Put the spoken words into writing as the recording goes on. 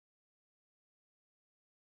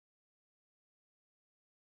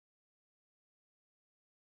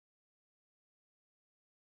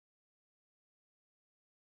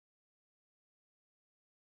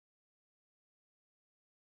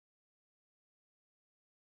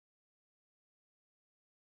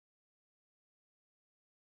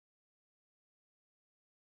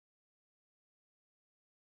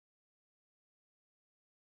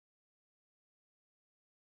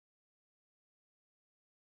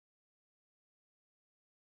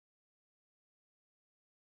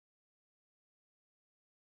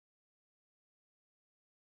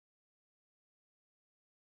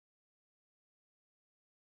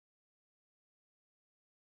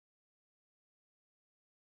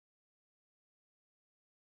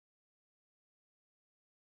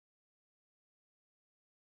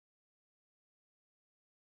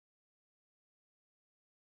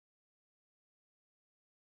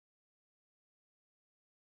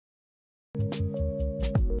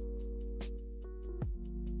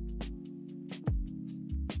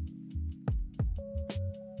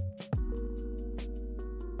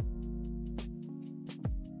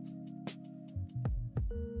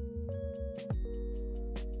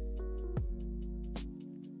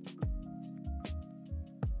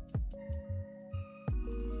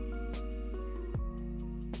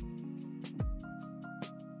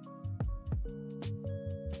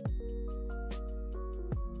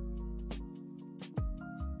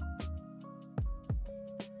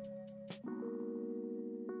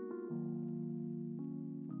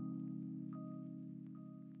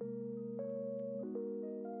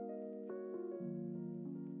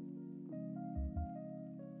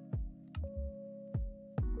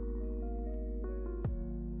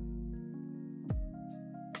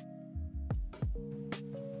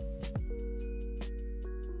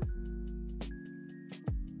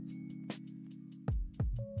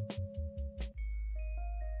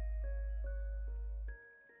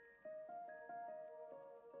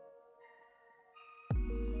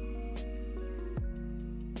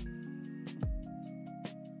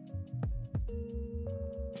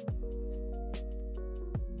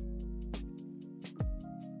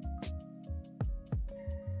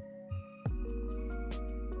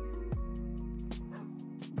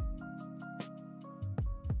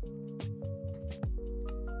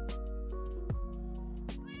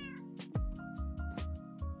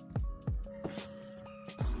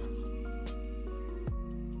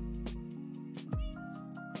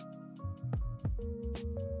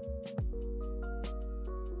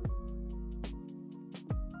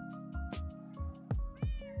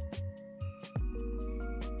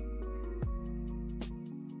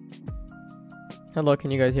Hello,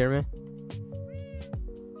 can you guys hear me?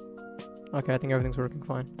 Okay, I think everything's working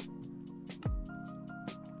fine.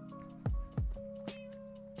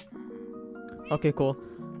 Okay, cool.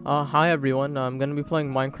 Hi everyone. I'm gonna be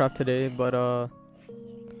playing Minecraft today, but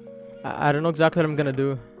I don't know exactly what I'm gonna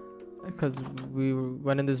do, because we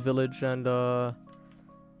went in this village and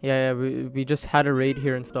yeah, we just had a raid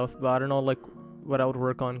here and stuff, but I don't know like what I would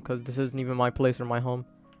work on, because this isn't even my place or my home.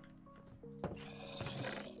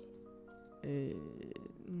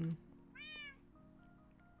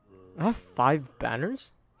 I have 5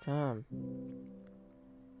 banners? Damn.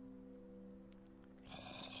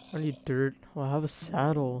 I need dirt. Oh, I have a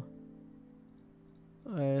saddle.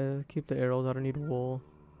 I keep the arrows. I don't need wool.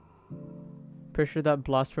 Pretty sure that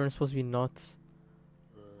blast furnace is supposed to be nuts.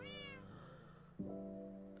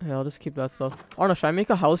 Yeah, I'll just keep that stuff. I don't know, should I make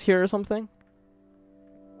a house here or something?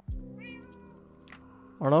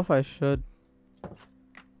 I don't know if I should.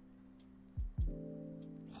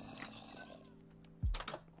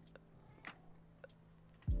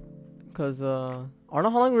 Cause I don't know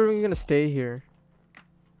how long we're gonna stay here.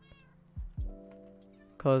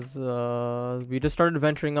 Cause we just started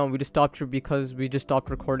venturing out. We just stopped here because we just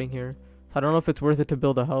stopped recording here. So I don't know if it's worth it to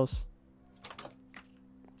build a house.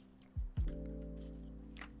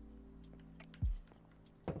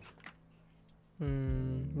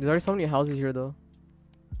 There's already so many houses here though.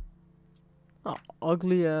 Oh,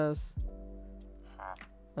 ugly ass.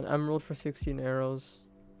 An emerald for 16 arrows.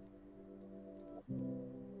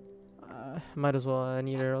 Might as well. I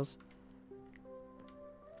need arrows.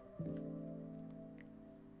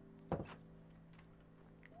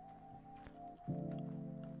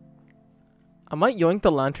 I might yoink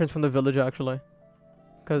the lanterns from the village actually.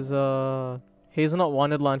 Cause Hazelnut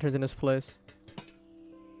wanted lanterns in his place.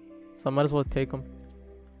 So I might as well take them.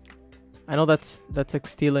 I know that's like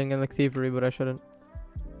stealing and like thievery, but I shouldn't.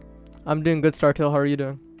 I'm doing good, Startail. How are you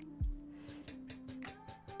doing?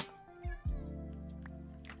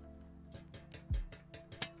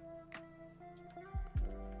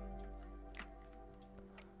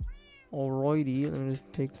 Alrighty, let me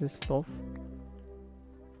just take this stuff.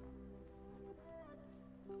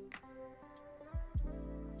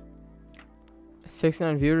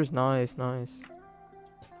 $69 viewers, nice, nice.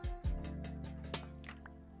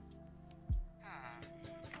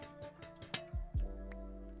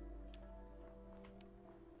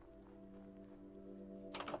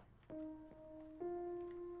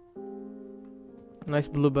 Nice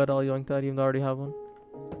blue bed, I'll yoink that even though I already have one.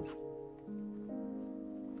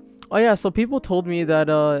 Oh yeah, so people told me that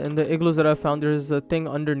in the igloos that I found there's a thing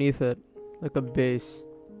underneath it. Like a base.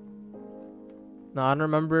 Now I don't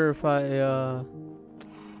remember if I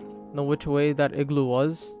know which way that igloo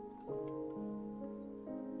was.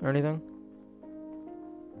 Or anything.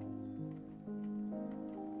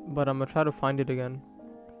 But I'm gonna try to find it again.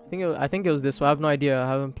 I think it was this way. I have no idea. I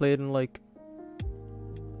haven't played in like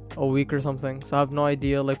a week or something, so I have no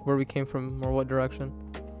idea like where we came from or what direction.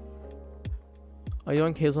 Oh,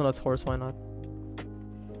 yoink Hazelnut's horse, why not?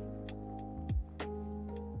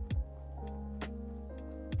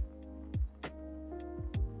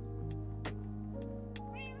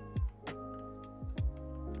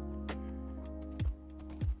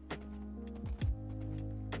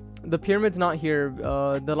 The pyramid's not here.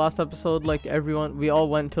 The last episode, like we all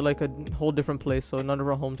went to like a whole different place, so none of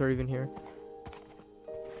our homes are even here.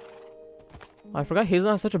 I forgot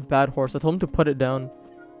Hazelnut has such a bad horse. I told him to put it down.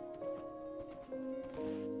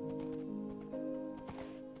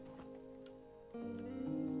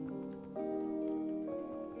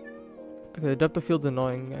 Okay, the depth of field's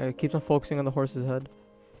annoying. It keeps on focusing on the horse's head.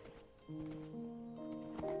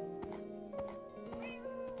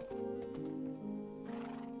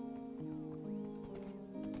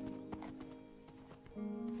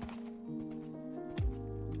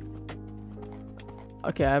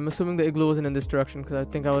 Okay, I'm assuming the igloo wasn't in this direction because I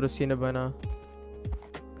think I would have seen it by now.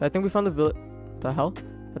 I think we found the village. The hell?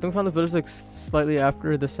 I think we found the village like slightly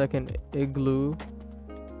after the second igloo.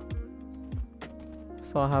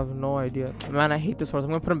 So I have no idea. Man, I hate this horse. I'm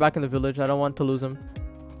gonna put him back in the village. I don't want to lose him.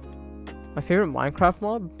 My favorite Minecraft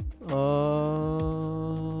mob?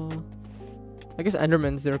 I guess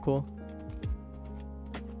Endermans, they're cool.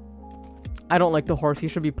 I don't like the horse. He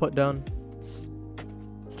should be put down.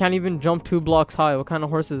 He can't even jump 2 blocks high. What kind of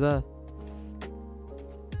horse is that?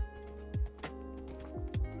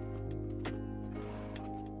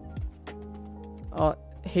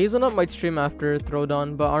 Hazelnut might stream after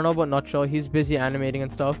Throwdown, but I don't know about Nutshell. He's busy animating and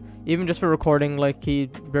stuff. Even just for recording, like, he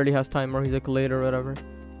barely has time, or he's like late or whatever.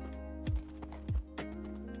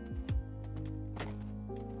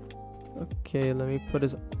 Okay, let me put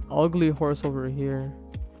his ugly horse over here.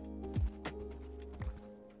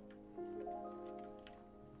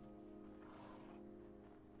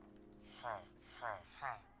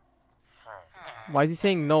 Why is he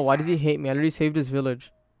saying no? Why does he hate me? I literally saved his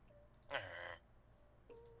village.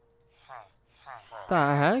 What the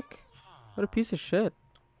heck? What a piece of shit.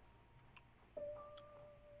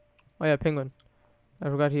 Oh yeah, penguin. I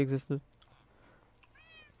forgot he existed.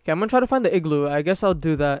 Okay, I'm gonna try to find the igloo. I guess I'll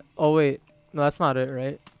do that. Oh wait. No, that's not it,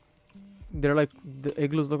 right? They're like, the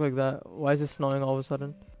igloos look like that. Why is it snowing all of a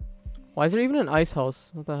sudden? Why is there even an ice house?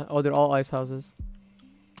 What the heck? Oh, they're all ice houses.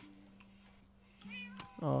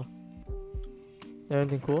 Oh.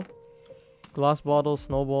 Anything cool? Glass bottles,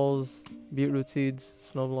 snowballs, beetroot seeds,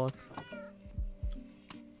 snow block.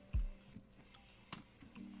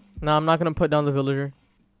 Nah, I'm not gonna put down the villager.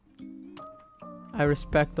 I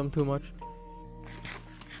respect them too much.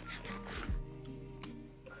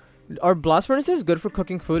 Are blast furnaces good for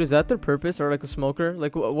cooking food? Is that their purpose, or like a smoker?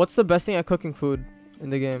 Like, what's the best thing at cooking food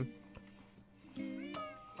in the game?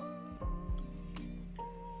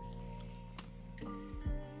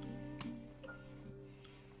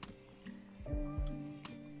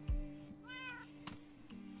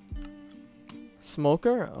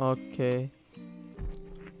 Smoker? Okay.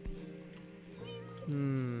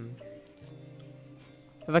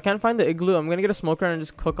 If I can't find the igloo, I'm gonna get a smoker and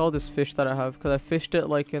just cook all this fish that I have, because I fished it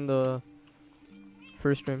like in the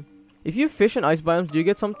first stream. If you fish in ice biomes, do you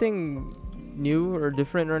get something new or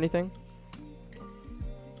different or anything?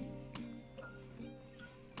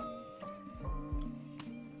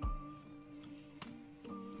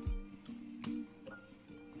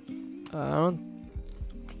 I don't...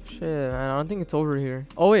 Shit, man, I don't think it's over here.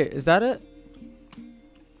 Oh wait, is that it?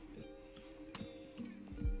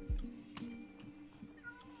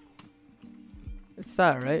 It's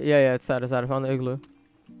that, right? Yeah, it's that. It's that. I found the igloo.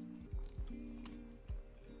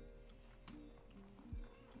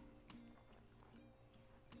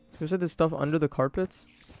 There's like this stuff under the carpets.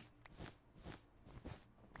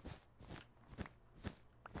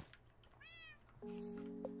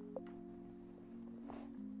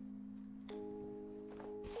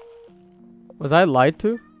 Was I lied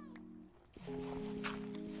to?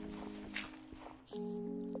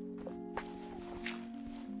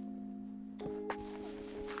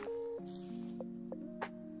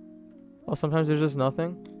 Oh, sometimes there's just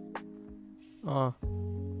nothing. Oh.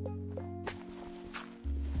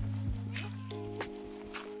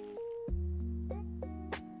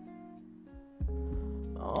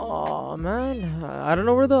 Oh man, I don't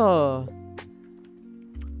know where the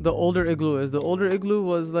older igloo is. The older igloo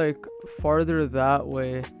was like farther that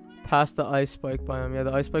way, past the ice spike biome. Yeah,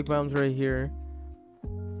 the ice spike biome's right here.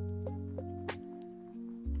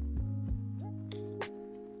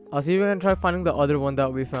 I'll see if I can try finding the other one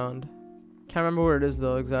that we found. Can't remember where it is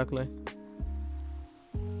though exactly.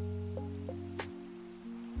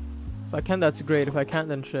 If I can, that's great. If I can't,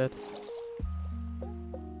 then shit.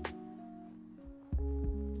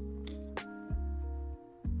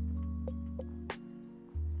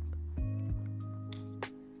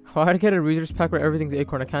 How do I get a resource pack where everything's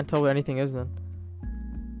acorn? I can't tell what anything is then.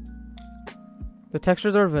 The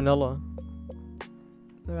textures are vanilla.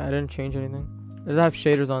 I didn't change anything. Does it have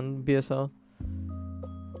shaders on BSL?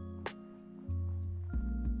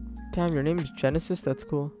 Damn, your name is Genesis? That's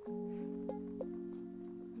cool.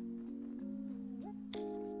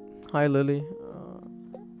 Hi, Lily.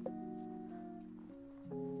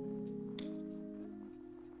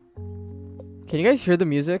 Can you guys hear the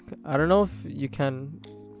music? I don't know if you can.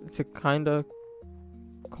 It's kind of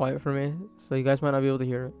quiet for me, so you guys might not be able to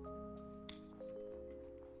hear it.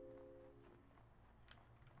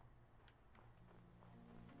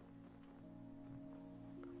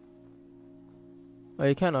 Oh,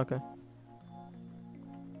 you can? Okay.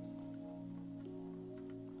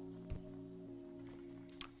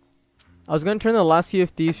 I was gonna turn the last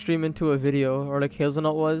CFD stream into a video, or like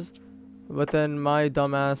Hazelnut was, but then my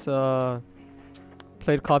dumbass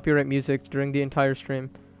played copyright music during the entire stream,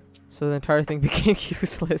 so the entire thing became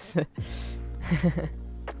useless.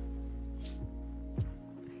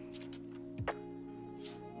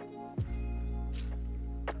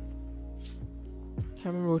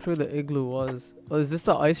 Can't remember which way the igloo was. Oh, is this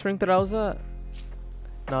the ice rink that I was at?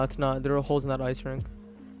 No, it's not. There are holes in that ice rink.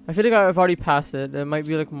 I feel like I've already passed it. It might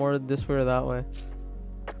be like more this way or that way.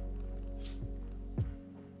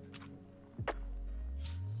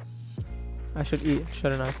 I should eat,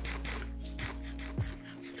 shouldn't I?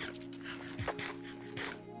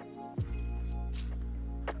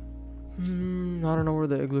 I don't know where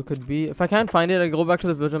the igloo could be. If I can't find it, I go back to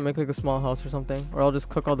the village and make like a small house or something. Or I'll just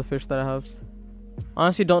cook all the fish that I have.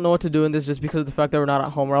 Honestly, don't know what to do in this just because of the fact that we're not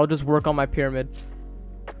at home. Or I'll just work on my pyramid.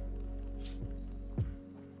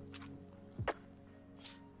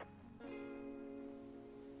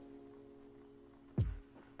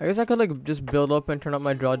 I guess I could like just build up and turn up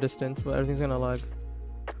my draw distance, but everything's gonna lag.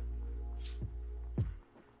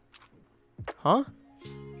 Huh?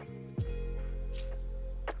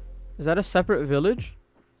 Is that a separate village?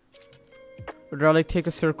 Or did I like take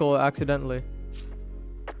a circle accidentally?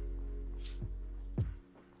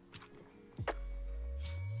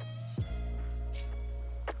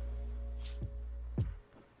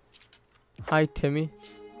 Hi Timmy.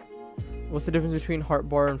 What's the difference between heart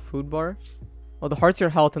bar and food bar? Oh, the heart's your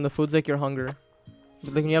health and the food's like your hunger.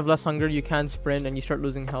 But like when you have less hunger, you can sprint and you start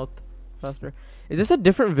losing health faster. Is this a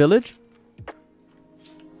different village?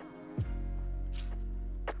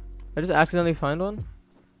 I just accidentally find one?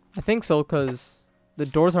 I think so, cause the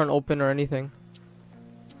doors aren't open or anything.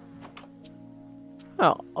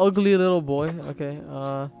 Oh, ugly little boy. Okay,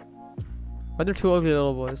 why are there two ugly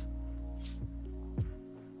little boys?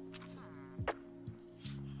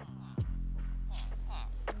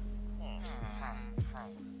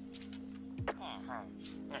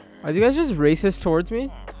 Are you guys just racist towards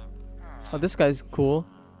me? Oh, this guy's cool.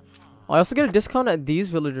 Oh, I also get a discount at these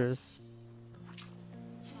villagers.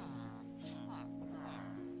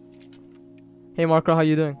 Hey Marco, how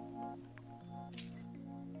you doing?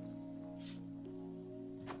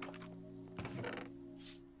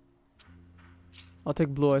 I'll take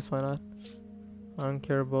blue ice, why not? I don't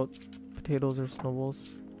care about potatoes or snowballs.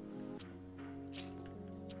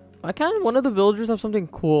 Why can't one of the villagers have something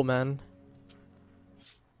cool, man?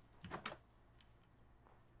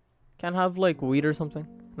 Can't have like weed or something?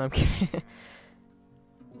 No, I'm kidding.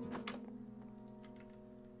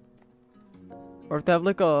 Or if they have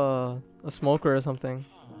like a smoker or something.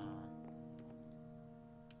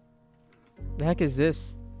 The heck is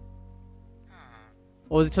this?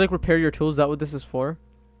 Oh, is it to like repair your tools? Is that what this is for?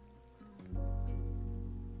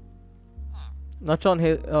 Nutshell and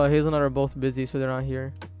Hazelnut are both busy, so they're not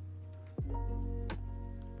here.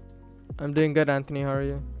 I'm doing good, Anthony. How are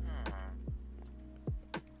you?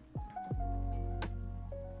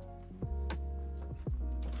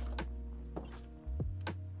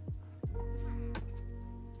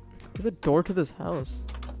 There's a door to this house.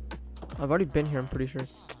 I've already been here, I'm pretty sure.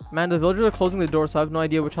 Man, the villagers are closing the door, so I have no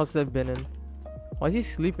idea which houses I've been in. Why is he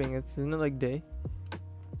sleeping? Isn't it like day?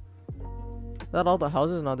 Is that all the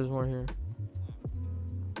houses? No, there's more here.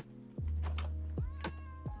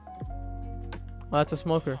 Oh, that's a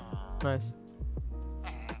smoker. Nice.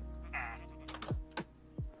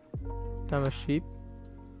 Damn, a sheep.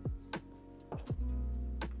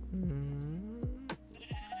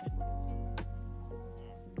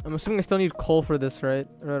 I'm assuming I still need coal for this, right?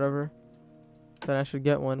 Or whatever. Then I should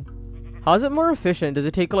get one. How is it more efficient? Does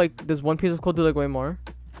it take like, does one piece of coal do like way more?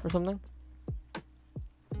 Or something?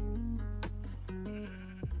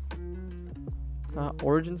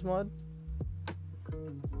 Origins mod?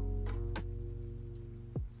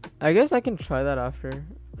 I guess I can try that after.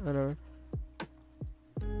 Whatever.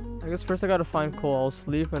 I guess first I gotta find coal. I'll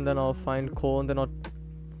sleep and then I'll find coal and then I'll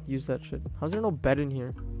use that shit. How's there no bed in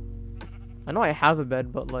here? I know I have a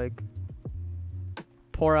bed, but like,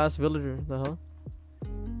 poor ass villager. The hell?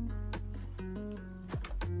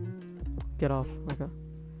 Get off. Okay.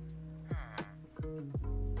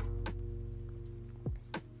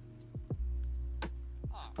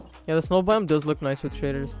 Yeah, the snow biome does look nice with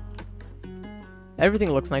shaders. Everything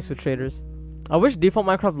looks nice with shaders. I wish default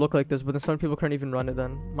Minecraft looked like this, but then some people can't even run it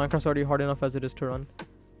then. Minecraft's already hard enough as it is to run.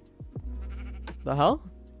 The hell?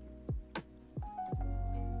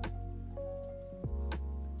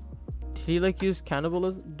 Did he like use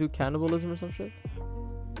cannibalism? Do cannibalism or some shit?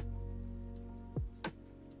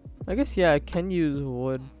 I guess yeah, I can use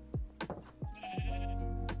wood.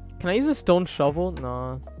 Can I use a stone shovel?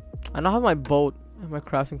 Nah. I don't have my boat and my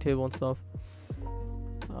crafting table and stuff.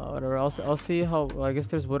 Whatever. I'll see how. Well, I guess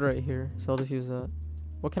there's wood right here, so I'll just use that.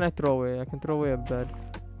 What can I throw away? I can throw away a bed.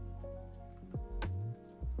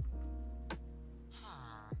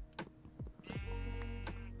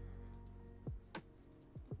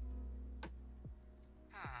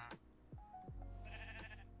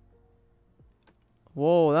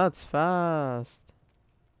 Whoa, that's fast.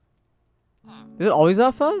 Is it always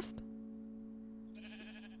that fast?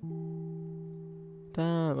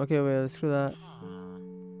 Damn. Okay, wait. Let's do that.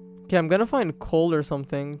 Okay, I'm gonna find coal or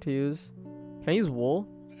something to use. Can I use wool?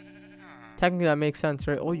 Technically, that makes sense,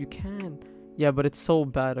 right? Oh, you can. Yeah, but it's so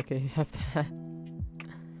bad. Okay, you have to.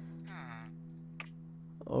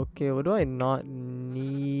 Okay, what do I not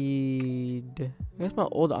need? I guess my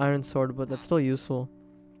old iron sword, but that's still useful.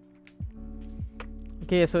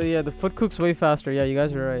 Okay, so yeah, the foot cooks way faster. Yeah, you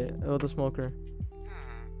guys are right. Oh, the smoker.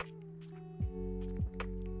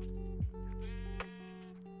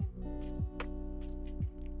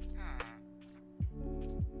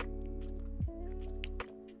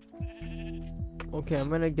 Okay, I'm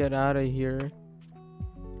gonna get out of here.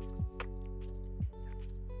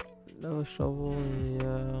 No shovel,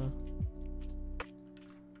 yeah.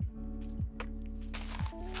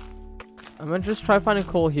 I'm gonna just try finding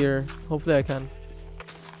coal here. Hopefully I can.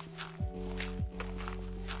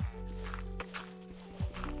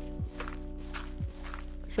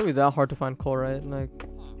 Shouldn't be that hard to find coal, right? Like,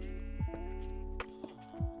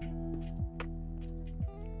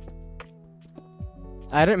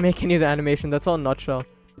 I didn't make any of the animation. That's all nutshell.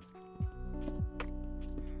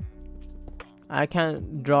 I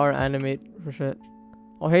can't draw or animate for shit.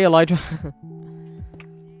 Oh, hey, Elijah.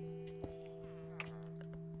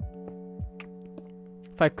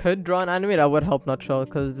 If I could draw and animate, I would help nutshell,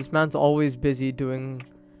 because this man's always busy doing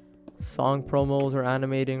song promos or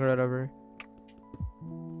animating or whatever.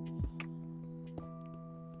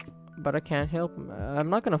 But I can't help him. I'm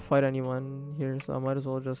not gonna fight anyone here, so I might as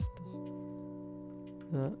well just...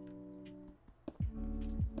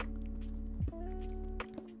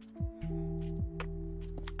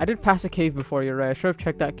 I did pass a cave before, you're right. I should have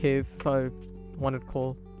checked that cave if I wanted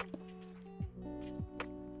coal.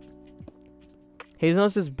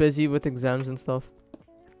 Hazelnut's just busy with exams and stuff.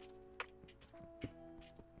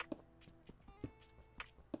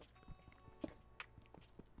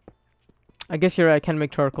 I guess you're right, I can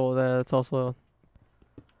make charcoal. That's also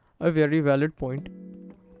a very valid point.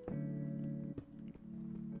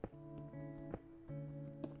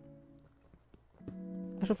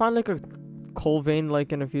 I should find like a coal vein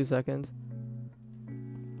like in a few seconds.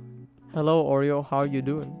 Hello Oreo, how are you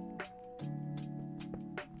doing?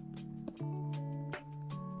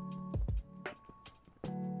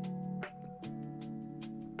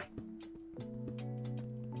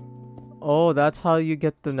 Oh, that's how you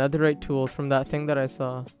get the netherite tools from that thing that I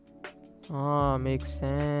saw. Ah, makes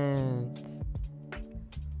sense.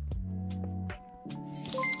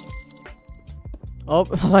 Oh,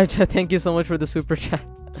 Elijah, thank you so much for the super chat.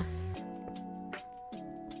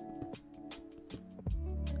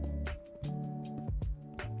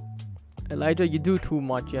 Elijah, you do too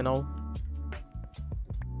much, you know.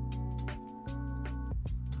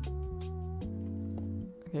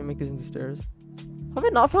 Okay, make this into stairs. Have I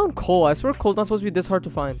not found coal? I swear coal's not supposed to be this hard to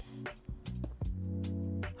find.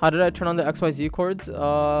 How did I turn on the XYZ cords?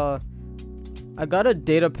 I got a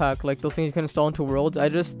data pack, like those things you can install into worlds. I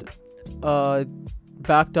just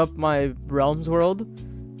backed up my realms world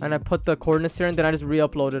and I put the coordinates there and then I just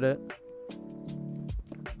re-uploaded it.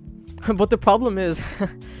 But the problem is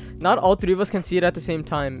not all three of us can see it at the same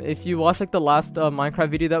time. If you watch like the last Minecraft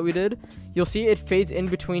video that we did, you'll see it fades in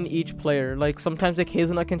between each player. Like sometimes like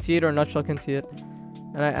Hazelnut can see it or Nutshell can see it.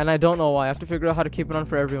 And I don't know why. I have to figure out how to keep it on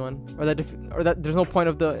for everyone, or that there's no point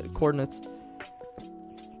of the coordinates.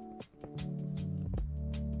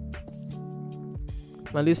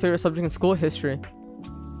 My least favorite subject in school: history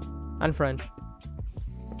and French.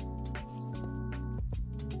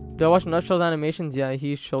 Do I watch Nutshell's animations? Yeah,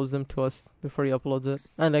 he shows them to us before he uploads it.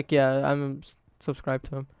 And like, yeah, I'm subscribed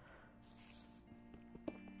to him,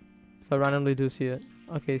 so I randomly do see it.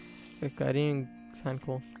 Okay, sick. I didn't even find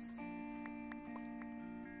cool.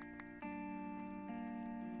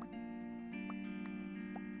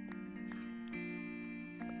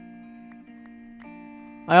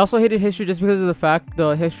 I also hated history just because of the fact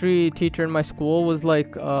the history teacher in my school was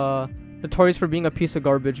like notorious for being a piece of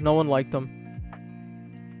garbage. No one liked him.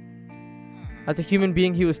 As a human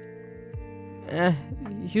being, he was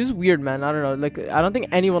weird, man. I don't know. Like, I don't think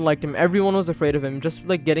anyone liked him. Everyone was afraid of him. Just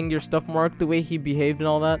like getting your stuff marked, the way he behaved and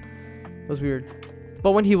all that was weird.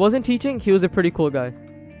 But when he wasn't teaching, he was a pretty cool guy.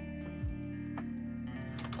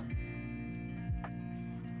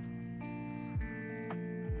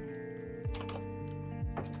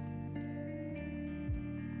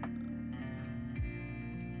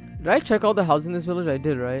 Did I check all the houses in this village? I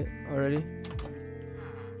did, right? Already?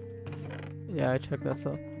 Yeah, I checked that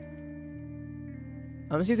stuff. I'm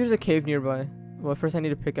gonna see if there's a cave nearby. Well, first I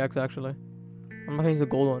need a pickaxe, actually. I'm not gonna use the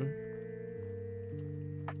gold one.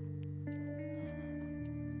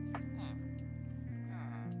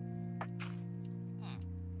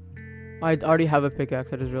 I already have a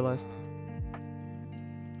pickaxe, I just realized.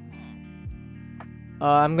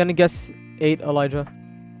 I'm gonna guess 8, Elijah.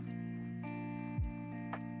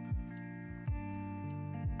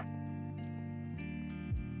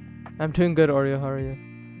 I'm doing good, Oreo. How are you?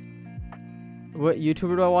 What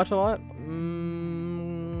YouTuber do I watch a lot?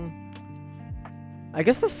 I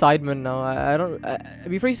guess the Sidemen now. I don't.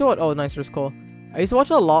 Before I used to watch. Oh, nice, there's cool. I used to watch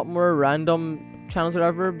a lot more random channels, or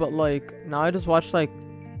whatever. But like now, I just watch like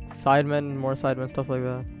Sidemen and more Sidemen stuff like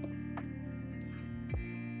that.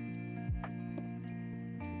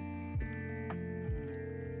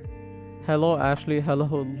 Hello, Ashley. Hello,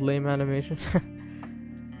 lame animation.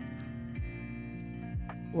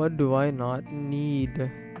 What do I not need?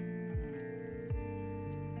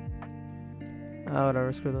 Ah,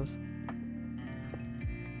 whatever. Screw those.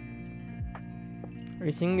 Are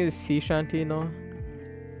you singing a sea shanty? No.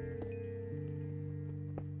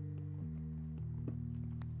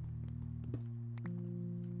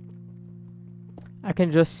 I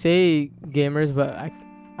can just say gamers, but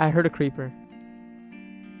I heard a creeper.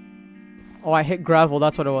 Oh, I hit gravel.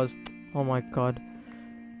 That's what it was. Oh my god.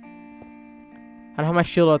 I don't have my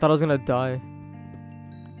shield. I thought I was gonna die.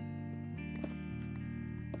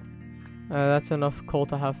 That's enough coal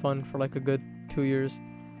to have fun for like a good 2 years.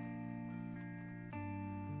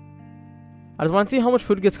 I just want to see how much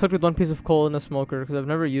food gets cooked with one piece of coal in a smoker, because I've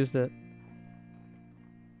never used it.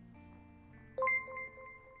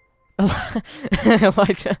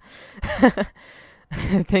 Elijah.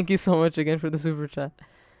 Thank you so much again for the super chat.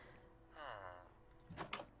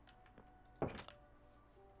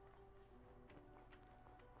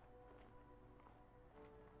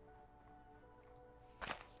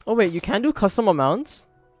 Oh wait, you can do custom amounts?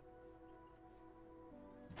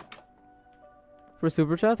 For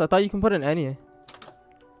super chats? I thought you can put in any.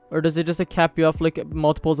 Or does it just like, cap you off like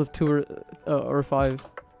multiples of 2 or 5?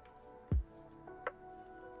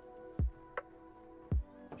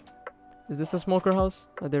 Is this a smoker house?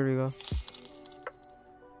 Oh, there we go.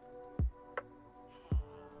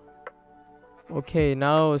 Okay,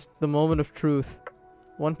 now is the moment of truth.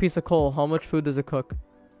 One piece of coal, how much food does it cook?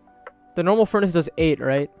 The normal furnace does 8,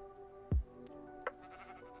 right?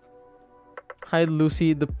 Hi,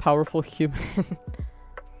 Lucy, the powerful human.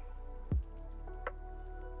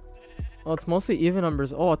 Oh, it's mostly even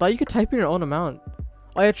numbers. Oh, I thought you could type in your own amount.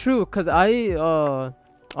 Oh yeah, true. Cause I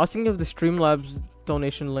was thinking of the Streamlabs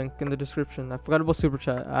donation link in the description. I forgot about super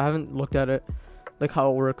chat. I haven't looked at it, like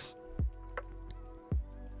how it works.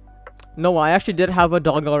 No, I actually did have a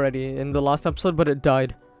dog already in the last episode, but it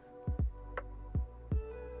died.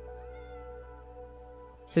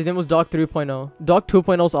 His name was Dog 3.0. Dog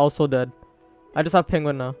 2.0 is also dead. I just have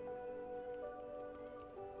Penguin now.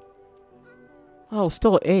 Oh,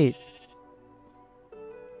 still 8.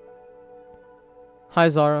 Hi,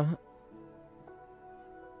 Zara.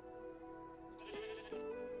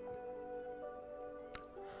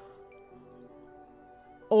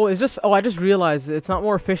 Oh, it's just... Oh, I just realized it's not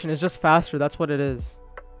more efficient. It's just faster. That's what it is.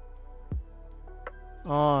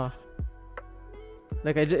 Ah.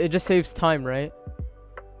 Like, it just saves time, right?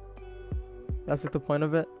 That's like the point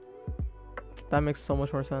of it. That makes so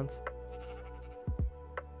much more sense.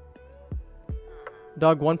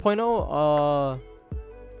 Dog 1.0?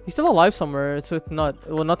 He's still alive somewhere. So it's not...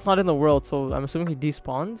 Well, Nut's not in the world, so I'm assuming he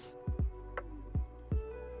despawns.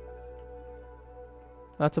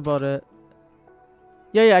 That's about it.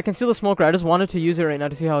 Yeah, I can steal the smoker. I just wanted to use it right now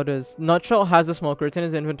to see how it is. Nutshell has the smoker. It's in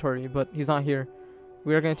his inventory, but he's not here.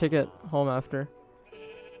 We are going to take it home after.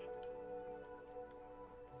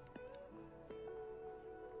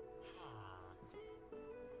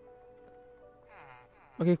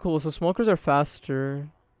 Okay, cool. So smokers are faster.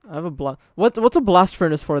 I have a blast. What's a blast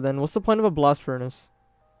furnace for then? What's the point of a blast furnace?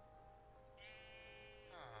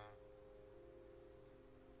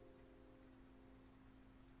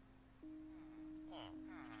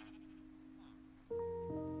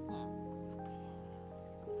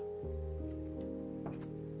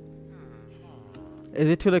 Is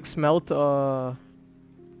it to like smelt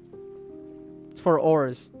it's for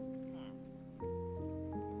ores.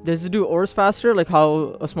 Does it do ores faster, like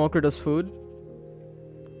how a smoker does food?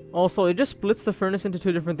 Also, it just splits the furnace into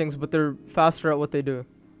 2 different things, but they're faster at what they do.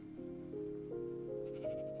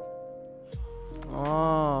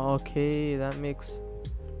 Oh, okay, that makes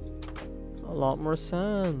a lot more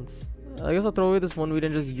sense. I guess I'll throw away this one wheat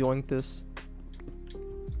and just yoink this.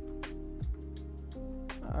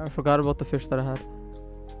 I forgot about the fish that I had.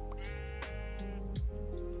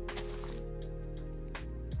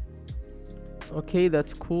 Okay,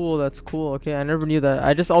 that's cool, that's cool. Okay, I never knew that.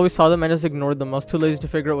 I just always saw them and just ignored them. I was too lazy to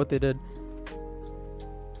figure out what they did.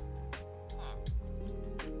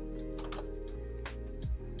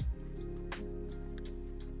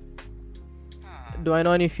 Do I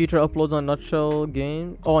know any future uploads on Nutshell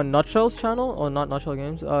Game? Oh, on Nutshell's channel? Oh, not Nutshell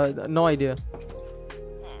Games? No idea.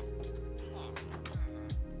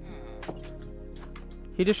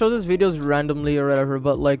 He just shows his videos randomly or whatever,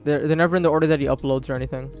 but like they're never in the order that he uploads or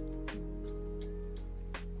anything.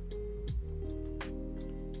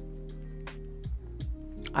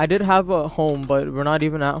 I did have a home, but we're not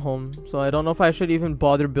even at home, so I don't know if I should even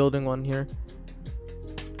bother building one here.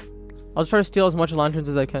 I'll just try to steal as much lanterns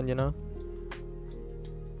as I can, you know?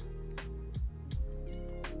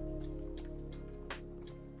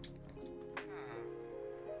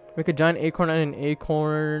 Make a giant acorn and an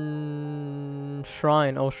acorn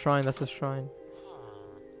shrine. Oh, shrine. That's a shrine.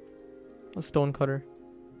 A stone cutter.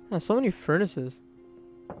 Yeah, so many furnaces.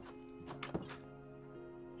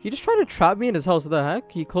 He just tried to trap me in his house. What the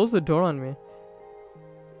heck? He closed the door on me.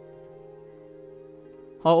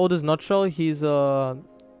 How old is Nutshell? He's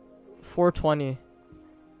 420.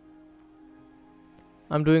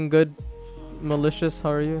 I'm doing good. Malicious,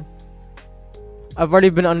 how are you? I've already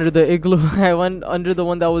been under the igloo. I went under the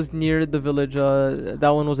one that was near the village. That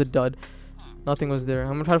one was a dud. Nothing was there. I'm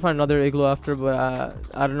gonna try to find another igloo after, but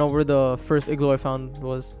I don't know where the first igloo I found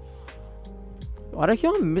was. Why do I keep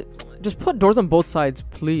on just put doors on both sides,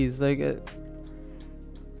 please? Like, I'm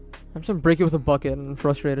just gonna break it with a bucket. I'm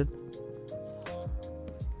frustrated.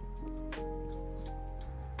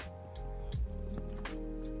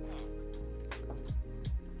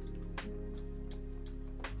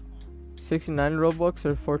 $69 Robux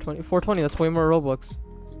or 420? 420. That's way more Robux.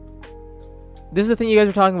 This is the thing you guys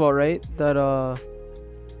are talking about, right? That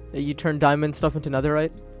that you turn diamond stuff into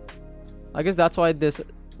netherite. I guess that's why this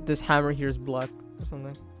hammer here is black or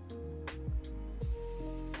something.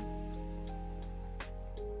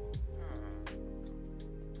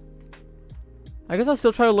 I guess I'll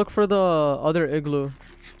still try to look for the other igloo.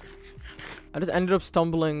 I just ended up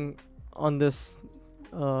stumbling on this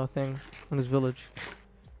thing, on this village.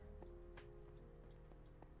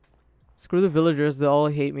 Screw the villagers, they all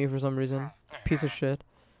hate me for some reason. Piece of shit.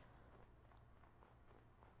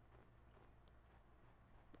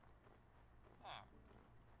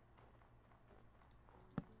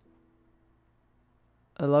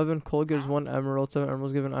 $11 coal gives 1 emerald, 7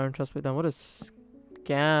 emeralds give an iron chestplate down. What a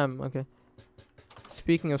scam. Okay.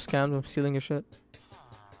 Speaking of scams, I'm stealing your shit.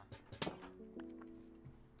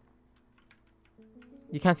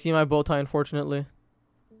 You can't see my bow tie, unfortunately.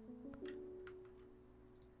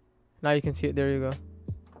 Now you can see it. There you go.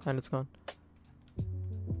 And it's gone.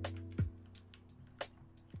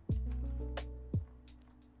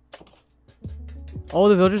 Oh,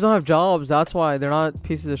 the villagers don't have jobs. That's why. They're not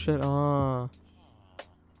pieces of shit. Ah.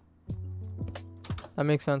 That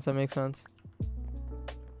makes sense. That makes sense.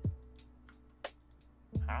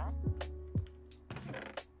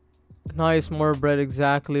 Nice. More bread.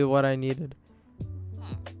 Exactly what I needed.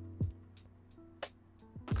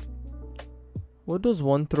 What does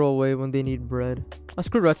one throw away when they need bread? I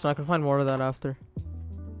screwed redstone. I can find more of that after.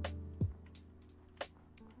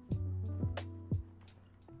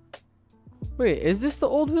 Wait, is this the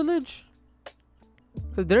old village?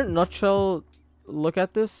 Cause didn't Nutshell look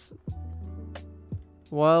at this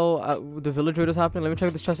while the village raid was happening? Let me check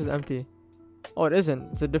if this chest is empty. Oh, it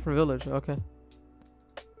isn't. It's a different village. Okay.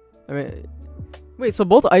 I mean, wait. So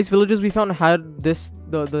both ice villages we found had this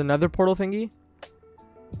the nether portal thingy.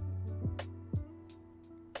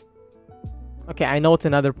 Okay, I know it's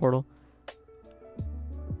another portal.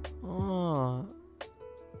 Oh,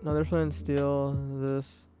 another flint and steel.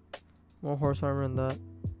 This, more horse armor and that.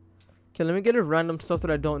 Okay, let me get a random stuff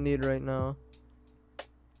that I don't need right now.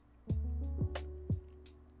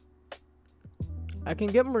 I can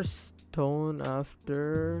get more stone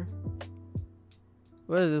after.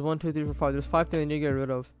 What is this? 1, 2, 3, 4, 5. There's 5 things I need to get rid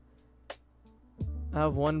of. I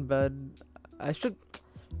have 1 bed. I should.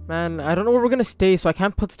 Man, I don't know where we're gonna stay, so I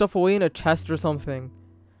can't put stuff away in a chest or something.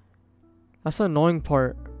 That's the annoying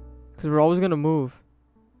part. Because we're always gonna move.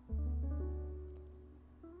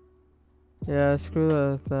 Yeah, screw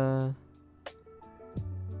that.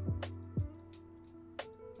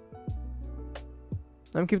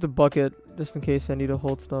 Let me keep the bucket, just in case I need to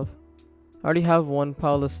hold stuff. I already have 1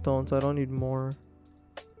 pile of stone, so I don't need more.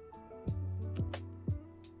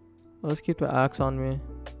 Let's keep the axe on me.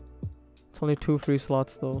 Only 2 free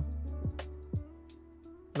slots though.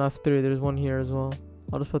 And I have 3. There's 1 here as well.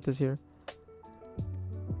 I'll just put this here.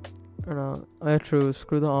 Or no. Oh yeah, true.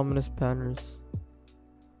 Screw the ominous banners.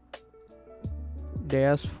 They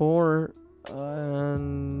asked for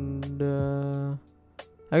and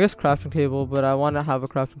I guess crafting table, but I want to have a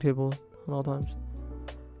crafting table at all times.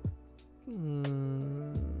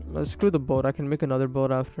 Let's screw the boat. I can make another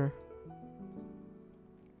boat after.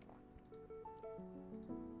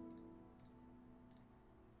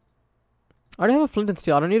 I already have a flint and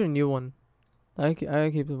steel. I don't need a new one. I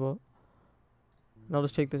keep the boat. And I'll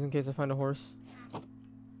just take this in case I find a horse.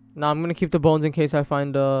 Nah, I'm gonna keep the bones in case I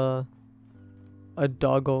find a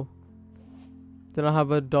doggo. Then I'll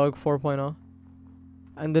have a dog 4.0.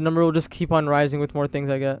 And the number will just keep on rising with more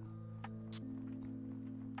things I get.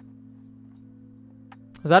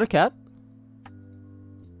 Is that a cat?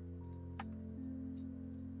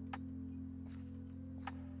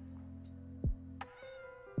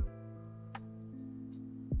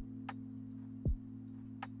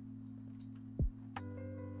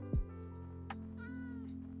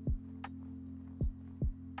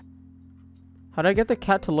 How did I get the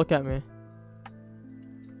cat to look at me?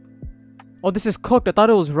 Oh, this is cooked. I thought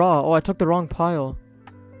it was raw. Oh, I took the wrong pile.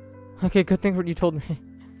 Okay, good thing you told me.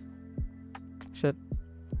 Shit.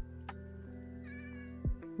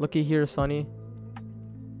 Looky here, Sonny.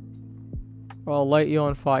 Or I'll light you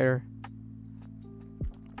on fire.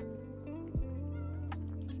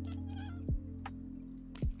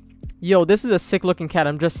 Yo, this is a sick looking cat,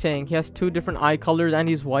 I'm just saying. He has 2 different eye colors and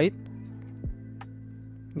he's white.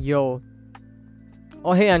 Yo.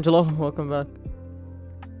 Oh, hey, Angelo. Welcome back.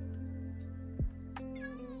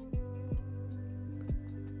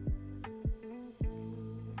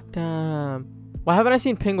 Damn. Why haven't I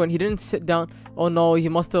seen Penguin? He didn't sit down. Oh no, he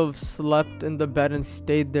must have slept in the bed and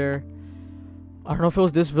stayed there. I don't know if it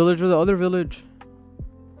was this village or the other village.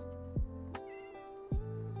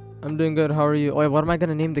 I'm doing good. How are you? Oh, wait, what am I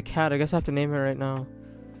gonna name the cat? I guess I have to name her right now.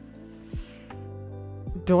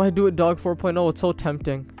 Do I do it dog 4.0? It's so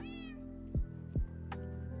tempting.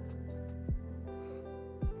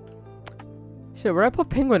 Shit, where I put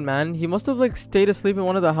Penguin, man? He must have like stayed asleep in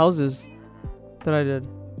one of the houses that I did.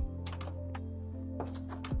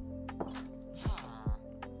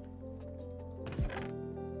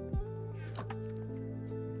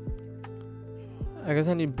 I guess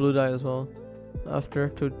I need blue dye as well. After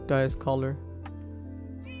to dye his collar.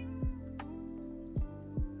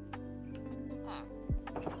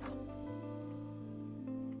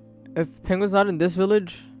 If Penguin's not in this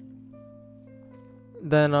village,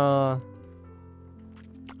 then I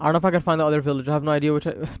don't know if I can find the other village. I have no idea which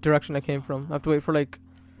direction I came from. I have to wait for like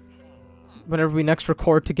whenever we next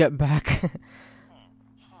record to get back.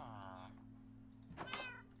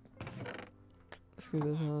 Let's see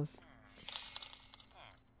this house.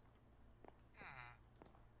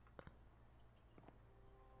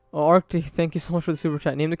 Oh, Arctic, thank you so much for the super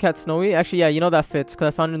chat. Name the cat Snowy? Actually, yeah, you know that fits, because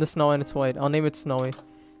I found it in the snow and it's white. I'll name it Snowy.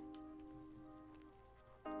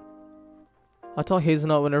 I'll tell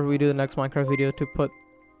Hazelnut whenever we do the next Minecraft video to put...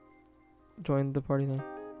 join the party thing.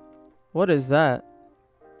 What is that?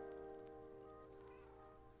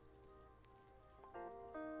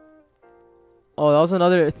 Oh, that was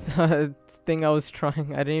another thing I was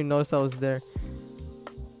trying. I didn't even notice that was there.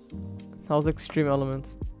 That was Extreme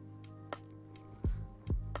Elements.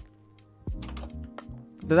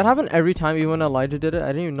 Did that happen every time even when Elijah did it? I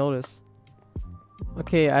didn't even notice.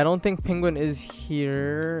 Okay, I don't think Penguin is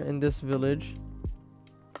here in this village.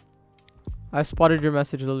 I spotted your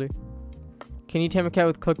message, Lily. Can you tame a cat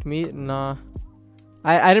with cooked meat? Nah.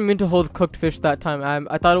 I didn't mean to hold cooked fish that time.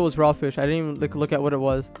 I thought it was raw fish. I didn't even like look at what it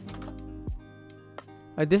was.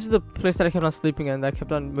 This is the place that I kept on sleeping in. That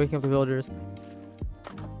kept on waking up the villagers.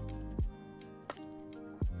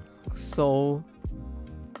 So...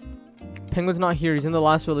 Penguin's not here. He's in the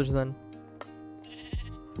last village then.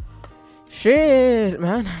 Shit,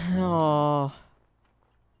 man. Oh.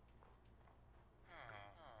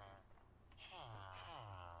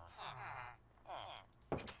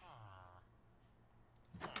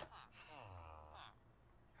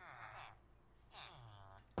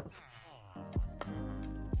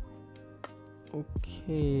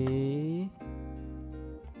 Okay.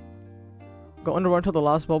 Go underwater until the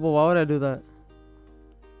last bubble. Why would I do that?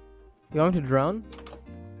 You want me to drown?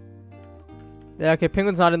 Yeah, okay,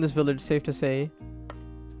 Penguin's not in this village, safe to say.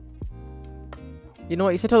 You know what,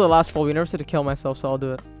 you said till the last ball. You never said to kill myself, so I'll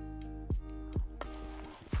do it.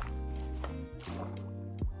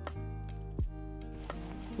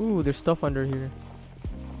 Ooh, there's stuff under here.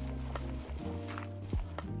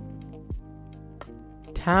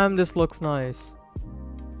 Damn, this looks nice.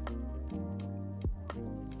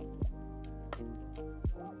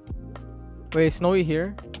 Wait, is Snowy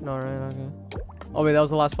here? No, right, okay. Oh wait, that was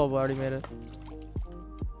the last bubble. I already made it.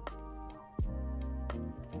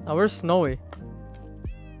 Now where's Snowy?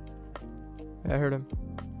 Yeah, I heard him.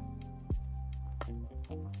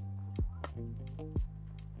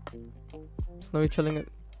 Snowy chilling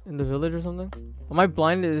in the village or something? Am I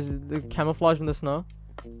blind? Is the camouflage in the snow?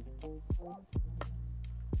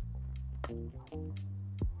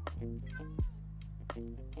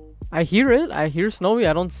 I hear it. I hear Snowy.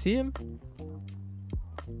 I don't see him.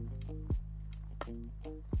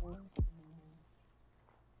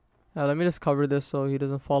 Let me just cover this so he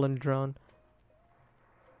doesn't fall and drown.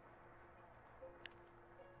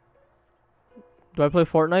 Do I play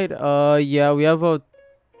Fortnite? Yeah, we have a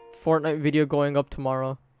Fortnite video going up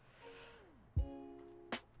tomorrow.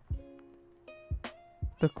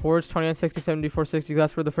 The coord's 2960 7460.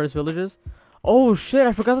 That's where the first village is. Oh shit!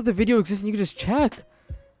 I forgot that the video exists and you can just check.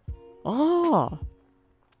 Ah,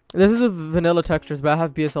 this is with vanilla textures, but I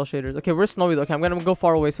have BSL shaders. Okay, where's Snowy though? Okay, I'm gonna go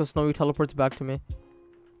far away so Snowy teleports back to me.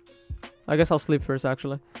 I guess I'll sleep first,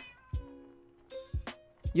 actually.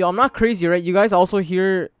 Yo, I'm not crazy, right? You guys also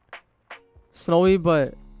hear Snowy,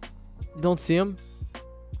 but you don't see him?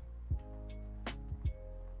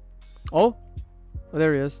 Oh,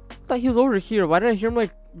 there he is. I thought he was over here. Why did I hear him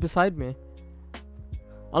like beside me?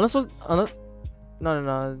 Unless no,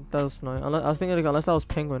 that was Snowy. I was thinking like, unless that was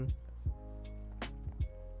Penguin.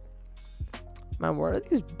 Man, where are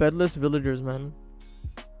these bedless villagers, man?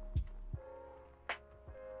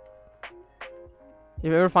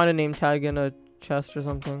 You ever find a name tag in a chest or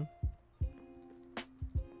something?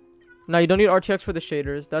 No, you don't need RTX for the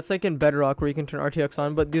shaders. That's like in Bedrock where you can turn RTX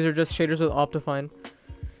on, but these are just shaders with Optifine.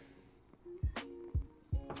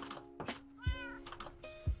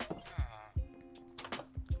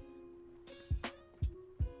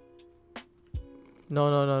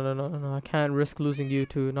 No. I can't risk losing you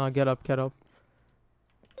too. No, get up.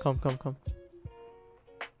 Come.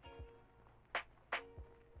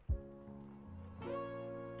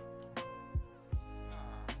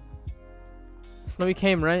 Snowy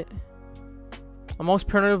came, right? I'm almost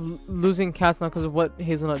paranoid of losing cats now because of what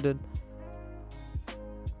Hazelnut did.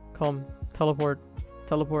 Come. Teleport.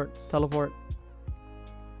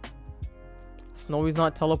 Snowy's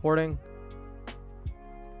not teleporting.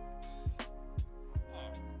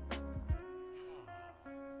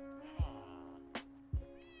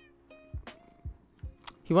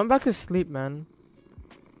 He went back to sleep, man.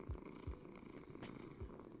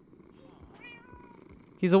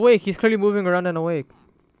 He's awake. He's clearly moving around and awake.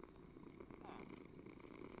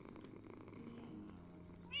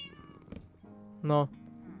 No.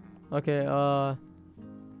 Okay, yo,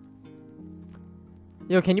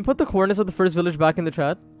 can you put the coordinates of the first village back in the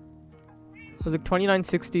chat? It was like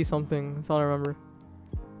 2960 something. That's all I remember.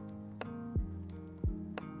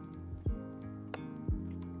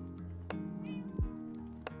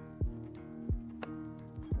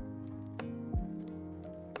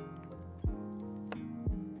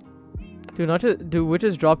 Dude, not to do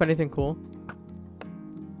witches drop anything cool?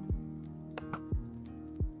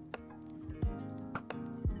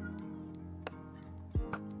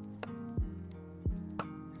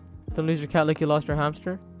 Don't lose your cat like you lost your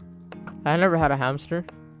hamster. I never had a hamster.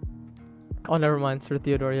 Oh, never mind, Sir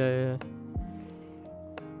Theodore. Yeah.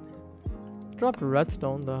 Dropped a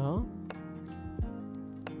redstone, the hell?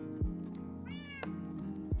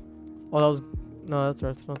 Oh, that was... No, that's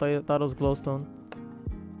redstone. I thought it was glowstone.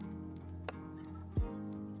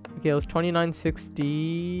 Okay, it was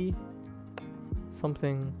 2960...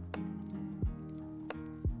 something.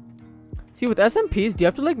 See, with SMPs, do you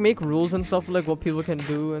have to like make rules and stuff like what people can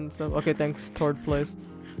do and stuff? Okay, thanks, Tord Place.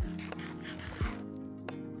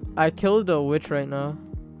 I killed a witch right now.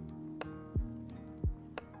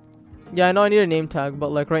 Yeah, I know I need a name tag,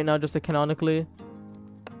 but like right now, just like canonically,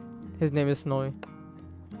 his name is Snowy.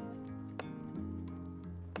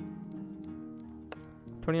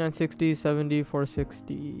 2960, 70,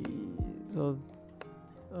 460. So,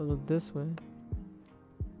 this way.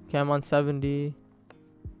 Okay, I'm on 70.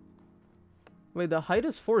 Wait, the height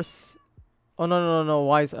is 4. Oh no.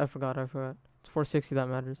 Why is I forgot. It's 460 that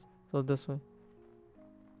matters. So this way.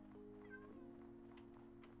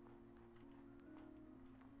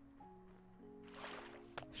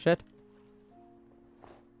 Shit.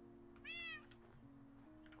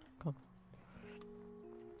 Come.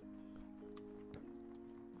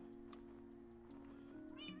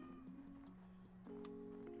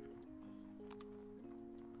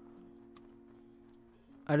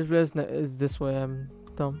 I just realized it's this way. I'm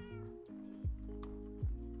dumb.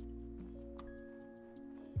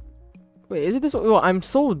 Wait, is it this way? Oh, I'm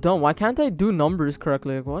so dumb. Why can't I do numbers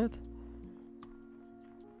correctly? Like, what?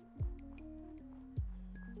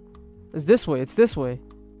 It's this way. It's this way.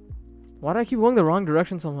 Why do I keep going the wrong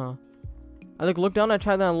direction somehow? I like look down, I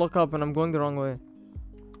try that and look up, and I'm going the wrong way.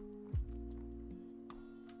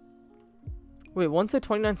 Wait, one said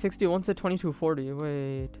 2960, one said 2240.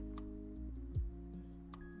 Wait.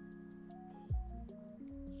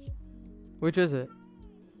 Which is it?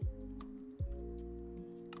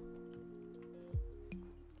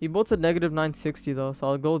 You both said negative 960 though, so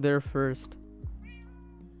I'll go there first.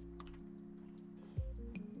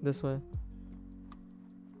 This way.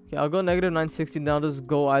 Okay, I'll go negative 960, then I'll just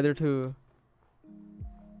go either to...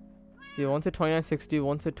 See, one said 2960,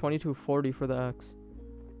 one said 2240 for the X.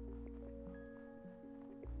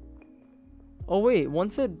 Oh wait, one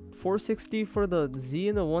said 460 for the Z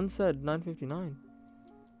and the one said 959.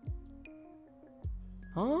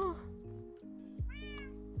 Huh?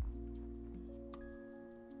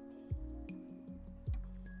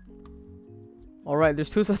 Alright, there's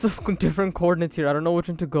two sets of different coordinates here. I don't know which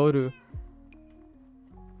one to go to.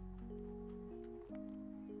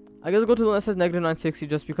 I guess I'll go to the one that says negative 960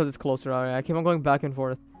 just because it's closer. Alright, I keep on going back and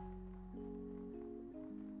forth.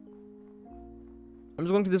 I'm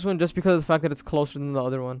just going to this one just because of the fact that it's closer than the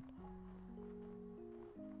other one.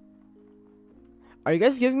 Are you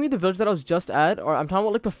guys giving me the village that I was just at? Or I'm talking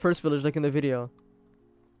about like the first village like in the video.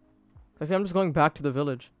 I think I'm just going back to the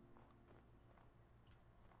village.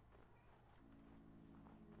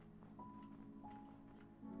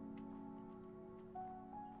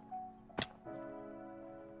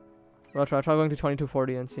 I'll try going to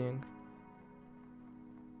 2240 and seeing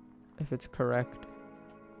if it's correct.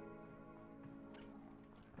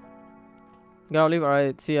 Gotta leave.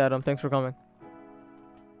 Alright, see you, Adam. Thanks for coming.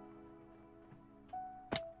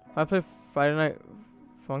 I played Friday Night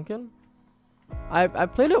Funkin'? I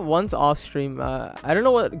played it once off stream. I don't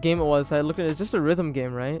know what game it was. I looked at it. It's just a rhythm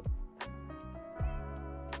game, right?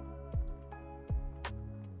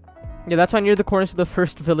 Yeah, that's why near the corners of the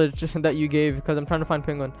first village that you gave, because I'm trying to find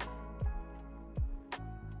Penguin.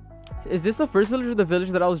 Is this the first village or the village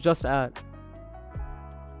that I was just at? If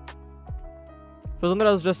it was one that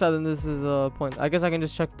I was just at, then this is a point. I guess I can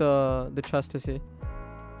just check the chest to see.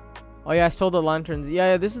 Oh yeah, I stole the lanterns.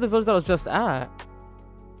 Yeah, this is the village that I was just at.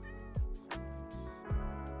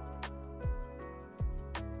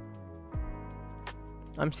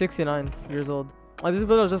 I'm 69 years old. Oh, this is the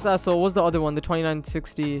village I was just at. So what was the other one? The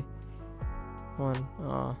 2960 one.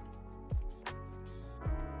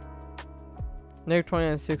 Negative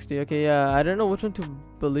 2960. Okay, yeah. I don't know which one to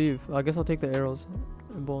believe. I guess I'll take the arrows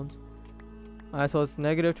and bones. Alright, so it's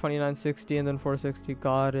negative 2960 and then 460.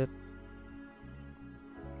 Got it.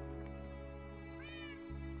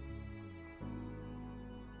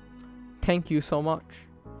 Thank you so much.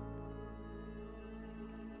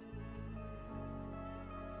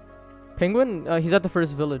 Penguin? He's at the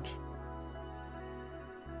first village.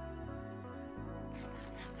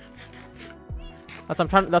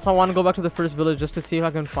 That's why I want to go back to the first village just to see if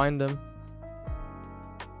I can find him.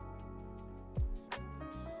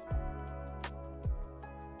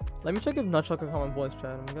 Let me check if Nutshell can come on voice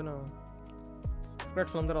chat. I'm gonna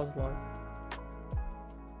tell him that I was live.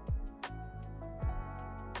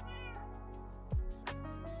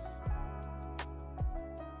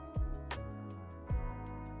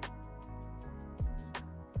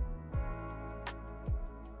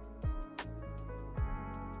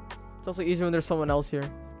 It's also easier when there's someone else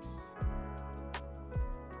here.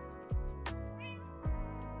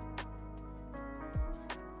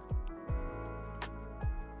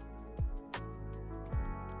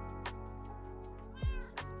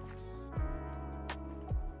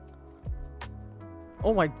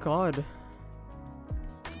 Oh my god.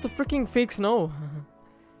 It's the freaking fake snow.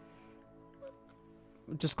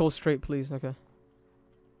 Just go straight, please. Okay.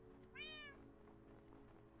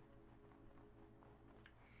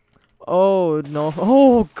 Oh no.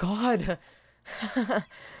 Oh god.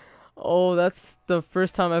 Oh, that's the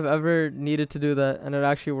first time I've ever needed to do that and it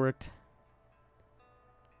actually worked.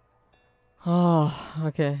 Oh,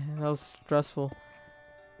 okay. That was stressful.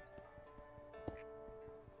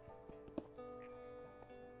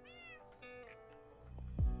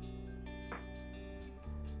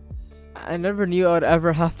 I never knew I would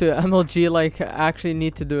ever have to MLG like actually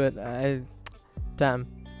need to do it. Damn.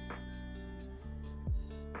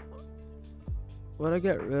 What I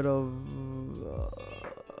get rid of?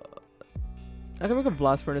 I can make a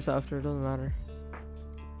blast furnace after. It doesn't matter.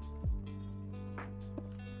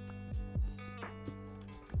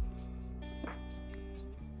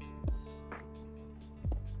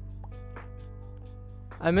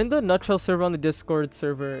 I'm in the Nutshell server on the Discord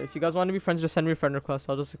server. If you guys want to be friends, just send me a friend request.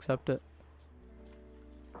 I'll just accept it.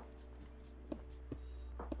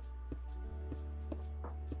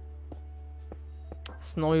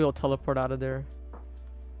 Snowy will teleport out of there.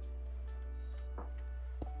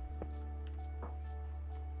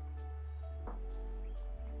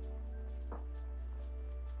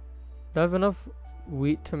 Do I have enough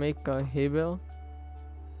wheat to make a hay bale?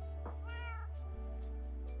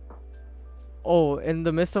 Oh, in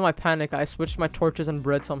the midst of my panic, I switched my torches and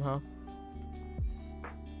bread somehow.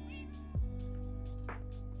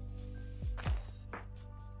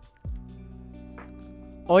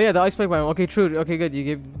 Oh yeah, the ice spike biome. Okay, true. Okay, good.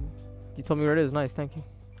 You told me where it is. Nice, thank you.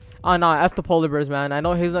 Ah, nah, F the polar bears, man. I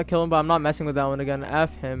know he's not killing, but I'm not messing with that one again.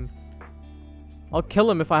 F him. I'll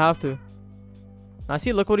kill him if I have to. Now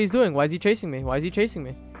see, look what he's doing. Why is he chasing me? Why is he chasing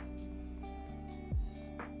me?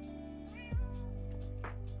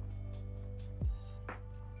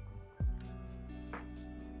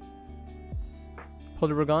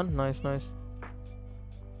 Polar bear gone. Nice, nice.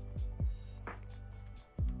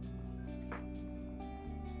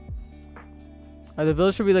 The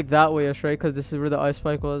village should be like that way-ish, right? Because this is where the ice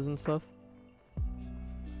spike was and stuff.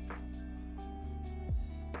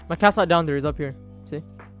 My cat's not down there, he's up here. See?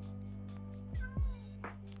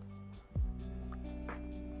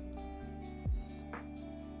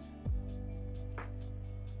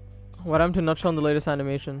 What happened to Nutshell in the latest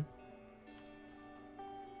animation?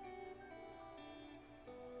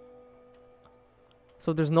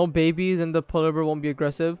 So if there's no babies and the polar bear won't be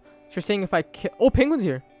aggressive. So you're saying if I kill... Oh, Penguin's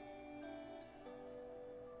here!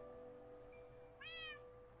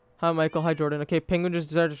 Hi, Michael. Hi, Jordan. Okay, Penguin just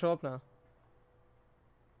decided to show up now.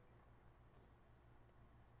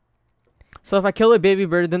 So if I kill a baby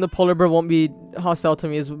bird, then the polar bear won't be hostile to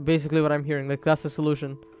me, is basically what I'm hearing. Like, that's the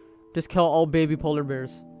solution. Just kill all baby polar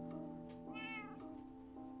bears.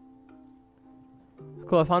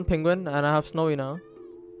 Cool, I found Penguin, and I have Snowy now.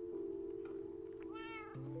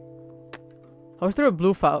 I wish there were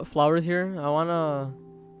blue flowers here. I wanna...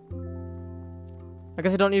 I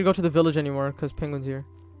guess I don't need to go to the village anymore, because Penguin's here.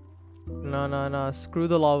 No. Screw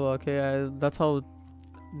the lava, okay? That's how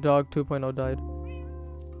Dog 2.0 died.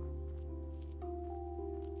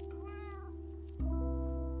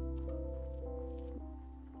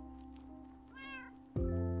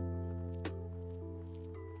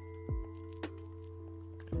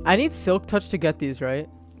 I need Silk Touch to get these, right?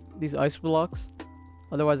 These ice blocks.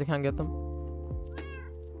 Otherwise I can't get them.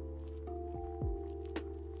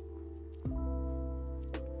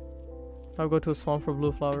 I'll go to a swamp for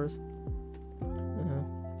blue flowers.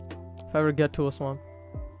 If I ever get to a swamp.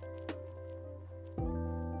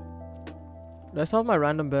 Do I still have my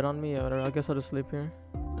random bed on me? Or I guess I'll just sleep here.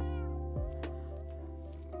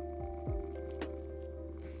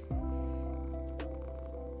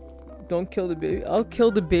 Don't kill the baby. I'll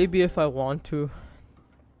kill the baby if I want to.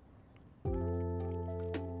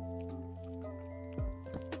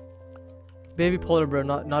 Baby polar bear,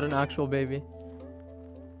 not an actual baby.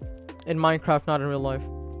 In Minecraft, not in real life.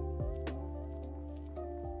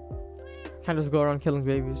 Can't just go around killing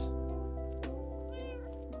babies.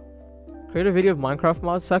 Create a video of Minecraft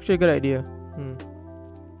mods? It's actually a good idea.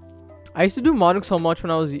 I used to do modding so much when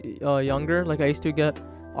I was younger. Like I used to get...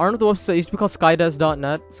 I don't know the website, it used to be called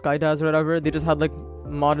skydaz.net, skydaz or whatever. They just had like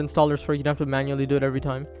mod installers for you. You'd have to manually do it every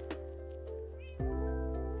time.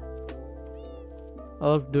 I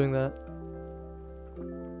love doing that.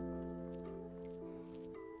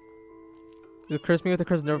 You curse me with the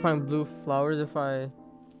curse, never find blue flowers if I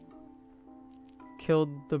killed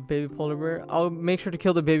the baby polar bear. I'll make sure to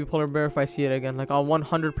kill the baby polar bear if I see it again. Like I'll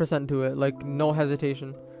 100% do it. Like no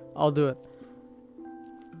hesitation. I'll do it.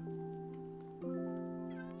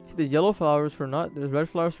 See, there's yellow flowers for nut. There's red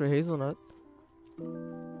flowers for hazelnut.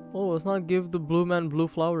 Oh, let's not give the blue man blue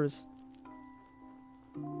flowers.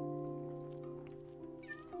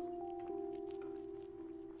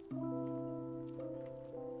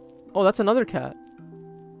 Oh, that's another cat.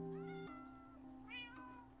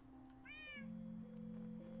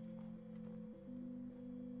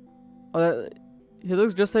 Oh, he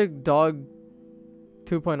looks just like Dog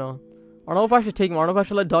 2.0. I don't know if I should take him. I don't know if I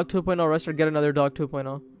should let Dog 2.0 rest or get another Dog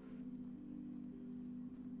 2.0.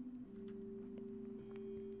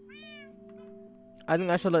 I think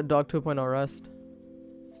I should let Dog 2.0 rest.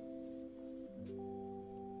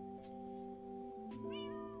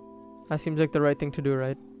 That seems like the right thing to do,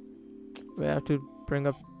 right? Wait, I have to bring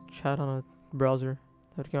up chat on a browser.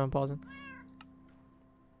 I have to keep on pausing.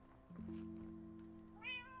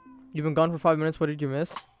 You've been gone for 5 minutes. What did you miss?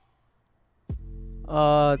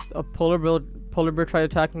 A polar bear tried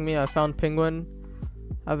attacking me. I found Penguin.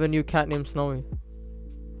 I have a new cat named Snowy.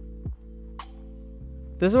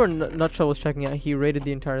 This is where Nutshell was checking out. He raided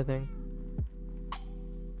the entire thing.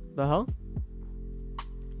 The hell?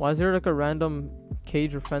 Why is there like a random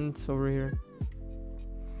cage or fence over here?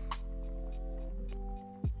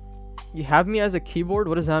 You have me as a keyboard?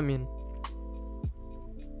 What does that mean?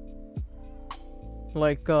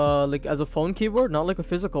 Like as a phone keyboard? Not like a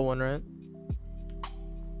physical one, right?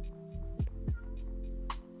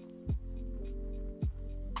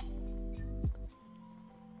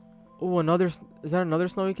 Oh, is that another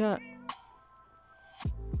snowy cat?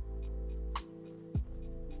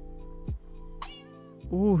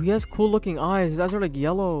 Ooh, he has cool looking eyes. His eyes are like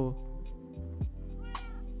yellow.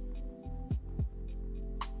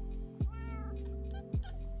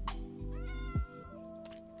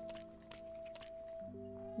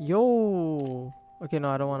 Yo. Okay, no,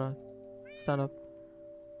 I don't wanna stand up.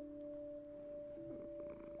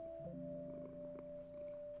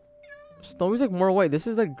 Snowy's like more white. This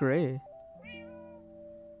is like gray.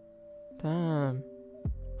 Damn.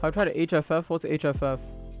 How I try to HFF? What's HFF?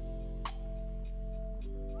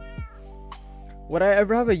 Would I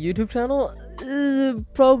ever have a YouTube channel?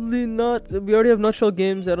 Probably not. We already have nutshell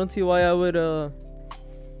games. I don't see why I would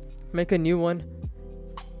make a new one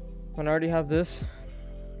when I already have this.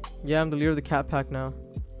 Yeah, I'm the leader of the cat pack now.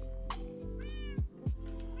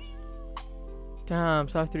 Damn,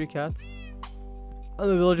 so I have 3 cats. Oh,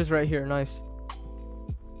 the village is right here. Nice.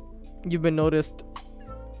 You've been noticed,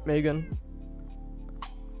 Megan.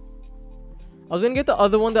 I was gonna get the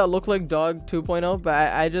other one that looked like Dog 2.0, but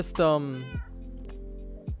I just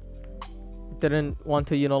didn't want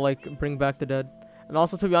to, you know, like bring back the dead. And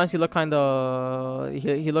also, to be honest, he looked kind of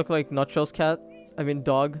he looked like Nutshell's cat. I mean,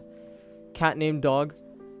 dog. Cat named Dog.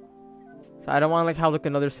 So I don't want to like have like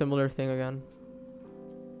another similar thing again.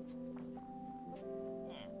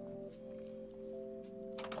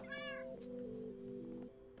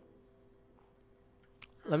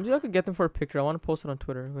 Let me see if I could get them for a picture. I want to post it on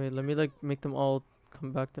Twitter. Wait, let me like make them all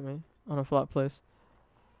come back to me on a flat place.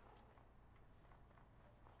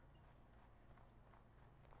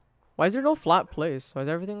 Why is there no flat place? Why is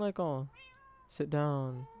everything like, oh, sit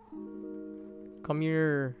down. Come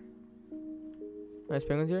here. Nice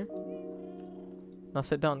penguins here. Now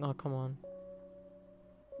sit down. Oh, come on.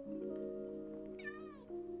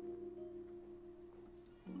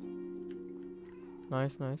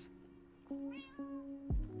 Nice, nice.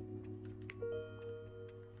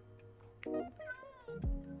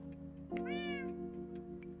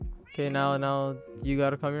 Okay, now you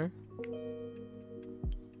gotta come here.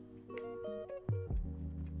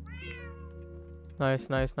 Nice,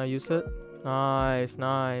 nice. Now use it. Nice,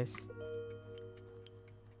 nice.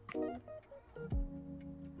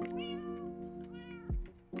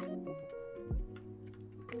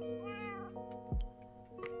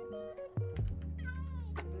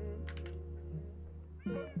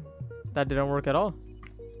 That didn't work at all.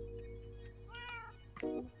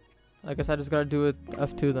 I guess I just gotta do it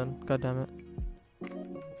F2 then. God damn it.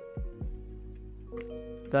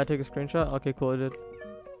 Did I take a screenshot? Okay, cool, I did.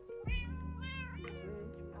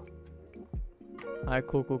 Alright,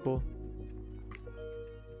 cool, cool, cool.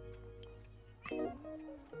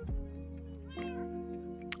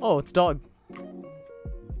 Oh, it's Dog.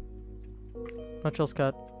 Nutshell's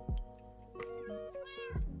cat.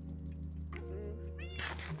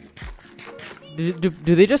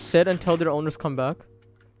 Do they just sit until their owners come back?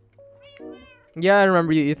 Yeah, I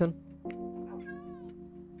remember you, Ethan.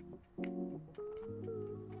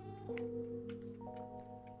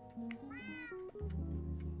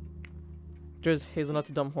 There's Hazelnut's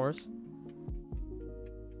dumb horse.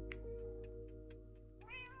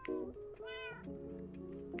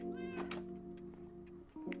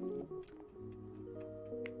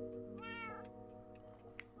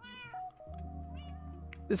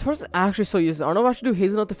 This horse is actually so useless. I don't know if I should do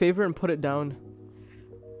Hazelnut the favor and put it down.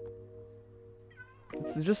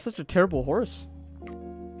 It's just such a terrible horse.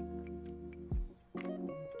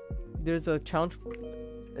 There's a challenge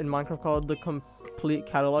in Minecraft called the Complete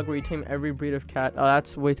Catalog where you tame every breed of cat. Oh,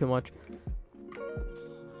 that's way too much.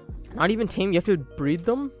 Not even tame, you have to breed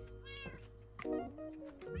them?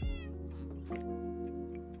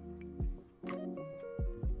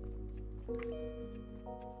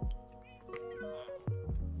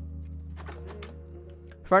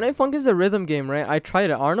 Friday Night Funk is a rhythm game, right? I tried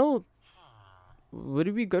it. Arnold, would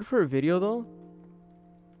it be good for a video though?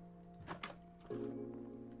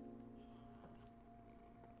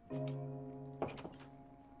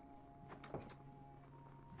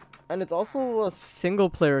 And it's also a single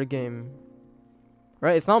player game,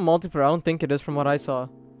 right? It's not multiplayer. I don't think it is from what I saw.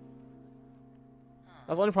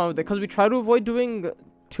 That's the only problem with it, because we try to avoid doing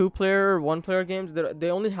 2-player, 1-player games. They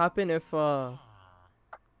only happen if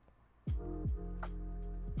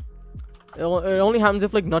it only happens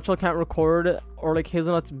if like Nutshell can't record, or like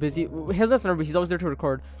Hazelnut's busy. Hazelnut's never busy, he's always there to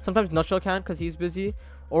record. Sometimes Nutshell can't because he's busy,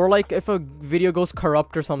 or like if a video goes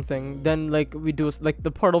corrupt or something, then like we do, like the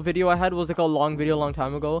Portal video I had was like a long video a long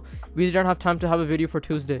time ago. We didn't have time to have a video for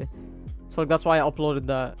Tuesday, so like that's why I uploaded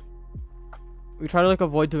that. We try to like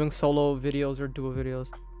avoid doing solo videos or duo videos.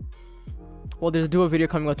 Well, there's a duo video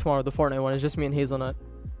coming out tomorrow, the Fortnite one. It's just me and Hazelnut.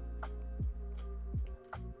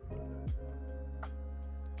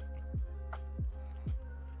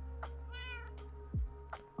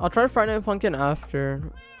 I'll try Friday Night Funkin'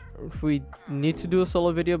 after if we need to do a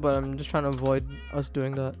solo video, but I'm just trying to avoid us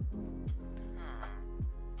doing that.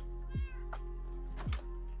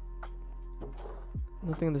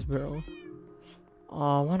 Nothing in this barrel.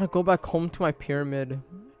 I want to go back home to my pyramid,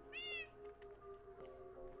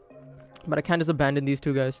 but I can't just abandon these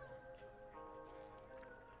two guys.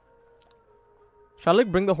 Should I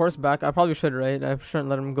like bring the horse back? I probably should, right? I shouldn't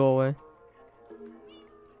let him go away.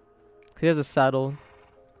 He has a saddle.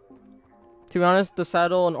 To be honest, the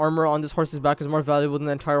saddle and armor on this horse's back is more valuable than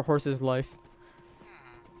the entire horse's life.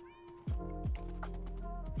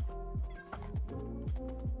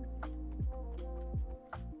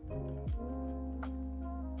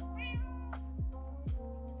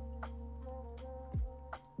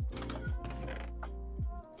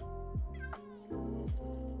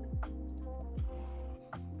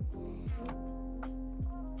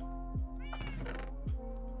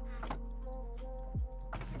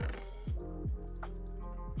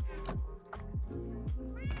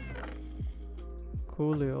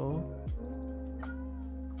 Coolio.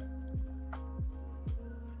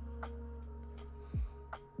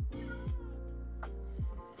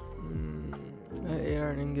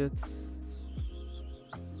 Iron ingots.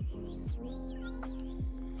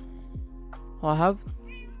 I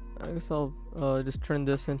guess I'll just turn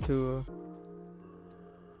this into.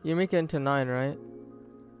 You make it into 9, right?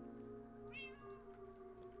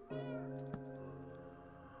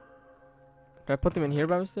 Did I put them in here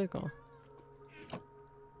by mistake? Oh.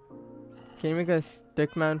 Can you make a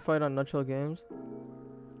stickman fight on Nutshell Games?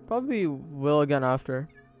 Probably will again after.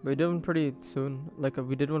 But we did one pretty soon. Like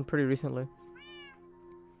we did one pretty recently.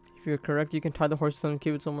 If you're correct, you can tie the horse and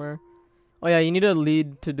keep it somewhere. Oh yeah, you need a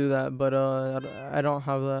lead to do that, but I don't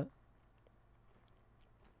have that.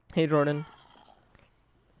 Hey Jordan.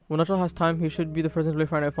 When Nutshell has time, he should be the first to play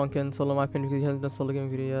Friday Night Funkin' solo, in my opinion, because he hasn't done solo gaming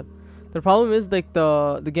video yet. The problem is like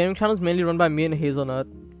the gaming channel is mainly run by me and Hazelnut.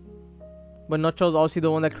 But Nutshell's obviously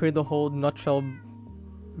the one that created the whole Nutshell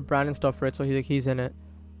brand and stuff, right? So he's in it.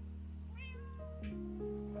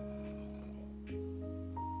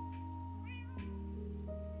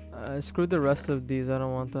 Screw the rest of these. I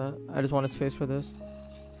don't want that. I just wanted space for this.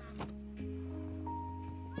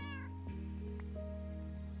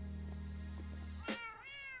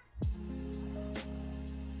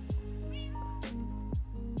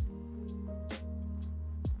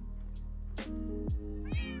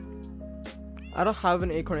 I don't have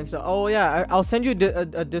an Acorn install. Oh yeah, I'll send you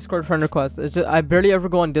a Discord friend request. It's just, I barely ever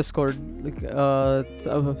go on Discord. Like,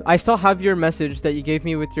 I still have your message that you gave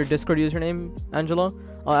me with your Discord username, Angelo.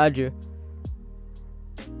 I'll add you.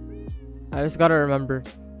 I just gotta remember.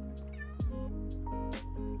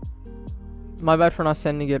 My bad for not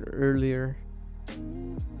sending it earlier.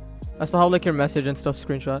 I still have like your message and stuff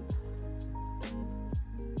screenshot.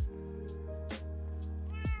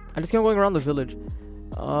 I just keep going around the village.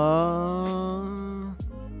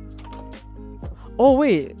 Oh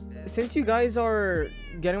wait, since you guys are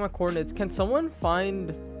getting my coordinates, can someone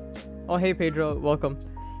find... Oh hey Pedro, welcome.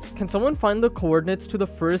 Can someone find the coordinates to the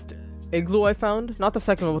first igloo I found? Not the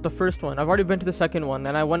second one, but the first one. I've already been to the second one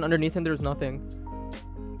and I went underneath and there's nothing.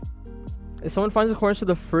 If someone finds the coordinates to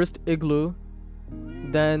the first igloo,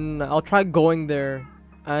 then I'll try going there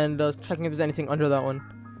and checking if there's anything under that one.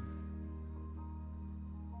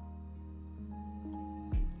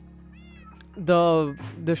 The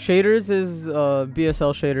shaders is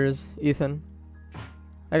BSL shaders, Ethan.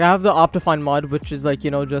 Like I have the Optifine mod, which is like,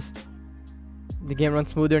 you know, just the game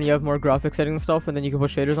runs smoother and you have more graphic settings and stuff, and then you can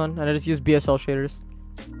put shaders on, and I just use BSL shaders.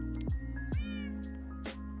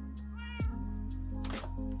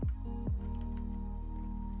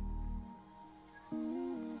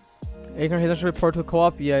 Acorn Hazelnut Portal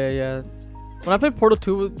co-op? Yeah. When I played Portal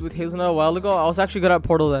 2 with Hazelnut a while ago, I was actually good at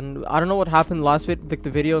Portal then. I don't know what happened last week, like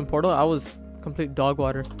the video in Portal, I was complete dog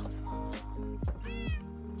water.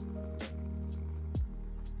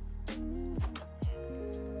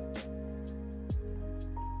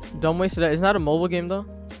 Dumb wasted. Isn't that a mobile game though?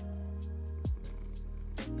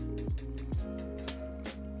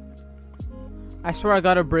 I swear I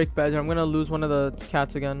got a break badge. I'm gonna lose one of the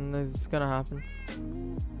cats again. It's gonna happen.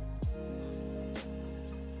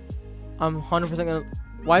 I'm 100% gonna...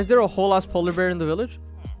 Why is there a whole ass polar bear in the village?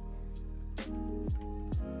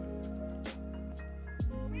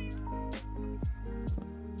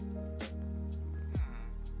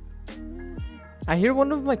 I hear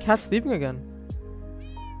one of my cats sleeping again.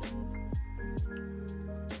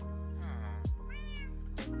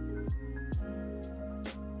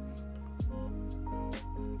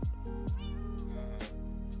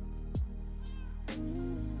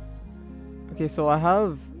 Okay, so I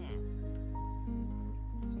have...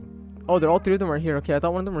 Oh, all 3 of them are here. Okay, I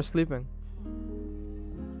thought one of them were sleeping.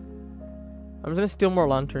 I'm just gonna steal more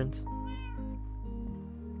lanterns.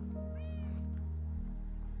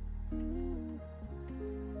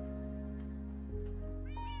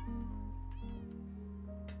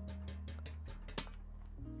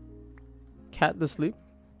 Cat to sleep.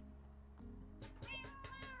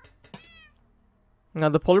 Now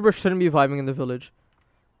the polar bear shouldn't be vibing in the village.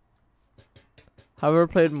 Have you ever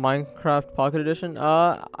played Minecraft Pocket Edition?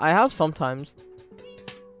 I have sometimes.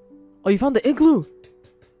 Oh, you found the igloo!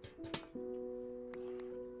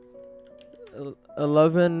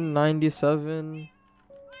 1197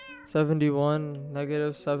 71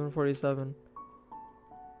 negative 747.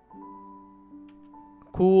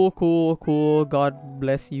 Cool, cool, cool. God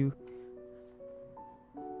bless you.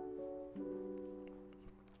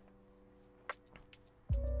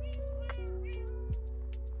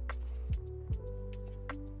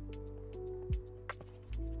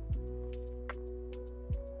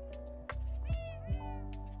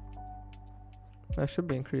 That should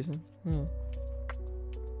be increasing.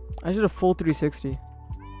 I did a full 360.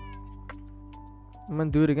 I'm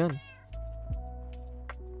gonna do it again.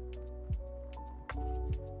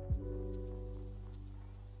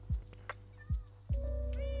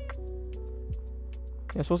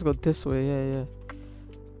 Yeah, supposed to go this way. Yeah.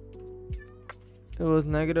 It was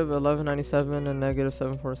negative 1197 and negative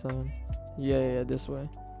 747. Yeah, this way.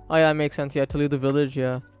 Oh yeah, it makes sense. Yeah, to leave the village.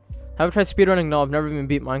 Yeah. Have you tried speedrunning? No, I've never even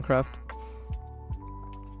beat Minecraft.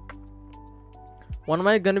 When am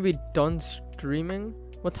I gonna be done streaming?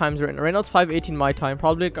 What time is it right now? Right now it's 5:18 my time.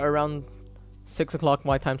 Probably like around 6 o'clock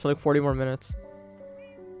my time. So like 40 more minutes.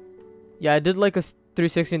 Yeah, I did like a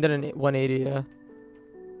 360 and then a 180. Yeah.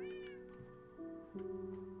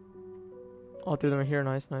 All three of them are here.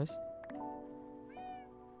 Nice.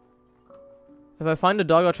 If I find a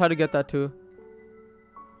dog, I'll try to get that too.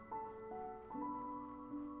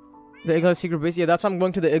 The igloo secret base. Yeah, that's why I'm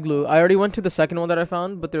going to the igloo. I already went to the second one that I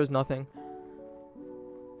found, but there was nothing.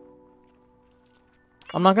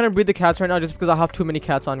 I'm not gonna breed the cats right now just because I have too many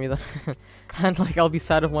cats on me then. And like I'll be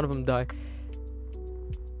sad if one of them die.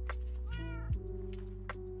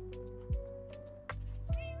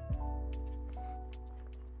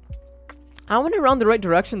 I went around the right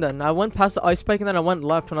direction then. I went past the ice spike and then I went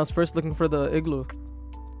left when I was first looking for the igloo.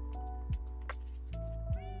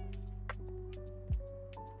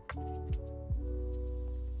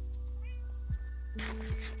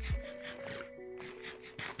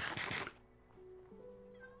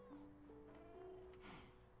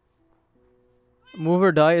 Move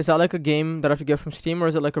or Die, is that like a game that I have to get from Steam or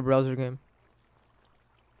is it like a browser game?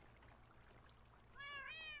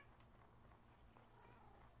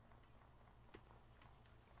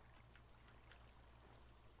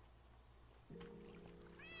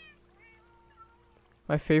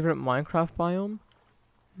 My favorite Minecraft biome?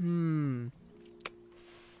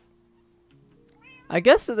 I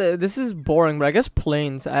guess this is boring, but I guess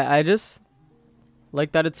plains. I just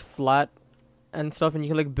like that it's flat and stuff and you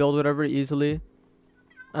can like build whatever easily.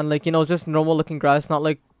 And like, you know, just normal looking grass, not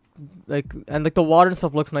like and like the water and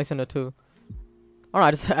stuff looks nice in it too.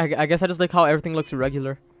 Alright, I guess I just like how everything looks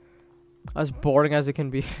regular. As boring as it can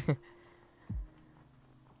be.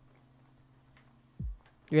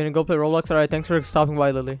 You're gonna go play Roblox? Alright, thanks for stopping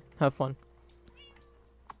by, Lily. Have fun.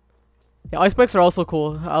 Yeah, ice spikes are also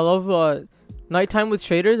cool. I love nighttime with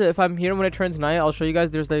shaders. If I'm here when it turns night, I'll show you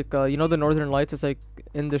guys. There's like, you know the northern lights? It's like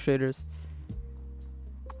in the shaders.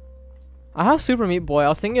 I have Super Meat Boy. I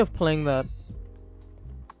was thinking of playing that.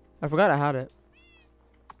 I forgot I had it.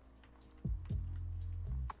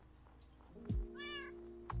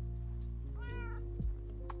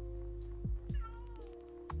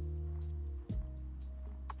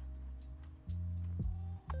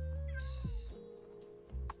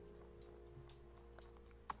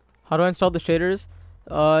 How do I install the shaders?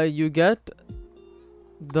 You get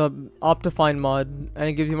the Optifine mod and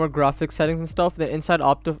it gives you more graphics settings and stuff. Then inside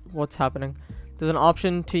what's happening? There's an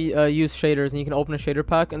option to use shaders and you can open a shader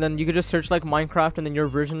pack and then you can just search like Minecraft and then your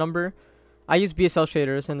version number. I use BSL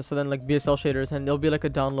shaders and so then like BSL shaders and it'll be like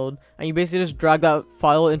a download and you basically just drag that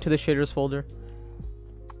file into the shaders folder.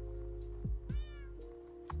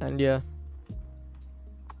 And yeah.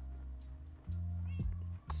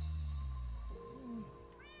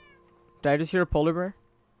 Did I just hear a polar bear?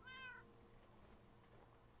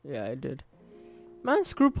 Yeah, I did. Man,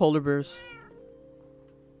 screw polar bears.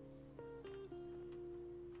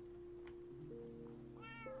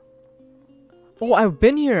 Oh, I've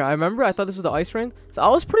been here. I remember. I thought this was the ice ring. So I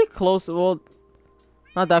was pretty close. Well,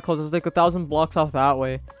 not that close. It was like 1,000 blocks off that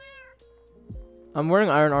way. I'm wearing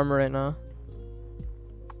iron armor right now.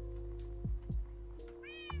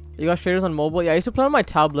 You got shaders on mobile? Yeah, I used to play on my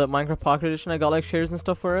tablet, Minecraft Pocket Edition. I got like shaders and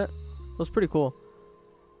stuff for it. It was pretty cool.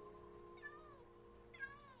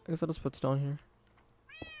 I guess I'll just put stone here.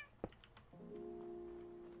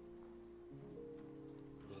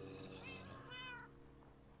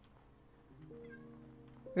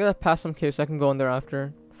 I gotta pass some caves so I can go in there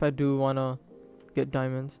after. If I do wanna get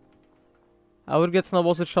diamonds. I would get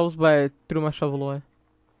snowballs with shovels, but I threw my shovel away.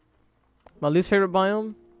 My least favorite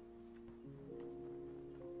biome?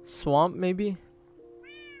 Swamp, maybe?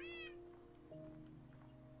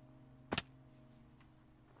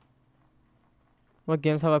 What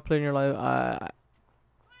games have I played in your life?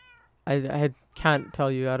 I can't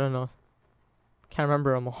tell you. I don't know. Can't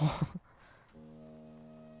remember them all.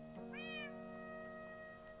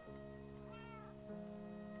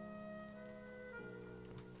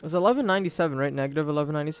 It was 1197, right? Negative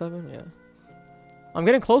 1197? Yeah. I'm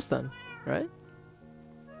getting close then, right?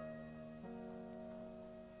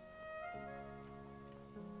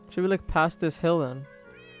 Should we like past this hill then?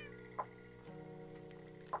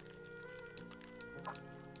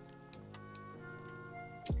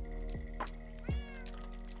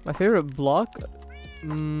 My favorite block? I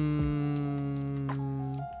don't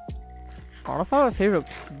know if I have a favorite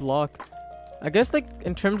block. I guess like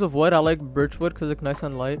in terms of wood, I like birchwood because it's nice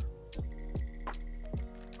and light.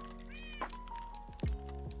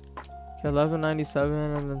 Okay, 1197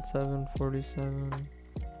 and then 747.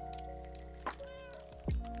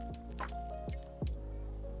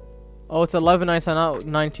 Oh, it's 1197, not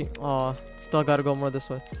 19. Oh, still gotta go more this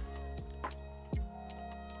way.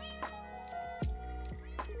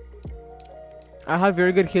 I have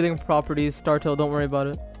very good healing properties, Startail, don't worry about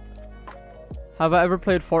it. Have I ever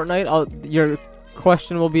played Fortnite? Your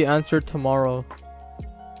question will be answered tomorrow.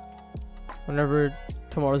 Whenever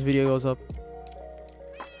tomorrow's video goes up.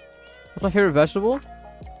 What's my favorite vegetable?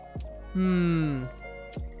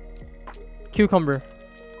 Cucumber.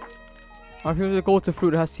 A lot of people go to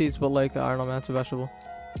fruit, it has seeds, but like, I don't know, man, it's a vegetable.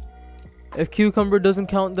 If cucumber doesn't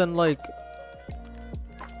count, then like...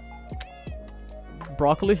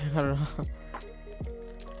 broccoli? I don't know.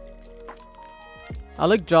 I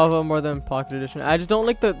like Java more than Pocket Edition. I just don't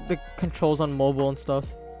like the controls on mobile and stuff.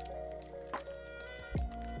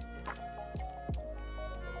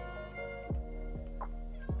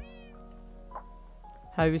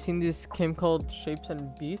 Have you seen this game called Shapes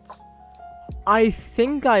and Beats? I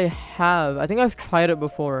think I have. I think I've tried it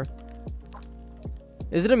before.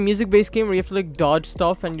 Is it a music-based game where you have to like dodge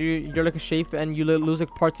stuff and you're like a shape and you lose like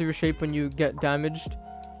parts of your shape when you get damaged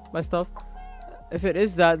by stuff? If it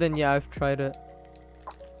is that, then yeah, I've tried it.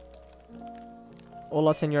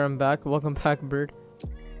 Hola, senor, I'm back. Welcome back, bird.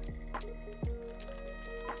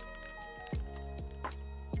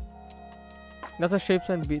 That's what Shapes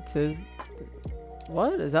and Beats is.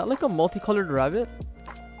 What? Is that like a multicolored rabbit?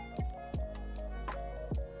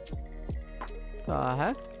 The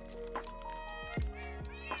heck?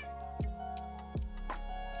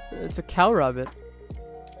 It's a cow rabbit.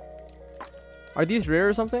 Are these rare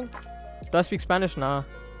or something? Do I speak Spanish? Nah.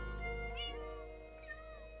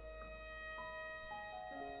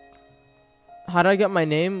 How did I get my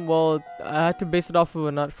name? Well, I had to base it off of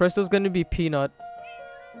a nut. First it was going to be Peanut.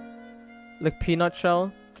 Like peanut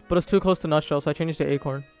shell. But it's too close to nutshell, so I changed it to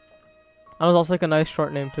Acorn. And it was also like a nice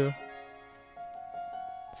short name too.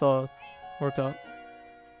 So, worked out.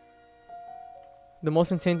 The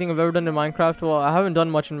most insane thing I've ever done in Minecraft? Well, I haven't done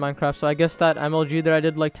much in Minecraft, so I guess that MLG that I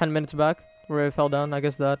did like 10 minutes back, where I fell down, I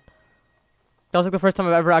guess that. That was like the first time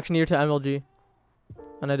I've ever actually needed to MLG.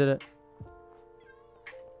 And I did it.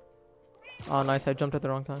 Oh, nice. I jumped at the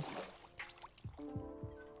wrong time.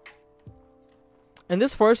 And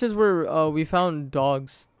this forest is where we found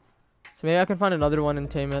dogs. So maybe I can find another one and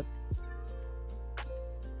tame it.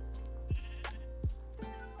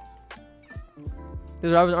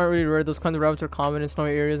 These rabbits aren't really rare. Those kinds of rabbits are common in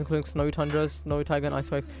snowy areas, including snowy tundras, snowy taiga, and ice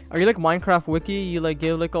spikes. Are you like Minecraft Wiki? You like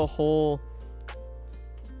give like a whole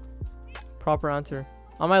proper answer.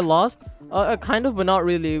 Am I lost? Kind of, but not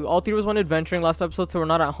really. All three of us went adventuring last episode, so we're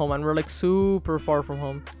not at home, and we're like super far from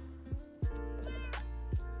home.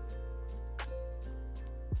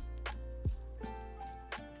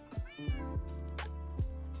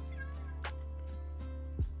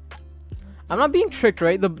 I'm not being tricked,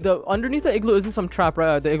 right? The underneath the igloo isn't some trap,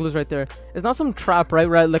 right? The igloo's right there. It's not some trap, right?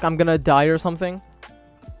 Right? Like I'm gonna die or something.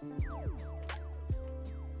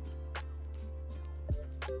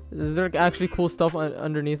 Is there like, actually cool stuff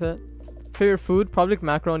underneath it? Favorite food? Probably like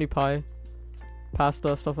macaroni pie,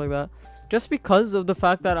 pasta, stuff like that. Just because of the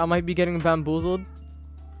fact that I might be getting bamboozled,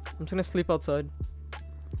 I'm just gonna sleep outside.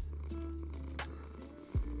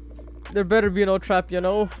 There better be no trap, you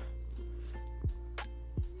know.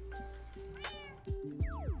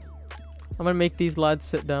 I'm gonna make these lads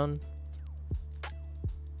sit down.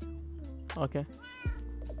 Okay.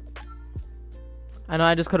 I know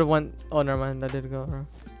I just could have went. Oh, never mind. I did go wrong.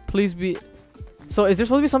 Please be. So is there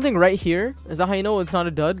supposed to be something right here? Is that how you know it's not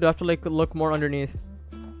a dud? Do I have to like look more underneath?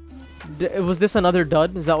 Was this another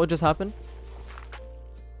dud? Is that what just happened?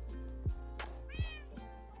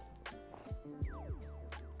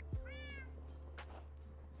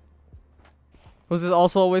 Was this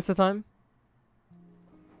also a waste of time?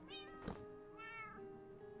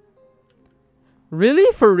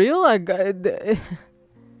 Really? For real?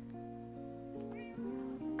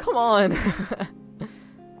 Come on.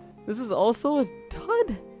 This is also a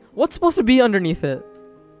dud? What's supposed to be underneath it?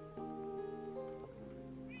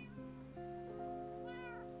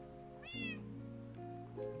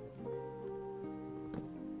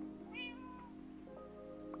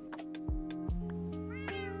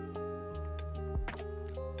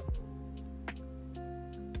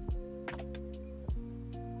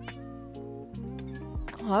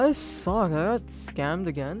 Oh, this sucks. I got scammed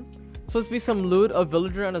again. Supposed to be some loot, a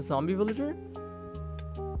villager and a zombie villager?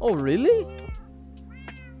 Oh, really?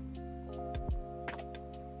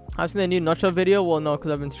 I've seen the new nutshell video? Well, no,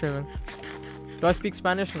 because I've been streaming. Do I speak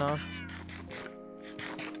Spanish? No.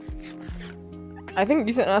 I think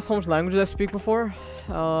you can ask how much languages I speak before.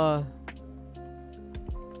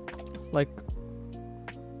 Like,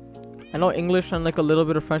 I know English and like a little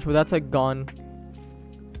bit of French, but that's like gone.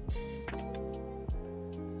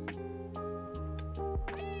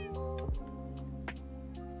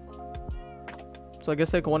 So I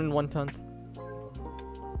guess like 1 1/10.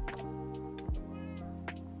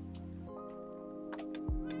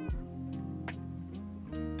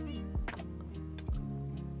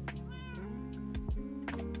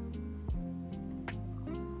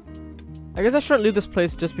 I guess I shouldn't leave this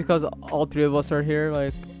place just because all three of us are here.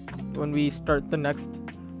 Like when we start the next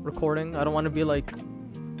recording, I don't want to be like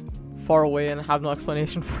far away and have no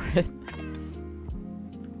explanation for it.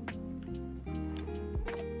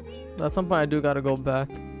 At some point I do gotta go back.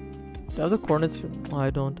 Do I have the coordinates? Oh, I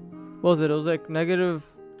don't. What was it? It was like negative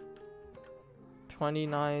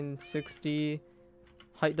 2960.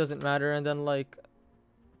 Height doesn't matter. And then like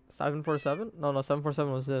 747? No,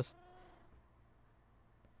 747 was this.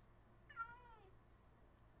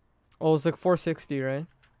 Oh, it's like 460, right?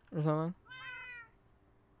 Or something.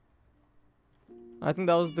 I think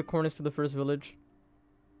that was the coordinates to the first village.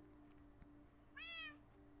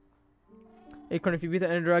 Acorn, if you beat the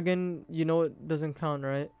Ender Dragon, you know it doesn't count,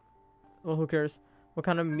 right? Well, who cares? What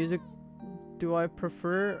kind of music do I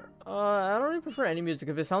prefer? I don't really prefer any music.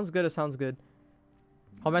 If it sounds good, it sounds good.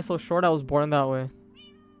 How am I so short? I was born that way.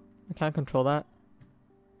 I can't control that.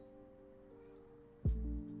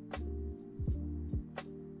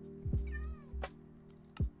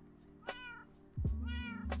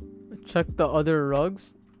 Check the other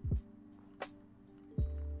rugs.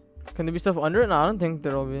 Can there be stuff under it? No, I don't think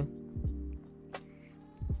there'll be.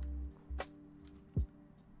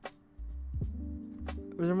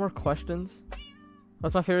 Are there more questions?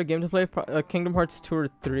 What's my favorite game to play? Kingdom Hearts 2 or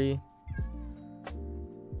 3.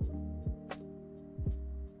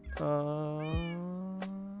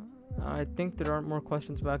 I think there aren't more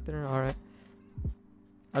questions back there. Alright.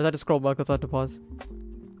 I just had to scroll back, that's why I had to pause.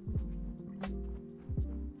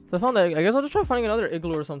 So I found that. I guess I'll just try finding another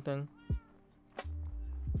igloo or something.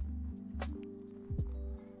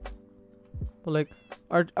 But like,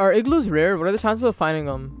 are igloos rare? What are the chances of finding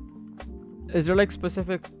them? Is there like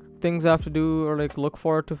specific things I have to do or like look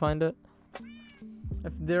for to find it?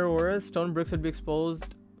 If there were, stone bricks would be exposed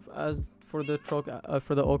as for the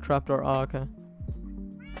oak trapdoor. Oh, okay.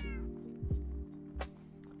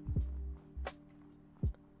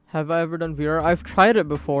 Have I ever done VR? I've tried it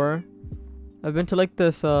before. I've been to like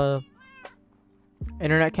this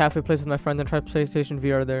internet cafe place with my friends and tried PlayStation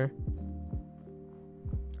VR there.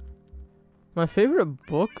 My favorite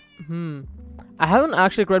book? I haven't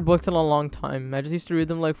actually read books in a long time. I just used to read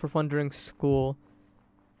them like for fun during school.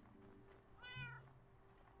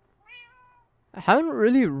 I haven't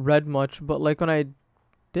really read much, but like when I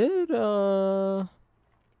did the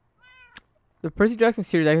Percy Jackson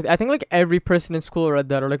series, I think like every person in school read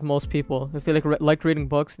that, or like most people. If they like liked reading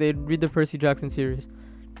books, they'd read the Percy Jackson series.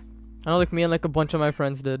 I know like me and like a bunch of my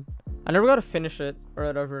friends did. I never got to finish it or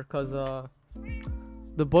whatever because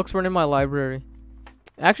the books weren't in my library.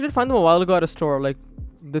 I actually did find them a while ago at a store, like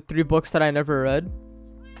the 3 books that I never read,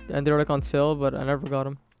 and they were like on sale, but I never got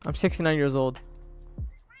them. I'm 69 years old.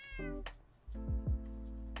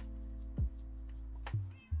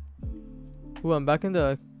 Ooh, I'm back in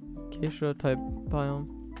the acacia type biome.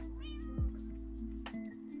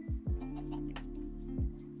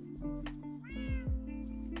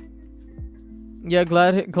 Yeah,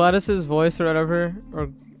 Gladys's voice or whatever,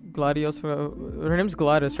 or Gladios. Her name's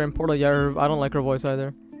Gladys, right? In Portal. Yeah, I don't like her voice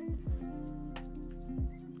either.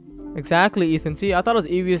 Exactly, Ethan. See, I thought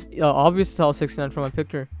it was obvious to tell 69 from my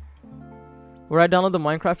picture. Where I download the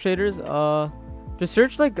Minecraft shaders, just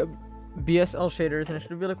search like BSL shaders, and it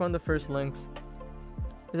should be like one of the first links.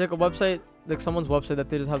 It's like a website, like someone's website that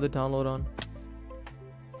they just have the download on.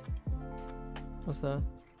 What's that?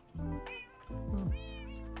 Oh.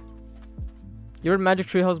 You read Magic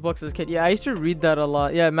Treehouse books as a kid? Yeah, I used to read that a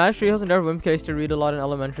lot. Yeah, Magic Treehouse and Never Wimpy I used to read a lot in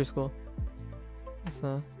elementary school. What's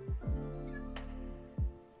that?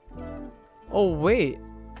 Oh, wait.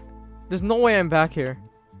 There's no way I'm back here.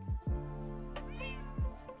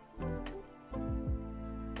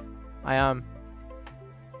 I am.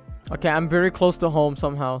 Okay, I'm very close to home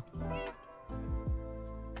somehow.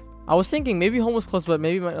 I was thinking maybe home was close, but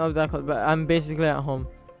maybe not that close. But I'm basically at home.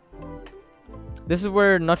 This is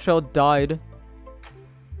where Nutshell died.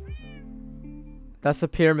 That's the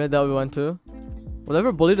pyramid that we went to. Was I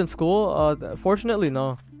ever bullied in school? Fortunately,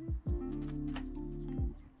 no.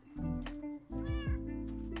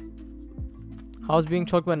 How was being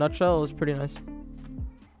choked by Nutshell? It was pretty nice.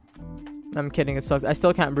 I'm kidding, it sucks. I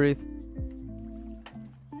still can't breathe.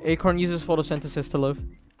 Acorn uses photosynthesis to live.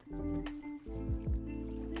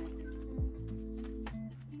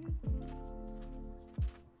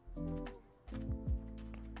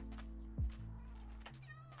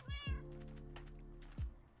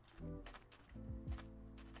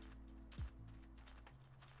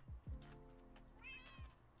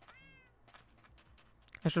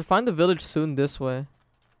 I should find the village soon this way.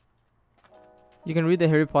 You can read the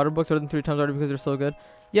Harry Potter books more than 3 times already because they're so good.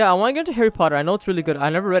 Yeah, I want to get into Harry Potter. I know it's really good. I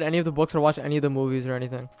never read any of the books or watched any of the movies or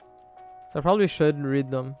anything. So I probably should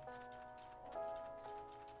read them.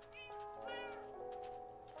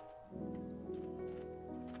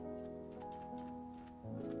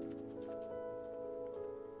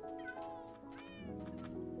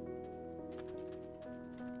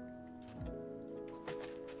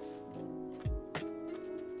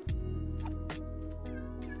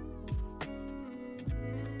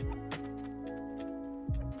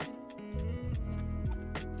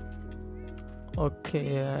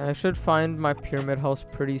 Okay, yeah, I should find my pyramid house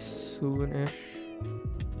pretty soon-ish.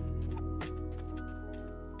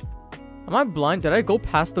 Am I blind? Did I go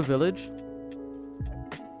past the village?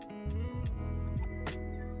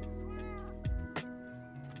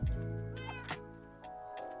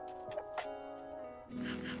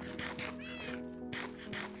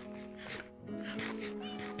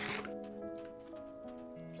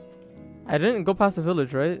 I didn't go past the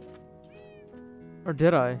village, right? Or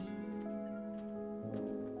did I?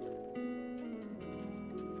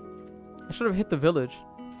 I should have hit the village.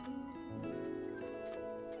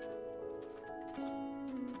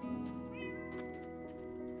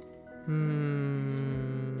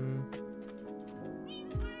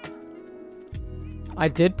 I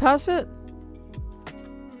did pass it?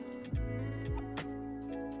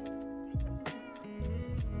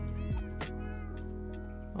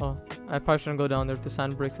 Oh, I probably shouldn't go down there. If the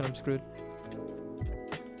sand breaks, then I'm screwed.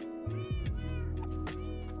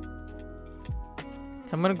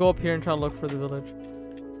 I'm gonna go up here and try to look for the village.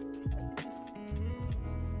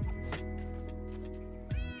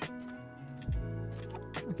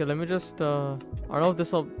 Okay, let me just, I don't know if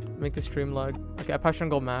this will make the stream lag. Okay, I probably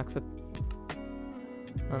shouldn't go max.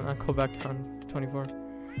 I'll go back down to 24.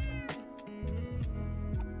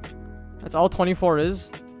 That's all 24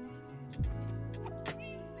 is?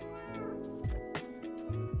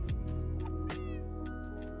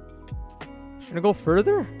 Should I go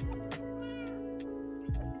further?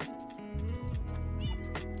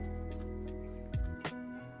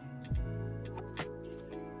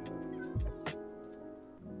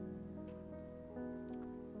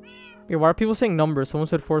 Okay, why are people saying numbers? Someone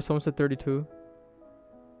said 4, someone said 32.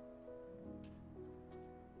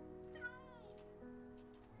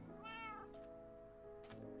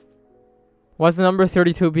 Why's the number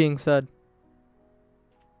 32 being said?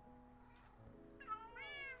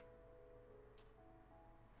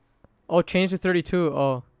 Oh, change to 32.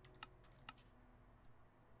 Oh.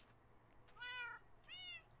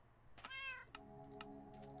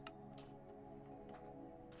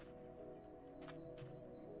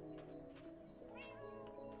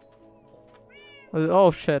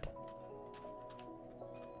 Oh shit.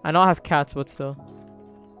 I know I have cats, but still.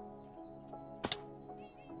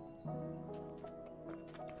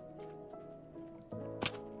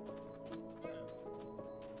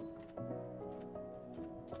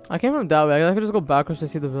 I came from that way. I could just go backwards to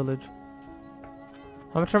see the village.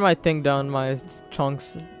 I'm gonna turn my thing down, my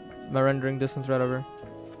chunks, my rendering distance, whatever.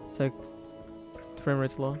 It's like frame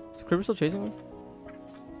rate's low. Is the creeper still chasing me?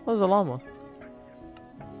 Oh, there's a llama.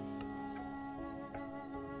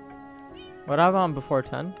 What have I on before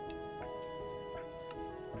 10?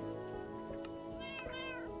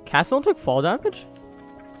 Cats don't take fall damage?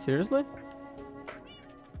 Seriously?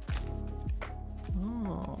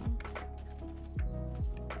 Oh.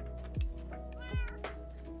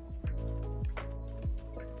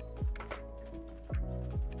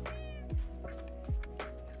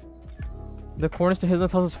 The corners to his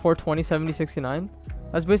house is 420, 70, 69.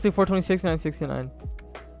 That's basically 420, 69, 69.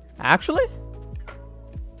 Actually?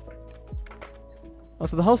 Oh,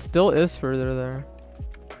 so the house still is further there.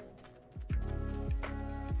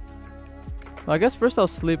 Well, I guess first I'll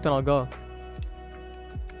sleep, then I'll go.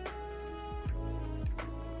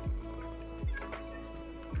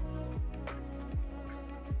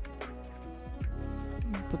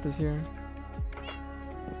 Put this here.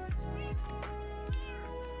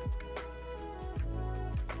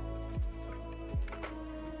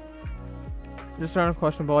 Just a random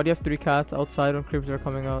question, but why do you have 3 cats outside when creepers are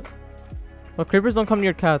coming out? Well, creepers don't come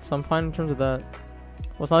near cats, so I'm fine in terms of that.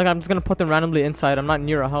 Well, it's not like I'm just gonna put them randomly inside. I'm not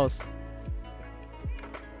near a house.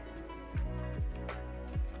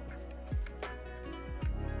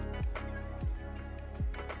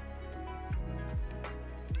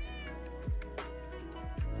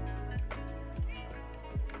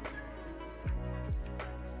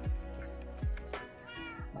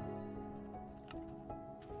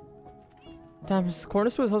 Damn, his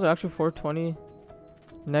corners to his house are actually 420.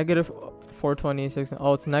 Negative 420, 16.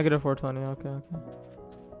 Oh, it's negative 420. Okay, okay.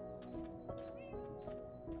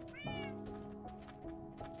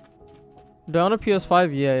 Do I own a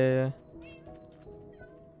PS5? Yeah, yeah, yeah.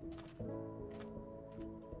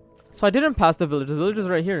 So I didn't pass the village. The village is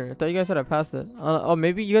right here. I thought you guys said I passed it. Oh,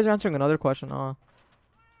 maybe you guys are answering another question. Well,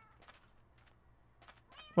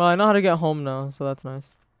 I know how to get home now, so that's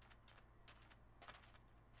nice.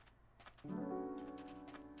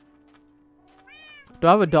 Do I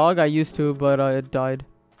have a dog? I used to, but it died.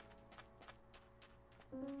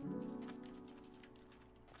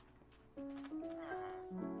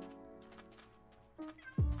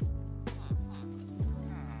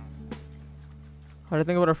 How do you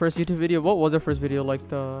think about our first YouTube video? What was our first video? Like it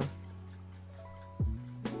was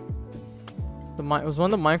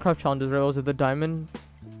one of the Minecraft challenges, right? Was it the diamond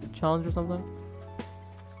challenge or something?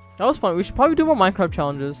 That was fun. We should probably do more Minecraft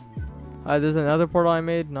challenges. There's another portal I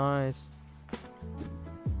made. Nice.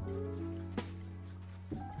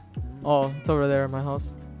 Oh, it's over there in my house.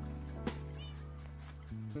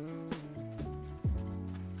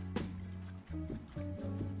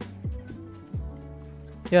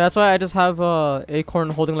 Yeah, that's why I just have Acorn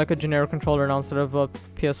holding like a generic controller now instead of a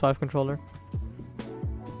PS5 controller.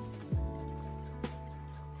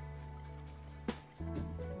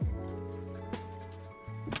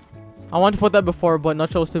 I wanted to put that before, but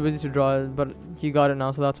Nutshell was too busy to draw it, but he got it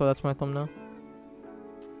now, so that's why that's my thumbnail.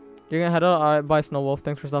 You're gonna head out? Alright, bye Snowwolf.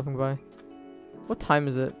 Thanks for stopping by. What time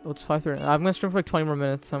is it? Oh, it's 5:30. I'm gonna stream for like 20 more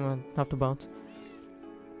minutes. I'm gonna have to bounce.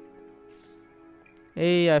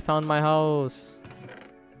 Hey, I found my house.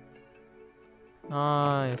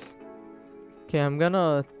 Nice. Okay, I'm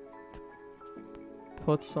gonna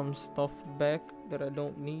put some stuff back that I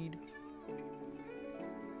don't need.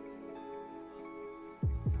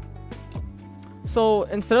 So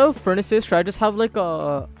instead of furnaces, should I just have like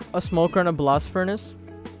a smoker and a blast furnace?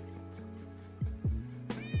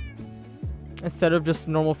 Instead of just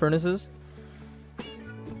normal furnaces?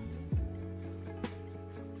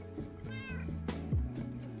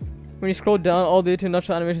 When you scroll down all the way to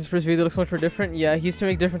Nutshell Animation's first video, it looks much more different. Yeah, he used to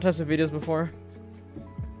make different types of videos before.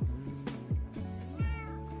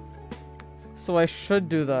 So I should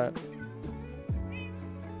do that.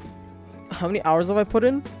 How many hours have I put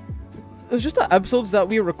in? It's just the episodes that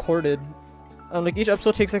we recorded. Like each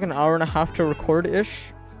episode takes like an hour and a half to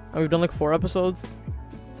record-ish. And we've done like 4 episodes.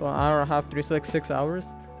 So an hour and a half, 3, so like 6 hours.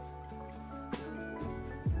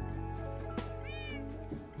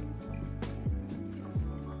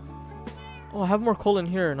 Oh, I have more coal in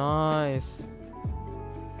here. Nice.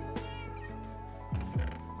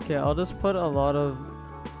 Okay, I'll just put a lot of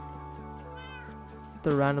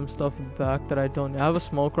the random stuff back that I don't. I have a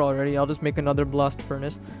smoker already. I'll just make another blast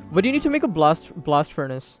furnace. But do you need to make a blast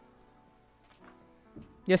furnace?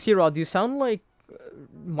 Yes, Rod, you sound like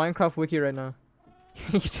Minecraft Wiki right now.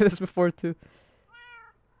 You did this before too.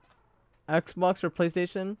 Xbox or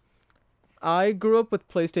PlayStation? I grew up with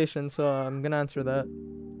PlayStation, so I'm gonna answer that.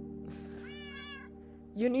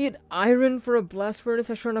 You need iron for a blast furnace?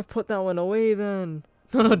 I shouldn't have put that one away then.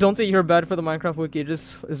 No, don't say you're bad for the Minecraft Wiki.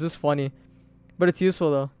 It's just funny. But it's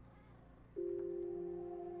useful though.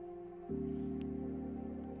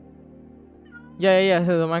 Yeah.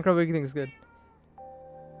 The Minecraft Wiki thing is good.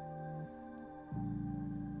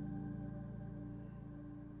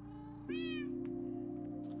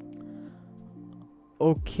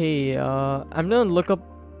 Okay, I'm gonna look up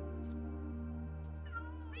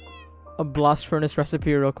a blast furnace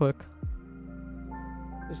recipe real quick.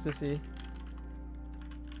 Just to see.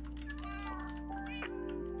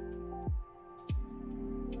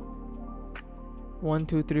 1,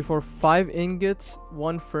 2, 3, 4, 5 ingots,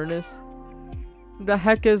 1 furnace. The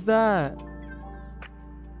heck is that?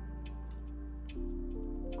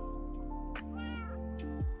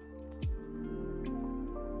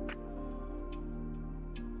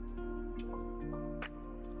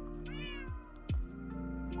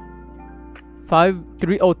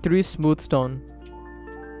 Three smooth stone.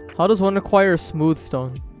 How does one acquire smooth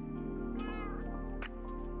stone?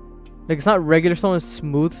 Like, it's not regular stone, it's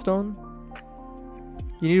smooth stone.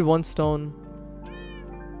 You need 1 stone.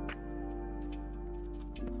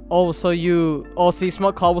 Oh, so you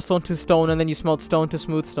smelt cobblestone to stone, and then you smelt stone to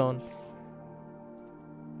smooth stone.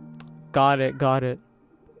 Got it, got it.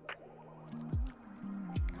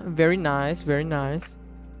 Very nice, very nice.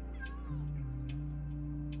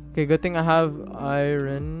 Okay, good thing I have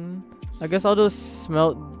iron. I guess I'll just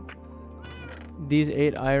smelt these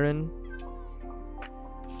 8 iron.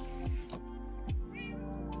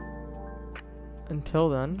 Until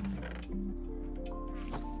then,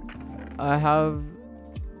 I have.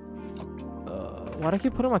 Why do I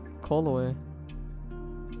keep putting my coal away?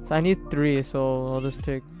 So I need 3, so I'll just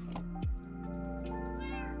take.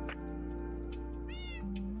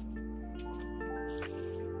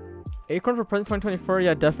 Acorn for present 2024?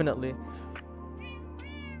 Yeah, definitely.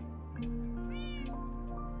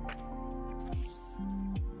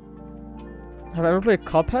 Have I ever played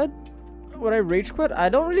Cuphead? Would I rage quit? I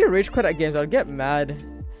don't really rage quit at games. I'd get mad.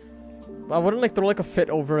 I wouldn't like throw like a fit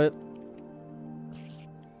over it.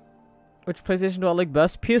 Which PlayStation do I like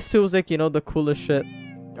best? PS2 was like, you know, the coolest shit.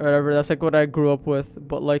 Or whatever. That's like what I grew up with.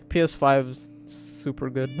 But like PS5 is super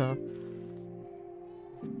good now.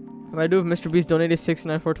 What I do if Mr. Beast donated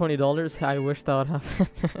 $69 for $20? I wish that would happen.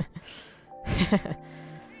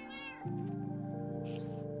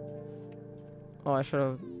 Oh, I should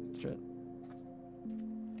have. Shit.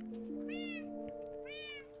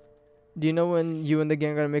 Do you know when you and the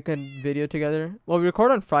gang are gonna make a video together? Well, we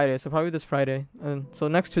record on Friday, so probably this Friday. And so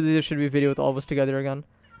next Tuesday there should be a video with all of us together again.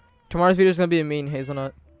 Tomorrow's video is gonna be me and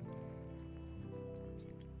Hazelnut.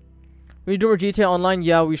 We do more GTA Online?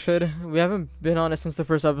 Yeah, we should. We haven't been on it since the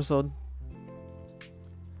first episode.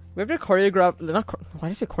 We have to choreograph. Why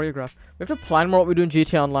did I say choreograph? We have to plan more what we do in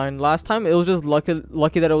GTA Online. Last time it was just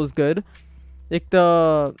lucky that it was good. Like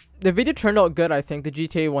the video turned out good, I think, the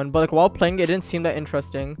GTA one. But like while playing it didn't seem that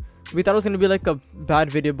interesting. We thought it was gonna be like a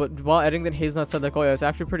bad video, but while editing, then Hazelnut said like, oh yeah, it's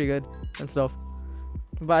actually pretty good and stuff.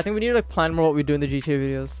 But I think we need to like plan more what we do in the GTA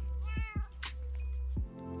videos.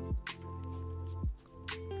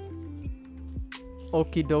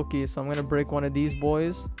 Okie dokie, so I'm gonna break one of these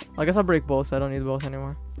boys. I guess I'll break both, so I don't need both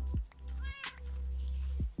anymore.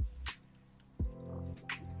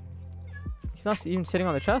 He's not even sitting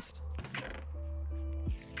on the chest.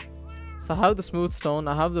 So I have the smooth stone,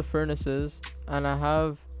 I have the furnaces, and I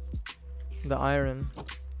have the iron.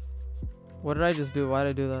 What did I just do? Why did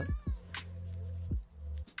I do that?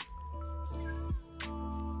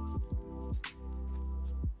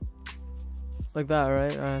 Like that,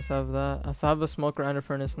 right? Alright, so I have that. So I have a smoker and a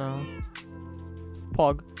furnace now.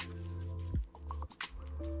 Pog.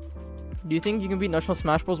 Do you think you can beat National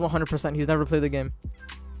Smash Bros? 100%. He's never played the game.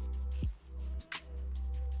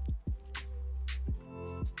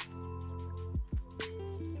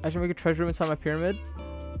 I should make a treasure room inside my pyramid.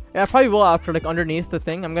 Yeah, I probably will after, like, underneath the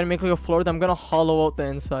thing. I'm gonna make like a floor that I'm gonna hollow out the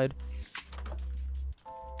inside.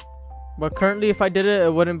 But currently, if I did it,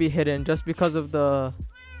 it wouldn't be hidden just because of the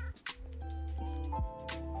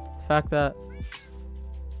fact that.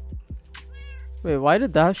 Wait, why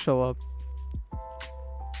did that show up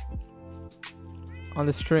on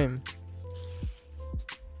the stream?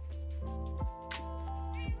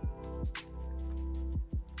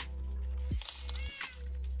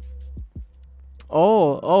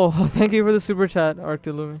 Oh, thank you for the super chat,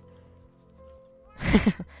 Arctilumi.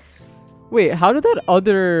 Wait, how did that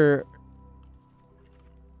other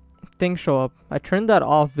thing show up? I turned that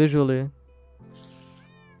off visually.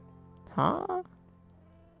 Huh?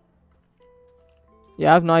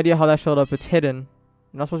 Yeah, I have no idea how that showed up. It's hidden.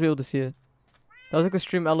 You're not supposed to be able to see it. That was like a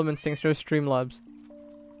Stream Elements thing instead of Streamlabs.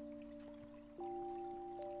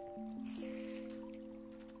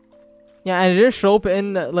 Yeah, and it didn't show up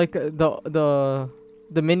in like the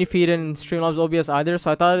mini feed in Streamlabs OBS either,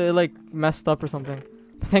 so I thought it like messed up or something.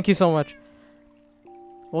 But thank you so much.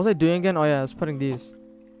 What was I doing again? Oh yeah, I was putting these.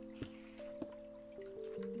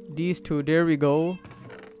 These two, there we go.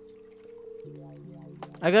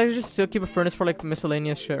 I gotta just still keep a furnace for like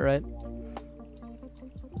miscellaneous shit, right?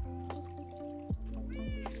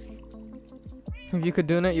 If you could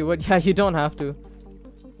do it, you would. Yeah, you don't have to.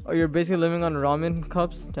 Oh, you're basically living on ramen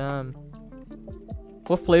cups? Damn.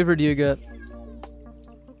 What flavor do you get?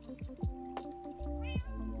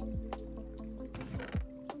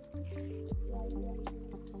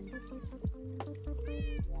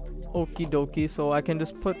 Okie dokie. So I can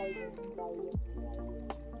just put.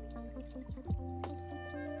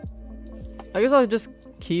 I guess I'll just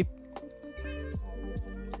keep.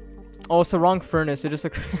 Oh, it's the wrong furnace. It just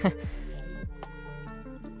like.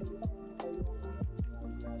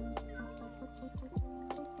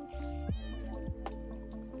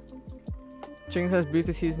 Chicken says beef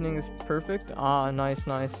the seasoning is perfect. Ah, nice,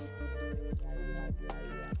 nice.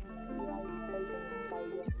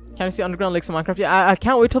 Can you see Underground Lakes in Minecraft? Yeah, I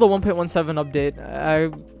can't wait till the 1.17 update.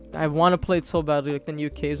 I want to play it so badly, like the new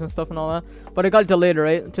caves and stuff and all that. But it got delayed,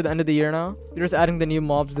 right? To the end of the year now. They're just adding the new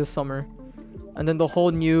mobs this summer. And then the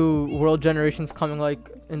whole new world generation's coming like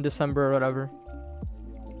in December or whatever.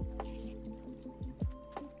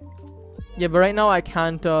 Yeah, but right now I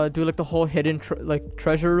can't do like the whole hidden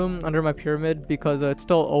treasure room under my pyramid because it's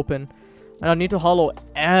still open. And I need to hollow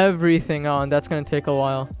everything out, and that's going to take a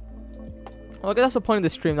while. Well, I guess that's the point of the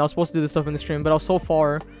stream. I was supposed to do this stuff in the stream, but I was so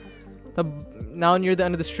far that now near the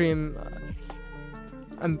end of the stream,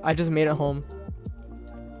 I just made it home.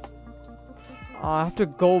 I have to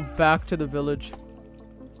go back to the village.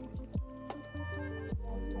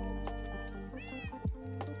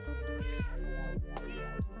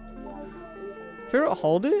 Favorite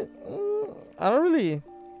holiday? I don't really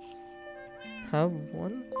have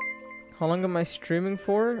one. How long am I streaming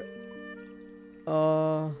for?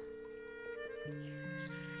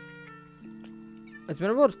 It's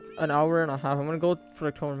been about an hour and a half. I'm gonna go for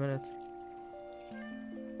like 12 minutes.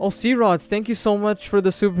 Oh, C-Rods, thank you so much for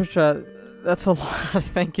the super chat. That's a lot.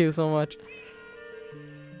 Thank you so much.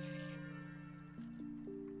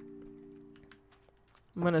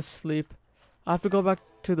 I'm gonna sleep. I have to go back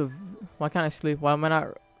to the... Why can't I sleep? Why am I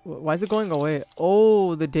not... Why is it going away?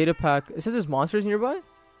 Oh, the data pack. It says there's monsters nearby?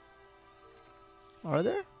 Are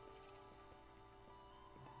there?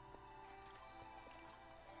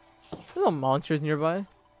 There's no monsters nearby.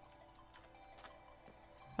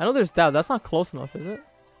 I know there's that. That's not close enough, is it?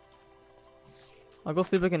 I'll go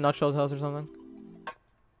sleep like in Nutshell's house or something.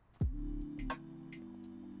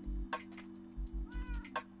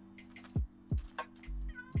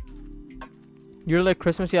 You're like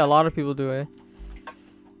Christmas? Yeah, a lot of people do, eh?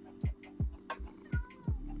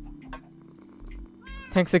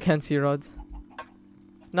 Thanks again, C-Rods.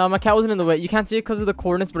 No, my cat wasn't in the way. You can't see it because of the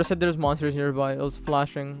coordinates, but it said there's monsters nearby. It was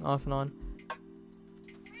flashing off and on.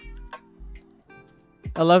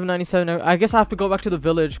 1197. I guess I have to go back to the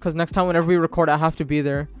village because next time whenever we record, I have to be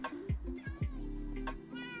there.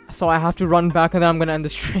 So I have to run back and then I'm going to end the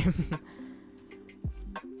stream.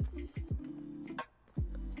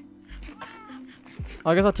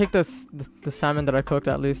 I guess I'll take the salmon that I cooked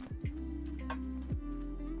at least.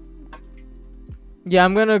 Yeah,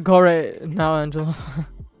 I'm going to go right now, Angela.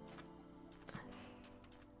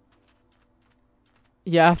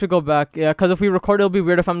 Yeah, I have to go back. Yeah, because if we record, it'll be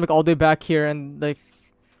weird if I'm like all the way back here and like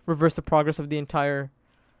reverse the progress of the entire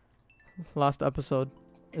last episode.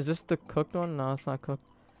 Is this the cooked one? No, it's not cooked.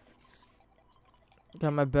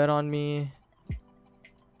 Got my bed on me.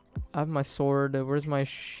 I have my sword. Where's my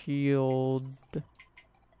shield?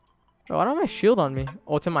 Oh, I don't have my shield on me.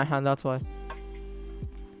 Oh, it's in my hand. That's why.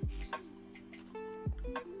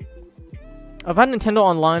 I've had Nintendo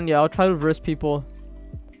Online. Yeah, I'll try to reverse people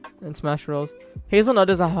in Smash Bros. Hazelnut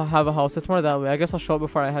doesn't have a house. It's more that way. I guess I'll show it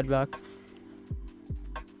before I head back.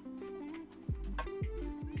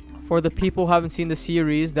 For the people who haven't seen the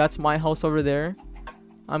series, that's my house over there.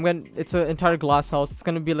 It's an entire glass house. It's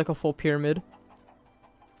gonna be like a full pyramid.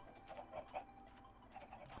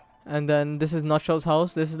 And then this is Nutshell's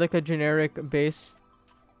house. This is like a generic base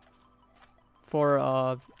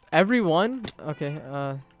for everyone. Okay,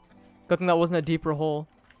 good thing that wasn't a deeper hole.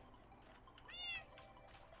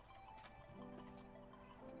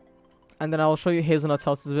 And then I'll show you Hazelnut's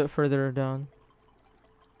house. It's a bit further down.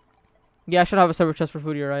 Yeah, I should have a separate chest for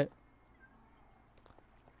food. You're right.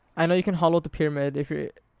 I know you can hollow out the pyramid if you're.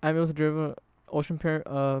 I'm able to drive an ocean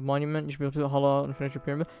monument. You should be able to hollow out and finish your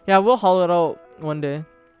pyramid. Yeah, we'll hollow it out one day.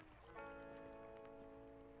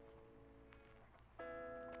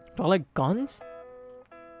 Do I like guns?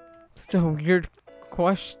 Such a weird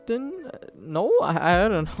question. No, I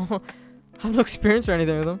don't know. I have no experience or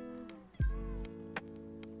anything with them.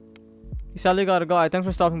 You sadly gotta go. Thanks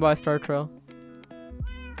for stopping by, Star Trail.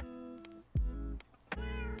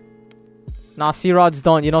 Nah, C-Rods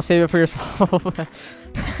don't. You don't save it for yourself.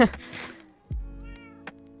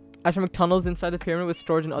 I should make tunnels inside the pyramid with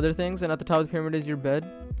storage and other things, and at the top of the pyramid is your bed.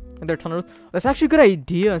 And there are tunnels. That's actually a good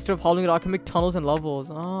idea. Instead of hollowing it out, I can make tunnels and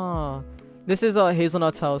levels. Ah, this is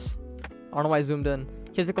Hazelnut's house. I don't know why I zoomed in.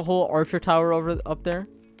 He has like a whole archer tower up there.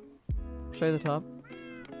 Show you the top.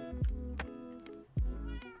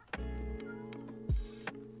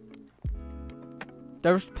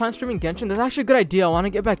 I was planning streaming Genshin. That's actually a good idea. I want to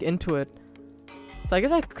get back into it. So I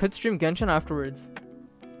guess I could stream Genshin afterwards.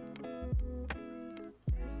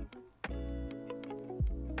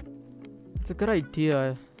 It's a good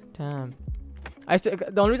idea. Damn.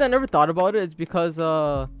 The only reason I never thought about it is because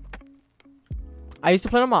I used to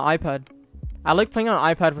play on my iPad. I like playing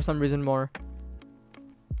on iPad for some reason more.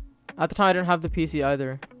 At the time I didn't have the PC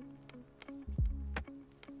either.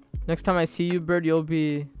 Next time I see you, Bird, you'll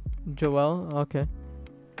be Joel. Okay.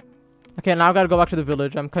 Okay, now I gotta go back to the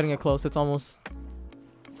village. I'm cutting it close. It's almost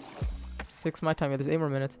 6 my time. Yeah, there's 8 more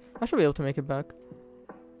minutes. I should be able to make it back.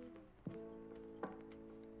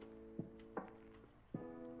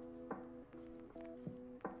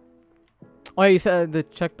 Oh yeah, you said to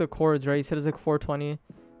check the chords, right? You said it's like 420.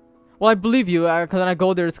 Well, I believe you, because when I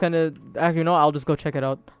go there, it's gonna... Actually, you know, I'll just go check it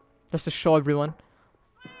out. Just to show everyone.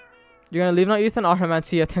 You're gonna leave now, Ethan? Alright, man.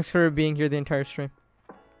 See ya. Thanks for being here the entire stream.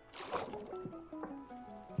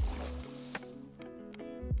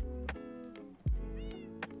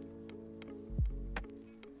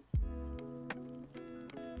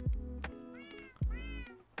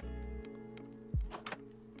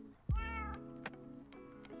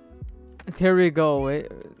 Here we go. Wait.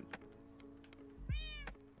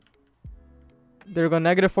 There we go.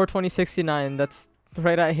 Negative 42069. That's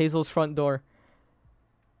right at Hazel's front door.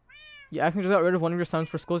 You actually just got rid of one of your assignments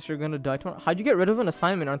for schools. You're gonna die. How'd you get rid of an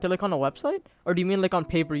assignment? Aren't they like on a website? Or do you mean like on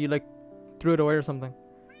paper? You like threw it away or something?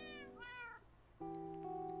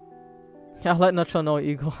 Yeah, I'll let Nutshell know,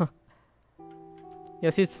 Eagle. Yeah,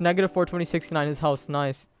 see, it's negative 42069. His house.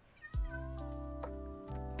 Nice.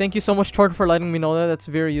 Thank you so much, Tord, for letting me know that. That's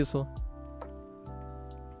very useful.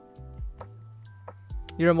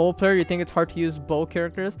 You're a mobile player, you think it's hard to use bow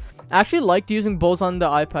characters? I actually liked using bows on the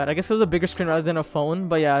iPad. I guess it was a bigger screen rather than a phone,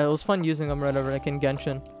 but yeah, it was fun using them right over like in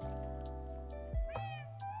Genshin.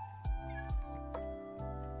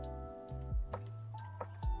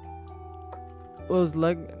 It was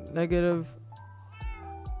like negative...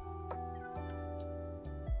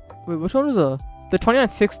 Wait, which one was the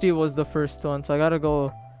 2960 was the first one, so I gotta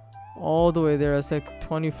go all the way there. It's like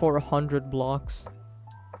 2400 blocks.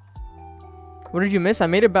 What did you miss? I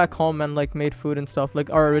made it back home and like made food and stuff, like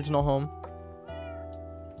our original home.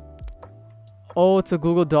 Oh, it's a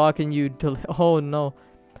Google Doc and you oh no.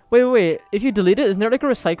 Wait. If you delete it, isn't there like a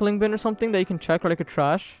recycling bin or something that you can check, or like a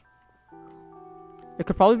trash? It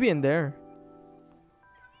could probably be in there.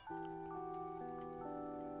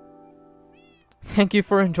 Thank you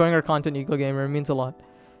for enjoying our content, Eagle Gamer. It means a lot.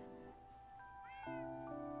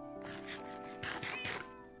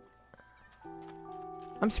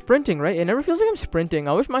 I'm sprinting, right? It never feels like I'm sprinting.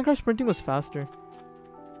 I wish Minecraft sprinting was faster.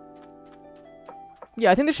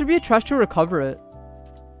 Yeah, I think there should be a trash to recover it.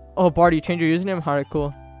 Oh, Bart, you changed your username? Alright,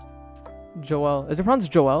 cool. Joel. Is it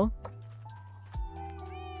pronounced Joel?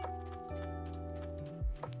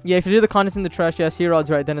 Yeah, if you do the content in the trash, yeah,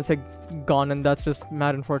 C-Rod's right, then it's like gone, and that's just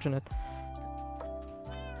mad unfortunate.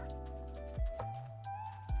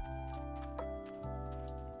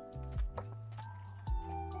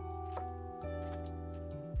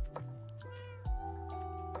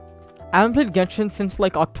 I haven't played Genshin since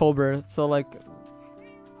like October, so like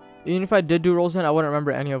even if I did do roles in, I wouldn't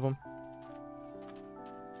remember any of them.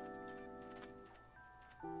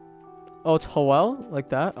 Oh, it's Hoel? Like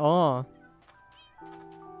that? Oh.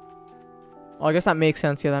 Oh, I guess that makes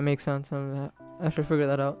sense. Yeah, that makes sense. I should figure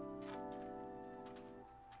that out.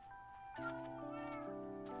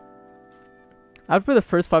 I'd play the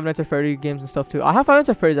first Five Nights at Freddy games and stuff too. I have Five Nights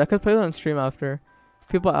at Freddy's. I could play that on stream after.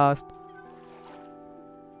 People asked.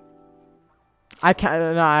 I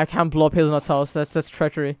can't. Nah, I can't blow up Hazelnut's house. That's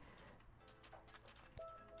treachery.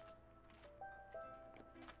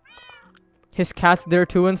 His cat's there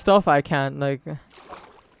too and stuff. I can't. Like,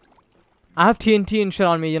 I have TNT and shit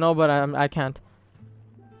on me, you know, but I can't.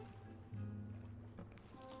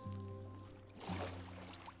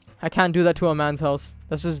 I can't do that to a man's house.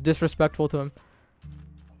 That's just disrespectful to him.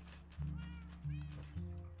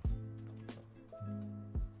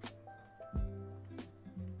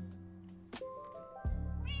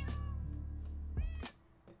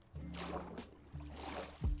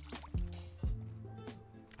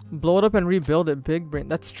 Blow it up and rebuild it. Big brain.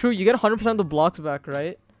 That's true. You get 100% of the blocks back,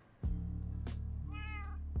 right?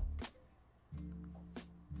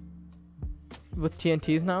 With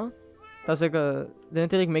TNTs now? That's like a...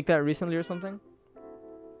 Didn't they like make that recently or something?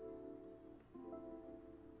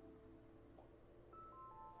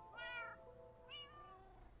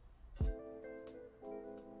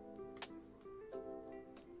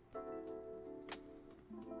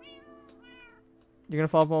 You're gonna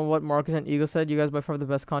follow up on what Marcus and Eagle said. You guys by far the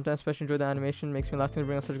best content. Especially enjoy the animation. Makes me laugh to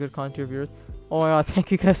bring us such good content to your viewers. Oh my god,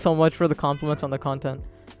 thank you guys so much for the compliments on the content.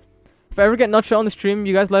 If I ever get Nutshell on the stream,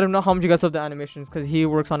 you guys let him know how much you guys love the animations, because he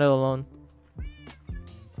works on it alone.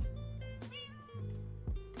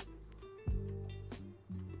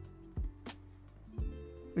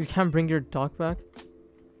 You can't bring your dog back?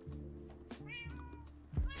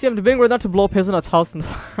 See, I'm debating whether not to blow up Hazelnut's house.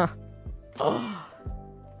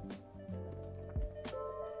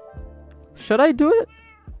 Should I do it?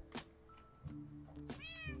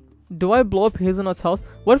 Do I blow up Hazelnut's house?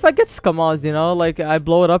 What if I get scammazed, you know? Like, I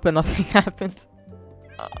blow it up and nothing happens.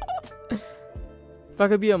 If I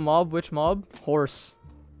could be a mob, which mob? Horse.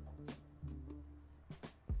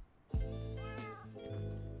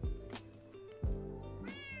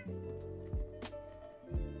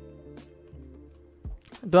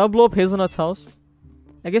 Do I blow up Hazelnut's house?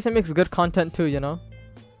 I guess it makes good content too, you know?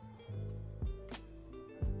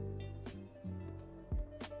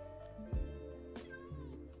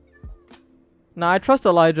 Nah, I trust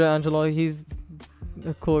Elijah, Angelo. He's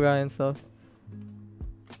a cool guy and stuff.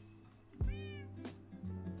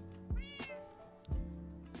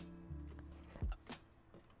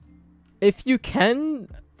 If you can,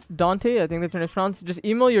 Dante, I think that's your name pronounced, just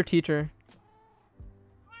email your teacher.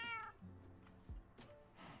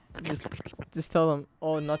 Just tell them,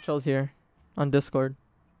 oh, Nutshell's here on Discord.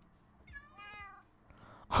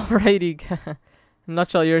 Alrighty,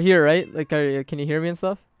 Nutshell, you're here, right? Like, can you hear me and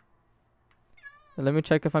stuff? Let me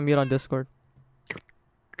check if I'm mute on Discord.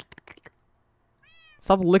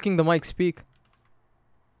 Stop licking the mic, speak.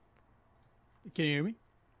 Can you hear me?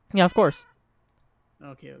 Yeah, of course.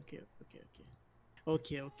 Okay.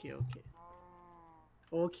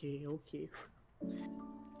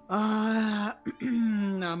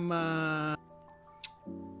 I'm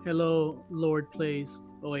hello, Lord plays.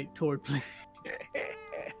 Oh wait, Tord plays.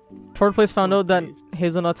 Tord plays found out that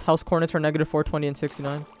Hazelnut's house coordinates are negative 420 and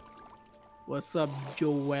 69. What's up,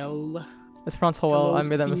 Joel? It's pronounced Hoel. Hello, I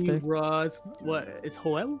made that mistake. Roz. What? It's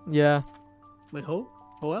Hoel? Yeah. Like Hoel?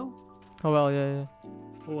 Hoel, yeah.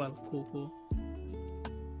 Hoel, cool.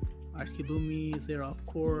 Ashkidumi is there, of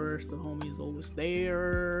course. The homie is always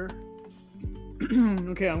there.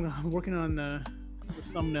 Okay, I'm working on the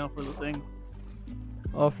thumbnail for the thing.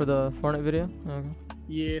 Oh, for the Fortnite video? Okay.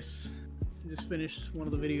 Yes. Just finished one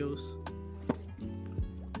of the videos.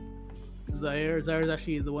 Zaire is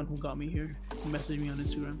actually the one who got me here. He messaged me on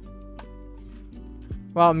Instagram.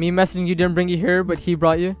 Wow, me messaging you didn't bring you here, but he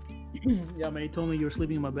brought you? Yeah, man, he told me you were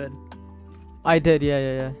sleeping in my bed. I did,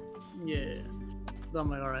 yeah. Yeah. So I'm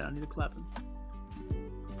like, alright, I need to clap him.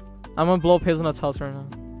 I'm gonna blow up Hazelnut's house right now.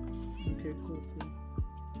 Okay, cool.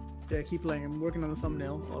 Yeah, keep playing. I'm working on the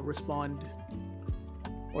thumbnail. I'll respond.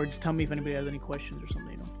 Or just tell me if anybody has any questions or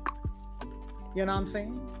something, you know. You know what I'm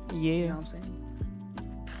saying? Yeah. You know what I'm saying?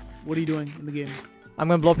 What are you doing in the game? I'm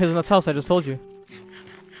gonna blow up Hazelnut's house, I just told you.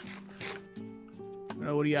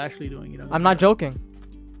 No, what are you actually doing? You know? I'm not joking.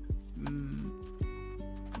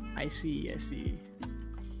 I see.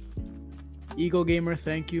 Eagle Gamer,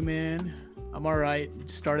 thank you, man. I'm alright.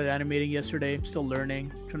 Started animating yesterday. I'm still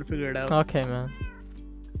learning. Trying to figure it out. Okay, man.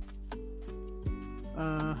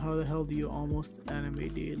 How the hell do you almost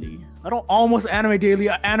animate daily? I don't almost animate daily.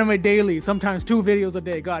 I animate daily. Sometimes 2 videos a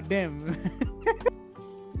day. God damn.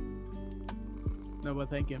 No, but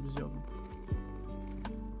thank you. I'm just joking.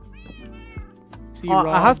 See,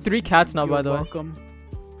 I have 3 cats now, by the way. Welcome.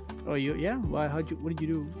 Oh, yeah? Why? What did you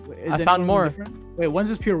do? I found more. Different? Wait, one's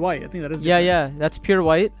just pure white. I think that is different. Yeah, that's pure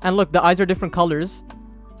white. And look, the eyes are different colors.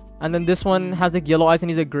 And then this one has like yellow eyes and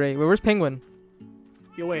he's a gray. Wait, where's Penguin?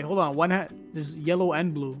 Yo, wait, hold on. One there's yellow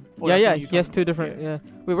and blue. Oh, yeah, he has 2 different. Yeah.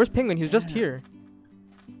 Wait, where's Penguin? He was just here.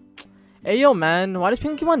 Hey, yo, man. Why does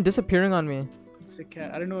Penguin keep on disappearing on me? It's a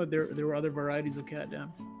cat. I don't know if there were other varieties of cat,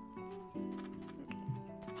 damn.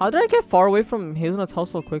 How did I get far away from Hazelnut's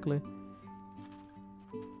house so quickly?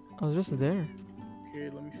 I was just there. Okay,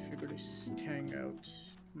 let me figure this thing out.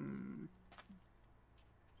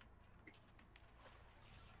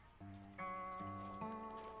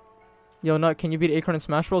 Yo, Nut, can you beat Acorn in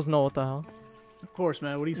Smash Bros? No, what the hell? Of course,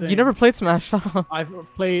 man. What are you saying? You never played Smash. Shut up. I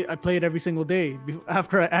played every single day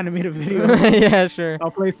after I animate a video. Yeah, sure.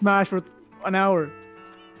 I'll play Smash for an hour.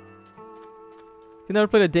 He never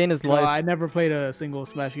played a day in his life. I never played a single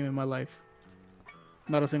Smash game in my life.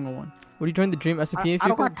 Not a single one. Would you join the Dream SCP if you could? I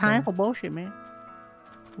don't got time for bullshit, man.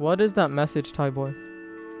 What is that message, Thai boy?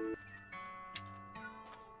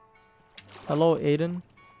 Hello, Aiden.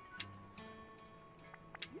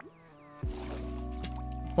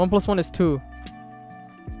 1 + 1 is 2.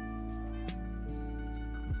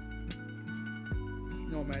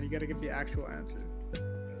 No, man, you gotta give the actual answer.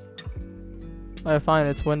 Alright, fine.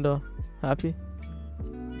 It's window. Happy?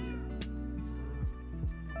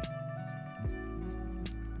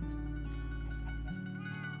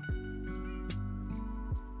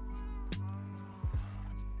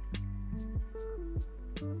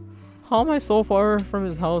 How am I so far from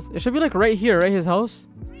his house? It should be like right here, right? His house?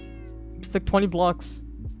 It's like 20 blocks.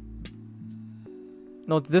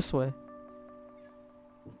 No, it's this way.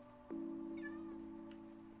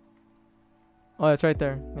 Oh, it's right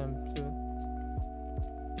there. Yeah, I'm assuming.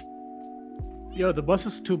 Yo, the bus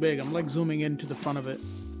is too big. I'm like zooming into the front of it.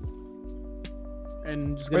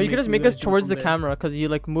 And just or you could just make us towards the camera, because you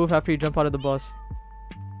like move after you jump out of the bus.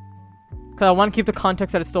 Because I want to keep the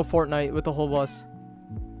context that it's still Fortnite with the whole bus.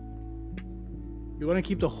 You want to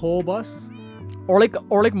keep the whole bus? Or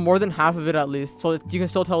like more than half of it at least, so that you can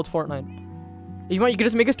still tell it's Fortnite. If you want, you can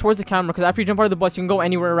just make us towards the camera, because after you jump out of the bus, you can go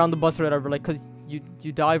anywhere around the bus or whatever, like, because you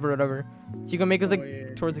dive or whatever. So you can make us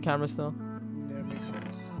like towards the camera still. Yeah, makes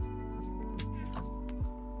sense.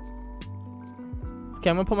 Okay,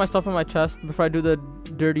 I'm gonna put my stuff in my chest before I do the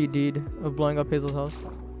dirty deed of blowing up Hazel's house.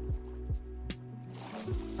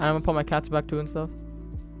 And I'm gonna put my cats back too and stuff.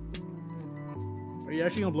 Are you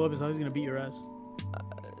actually gonna blow up his house? He's gonna beat your ass.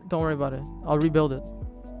 Don't worry about it. I'll rebuild it.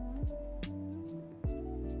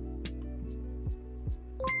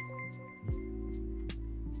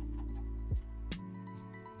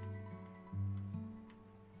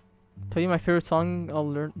 Tell you my favorite song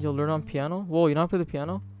you'll learn on piano? Whoa, you know how to play the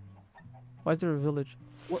piano? Why is there a village?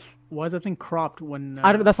 What? Why is that thing cropped when...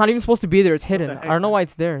 I don't. That's not even supposed to be there. It's hidden. I don't know why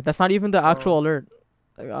it's there. That's not even the actual alert.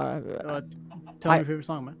 Tell me your favorite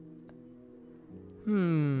song,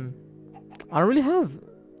 man. I don't really have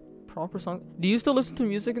proper songs. Do you still listen to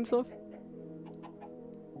music and stuff?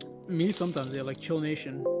 Me sometimes, yeah, like Chill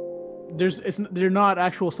Nation. They're not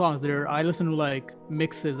actual songs. I listen to like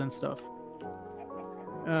mixes and stuff.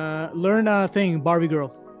 Learn a thing, Barbie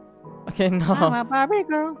Girl. Okay, no. I'm a Barbie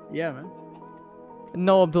girl. Yeah, man.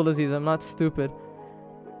 No, Abdulaziz, I'm not stupid.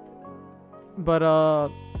 But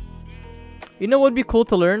you know what would be cool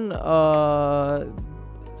to learn? The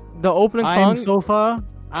opening song.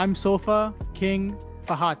 I'm Sofa King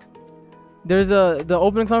Fahad. There's the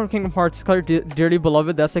opening song from Kingdom Hearts called Dearly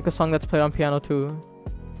Beloved. That's like a song that's played on piano too.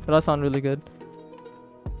 So that sounds really good.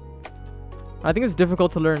 I think it's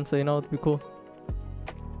difficult to learn, so you know it'd be cool.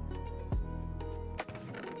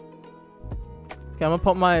 Okay, I'm gonna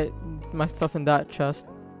put my stuff in that chest.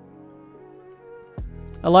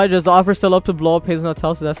 Elijah, is the offer still up to blow up Hazelnut's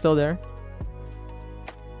house? Is that still there?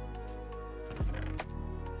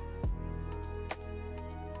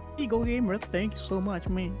 Eagle Gamer, thank you so much,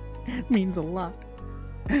 man. Means a lot.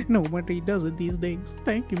 Nobody does it these days.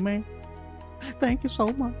 Thank you, man. Thank you so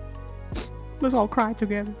much. Let's all cry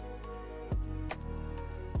together.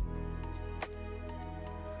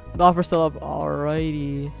 The offer's still up.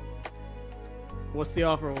 Alrighty. What's the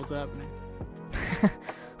offer? What's happening?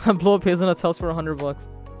 I blow up Hazelnut's house for $100.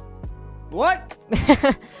 What?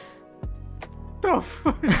 The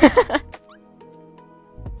fuck?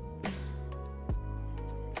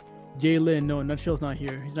 Jalen, no, Nutshell's not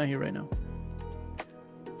here. He's not here right now.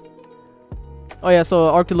 Oh yeah,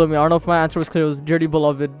 so Arctilumi, I don't know if my answer was clear. It was Dirty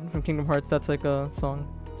Beloved from Kingdom Hearts. That's like a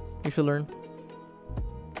song you should learn.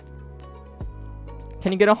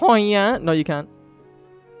 Can you get a hoya? No, you can't.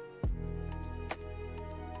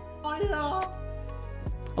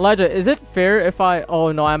 Elijah, is it fair if I...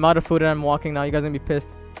 Oh no, I'm out of food and I'm walking now. You guys are gonna be pissed.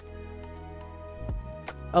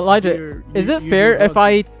 Elijah, is it fair if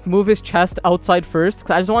I move his chest outside first?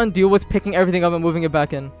 Because I just want to deal with picking everything up and moving it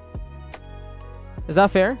back in. Is that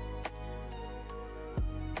fair?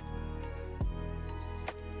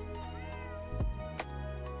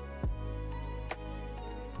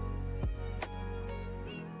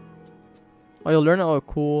 Oh, you'll learn it? Oh,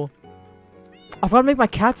 cool. I forgot to make my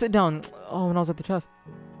cat sit down. Oh, when I was at the chest.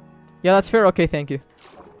 Yeah, that's fair. Okay, thank you.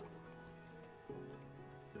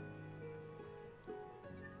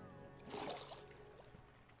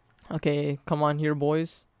 Okay, come on here,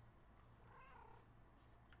 boys.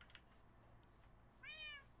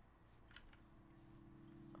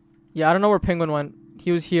 Yeah, I don't know where Penguin went.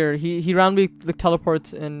 He was here. He randomly like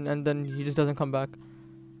teleports in and then he just doesn't come back.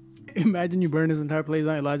 Imagine you burn his entire place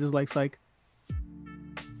down. Elijah's like psych.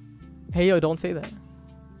 Hey yo, don't say that.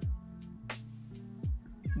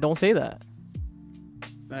 Don't say that.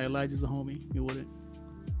 Nah, Elijah's a homie. You wouldn't.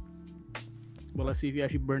 Well, let's see if you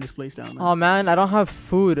actually burn this place down. Man. Oh man, I don't have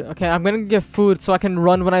food. Okay, I'm gonna get food so I can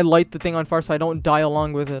run when I light the thing on fire so I don't die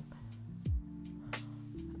along with it.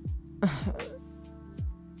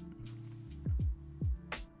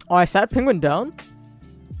 Oh, I sat Penguin down?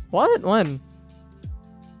 What? When?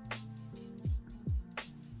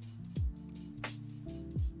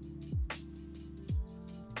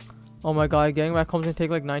 Oh my god, getting back home is gonna take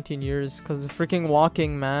like 19 years because of freaking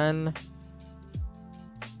walking, man.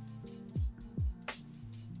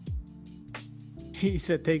 He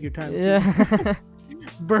said take your time. Yeah.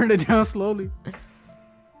 Burn it down slowly.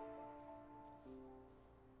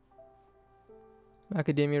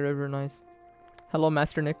 Macadamia River, nice. Hello,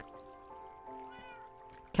 Master Nick.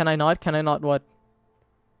 Can I not? Can I not what?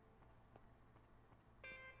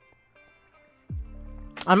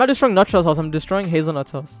 I'm not destroying Nutshell's house, I'm destroying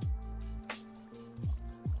Hazelnut's house.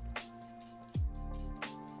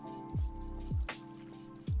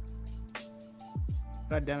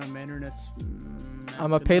 God damn it, my internet's...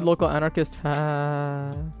 I'm a paid local anarchist.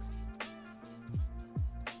 Facts.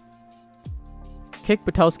 Kick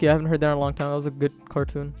Butowski, I haven't heard that in a long time. That was a good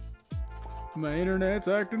cartoon. My internet's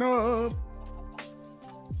acting up.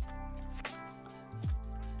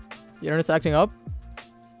 Your internet's acting up?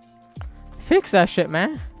 Fix that shit,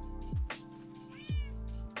 man.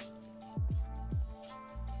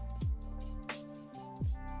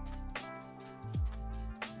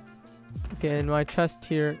 Okay, in my chest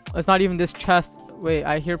here. It's not even this chest. Wait,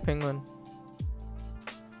 I hear Penguin.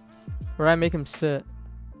 Where I make him sit.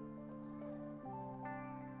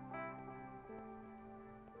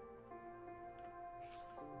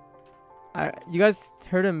 You guys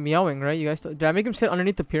heard him meowing, right? You guys did I make him sit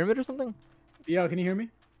underneath the pyramid or something? Yeah, can you hear me?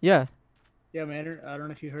 Yeah. Yeah, my internet. I don't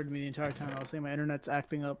know if you heard me the entire time. I was saying my internet's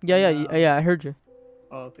acting up. Yeah, yeah, I heard you.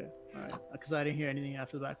 Oh, okay. All right. Because I didn't hear anything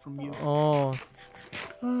after that from you. Oh.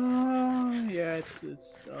 Yeah, it's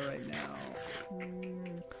all right now.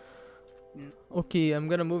 Yeah. Okay, I'm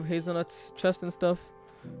gonna move Hazelnut's chest and stuff.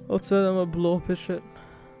 Outside, I'm gonna blow up his shit.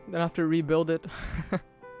 Then I have to rebuild it.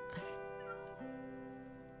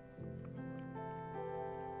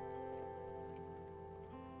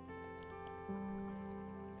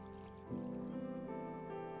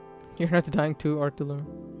 Your internet's dying too, Artiller.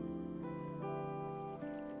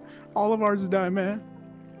 All of ours is dying, man.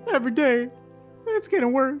 Every day. It's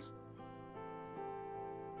getting worse.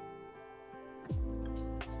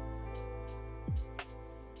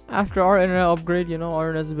 After our internet upgrade, you know, our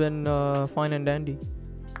internet's been fine and dandy.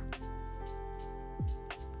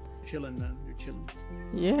 Chilling, man. You're chilling.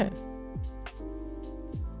 Yeah.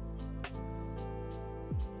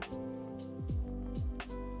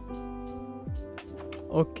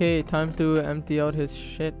 Okay, time to empty out his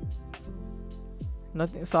shit.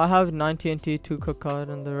 Nothing. So I have 9 TNT, 2 cook cod,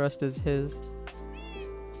 and the rest is his.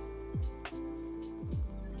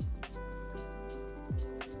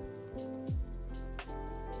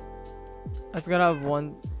 I just gotta have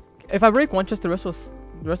one. If I break one chest, the rest of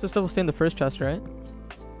the stuff will stay in the first chest, right?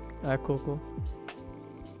 Alright, cool.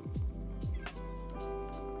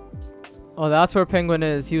 Oh, that's where Penguin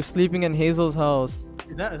is. He was sleeping in Hazel's house.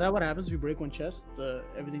 Is that what happens if you break one chest?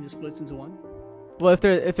 Everything just splits into one? Well, if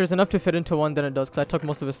there's enough to fit into one, then it does. Cause I took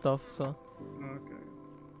most of his stuff, so. Okay.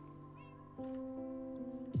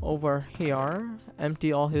 Over here,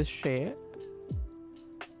 empty all his shit.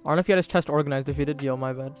 I don't know if he had his chest organized. If he did, yo,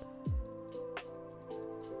 my bad.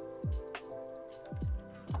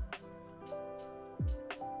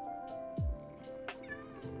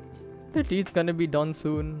 The deed's gonna be done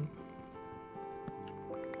soon.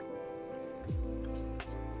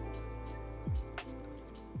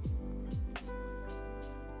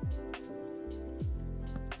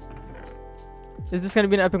 Is this gonna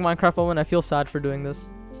be an epic Minecraft moment? I feel sad for doing this.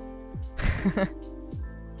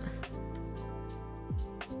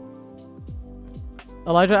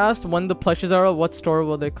 Elijah asked, when the plushies are out, what store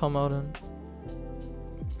will they come out in?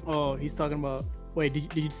 Oh, he's talking about... Wait,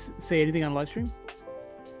 did you say anything on live stream?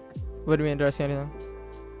 What do you mean, did I say anything?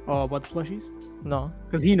 Oh, about the plushies? No.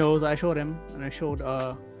 Because he knows, I showed him, and I showed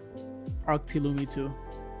Arctilumi too.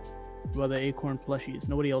 About the Acorn plushies.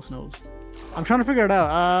 Nobody else knows. I'm trying to figure it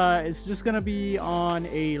out. It's just gonna be on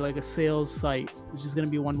a sales site. It's just gonna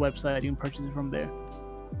be one website. You can purchase it from there.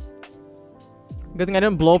 Good thing I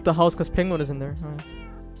didn't blow up the house because Penguin is in there. Right.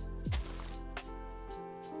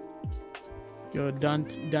 Yo,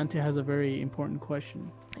 Dante has a very important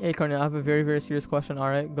question. Acorn, I have a very, very serious question.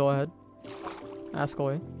 Alright, go ahead. Ask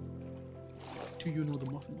away. Do you know the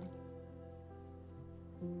muffin?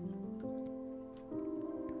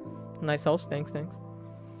 Nice house, thanks.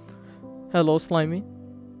 Hello, Slimy.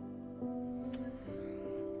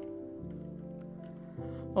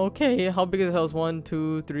 Okay, how big is the house? 1,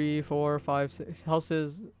 2, 3, 4, 5, 6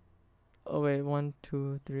 houses. Oh wait, 1,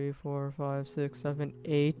 2, 3, 4, 5, 6, 7,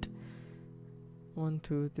 8. 1,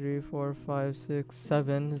 2, 3, 4, 5, 6,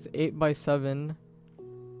 7. It's 8 by 7.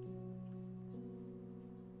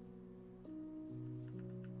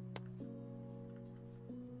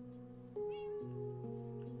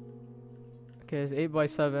 Okay, it's 8 by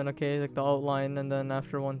 7. Okay, like the outline, and then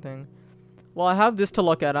after one thing. Well, I have this to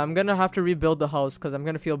look at. I'm gonna have to rebuild the house because I'm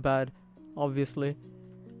gonna feel bad, obviously,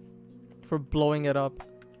 for blowing it up.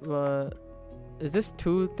 But Is this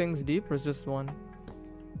 2 things deep or is just one?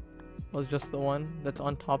 Was just the one that's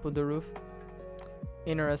on top of the roof?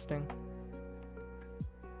 Interesting.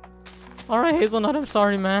 Alright, Hazelnut, I'm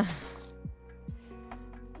sorry, man.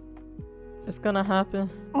 It's gonna happen.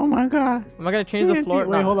 Oh my god. Am I gonna change the floor?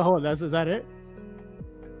 Wait, Nah. hold on. Is that it?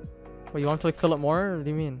 Wait, you want to like fill it more? Or what do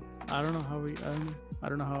you mean? I don't know how we. I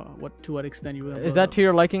don't know how. To what extent you. Is that to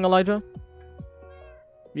your liking, Elijah?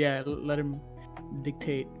 Yeah, let him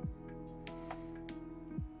dictate.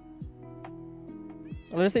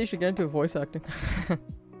 Elijah said you should get into voice acting.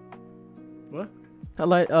 What?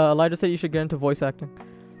 Elijah said you should get into voice acting.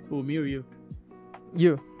 Who, me or you?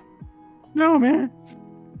 You. No, man.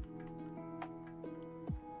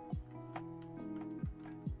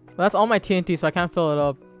 Well, that's all my TNT, so I can't fill it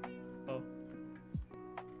up. Oh.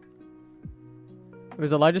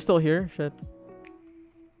 Is Elijah still here? Shit.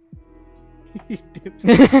 He dips.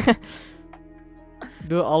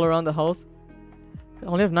 Do it all around the house. I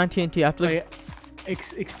only have 9 TNT. I have to like...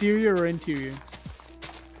 Exterior or interior?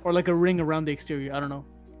 Or like a ring around the exterior. I don't know.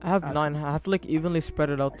 I have 9. I have to like evenly spread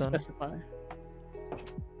it out then. Specify.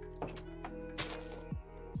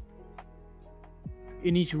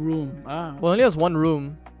 In each room. Ah. Well, it only has 1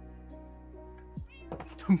 room.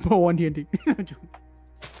 Put 1 TNT.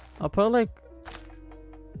 I'll put like...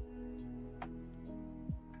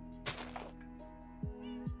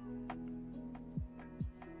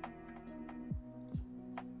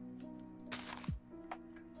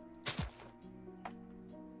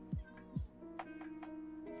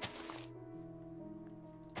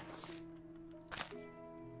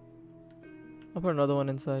 I'll put another one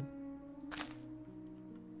inside.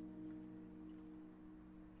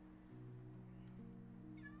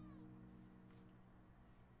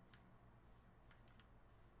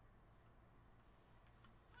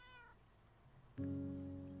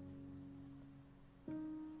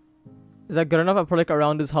 Is that good enough? I'll put like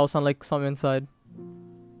around his house on like some inside.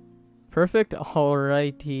 Perfect?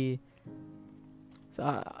 Alrighty.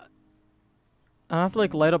 So I have to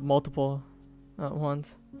like light up multiple at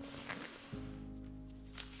once.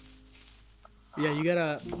 Yeah, you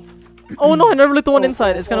gotta. Oh no, I never lit the one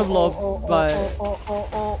inside. It's gonna blow up by.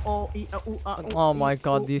 Oh my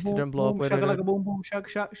god, these two didn't blow up. Wait, like a boom, boom, shak,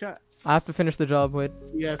 shak, shak. I have to finish the job. Wait.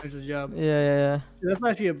 You gotta finish the job. Yeah. That's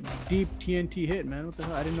actually a deep TNT hit, man. What the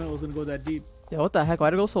hell? I didn't know it was gonna go that deep. Yeah, what the heck?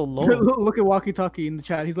 Why'd it go so low? Look at Walkie Talkie in the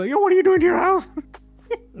chat. He's like, yo, what are you doing to your house?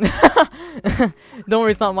 Don't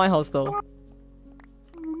worry, it's not my house though.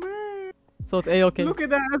 Man. So it's A-okay. Look at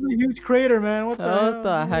that. That's a huge crater, man. What the hell? What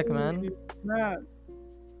the heck, man?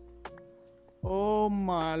 Oh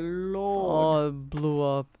my lord. Oh, it blew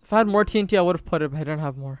up. If I had more TNT, I would have put it, but I didn't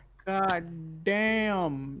have more. God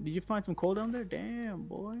damn. Did you find some coal down there? Damn,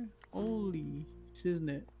 boy. Holy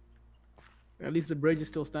shiznit. At least the bridge is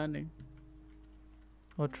still standing.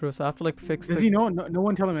 Oh, true. So I have to like fix Does he know? No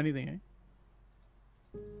one tell him anything, eh?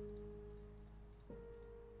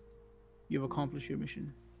 You have accomplished your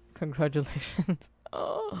mission. Congratulations.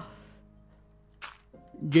 Oh.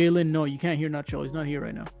 Jalen, no, you can't hear Nacho. He's not here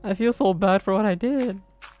right now. I feel so bad for what I did.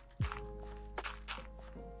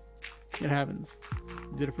 It happens.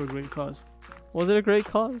 You did it for a great cause. Was it a great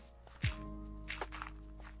cause?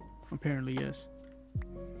 Apparently, yes.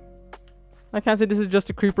 I can't say this is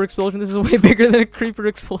just a creeper explosion. This is way bigger than a creeper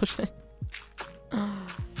explosion.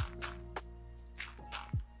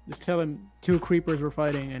 Just tell him 2 creepers were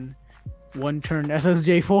fighting and one turned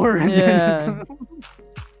SSJ4 and Yeah. then...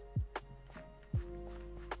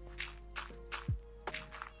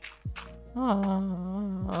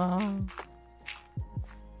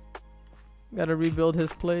 Gotta rebuild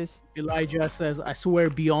his place. Elijah says, I swear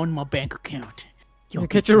beyond my bank account. You'll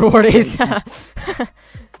get your reward ASAP.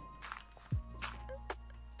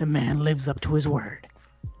 The man lives up to his word.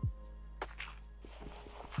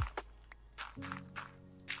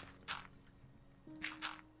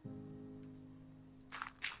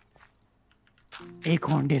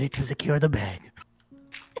 Acorn did it to secure the bag.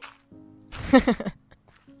 You're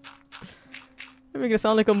making it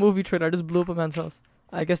sound like a movie trailer. I just blew up a man's house.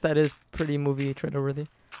 I guess that is pretty movie trailer worthy.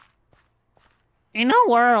 In a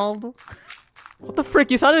world. What the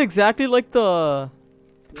frick? You sounded exactly like the...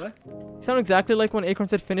 What? You sound exactly like when Acorn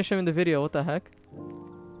said finish him in the video. What the heck?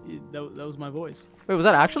 That was my voice. Wait, was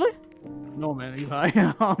that actually? No, man. Are you high?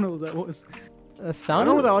 I don't know what that was. That I sounded... don't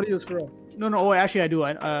know where the audio is from. No. Oh, actually, I do.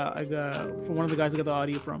 I got from one of the guys I got the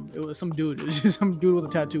audio from. It was some dude. It was just some dude with a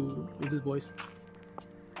tattoo. It was his voice.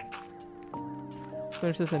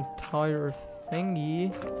 Finish this entire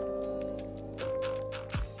thingy.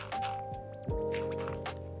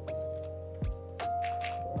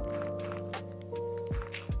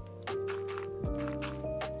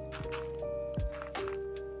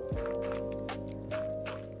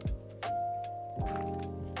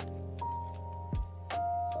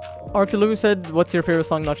 Archilumi said, "What's your favorite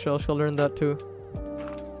song?" Nutshell. She'll learn that too.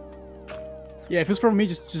 Yeah, if it's from me,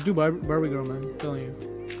 just do Barbie Girl, man. I'm telling you.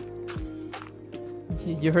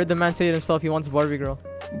 You heard the man say it himself. He wants Barbie Girl.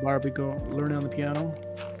 Barbie Girl, learning on the piano.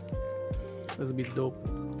 This would be dope.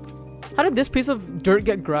 How did this piece of dirt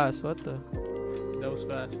get grass? What the? That was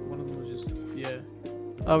fast. One of them was just yeah.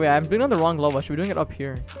 Oh yeah, I'm doing it on the wrong level. I should be doing it up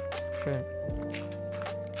here. Shit.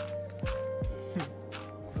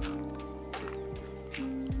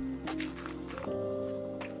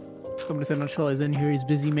 Somebody said Nutshell is in here. He's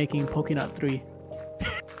busy making Pokénut 3.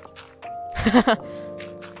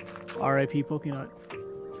 R.I.P. Pokénut.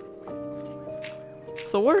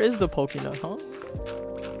 So where is the Pokénut, huh?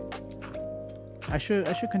 I should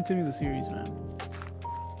continue the series, man.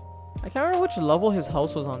 I can't remember which level his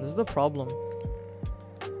house was on. This is the problem.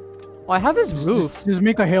 Oh, I have his roof. Just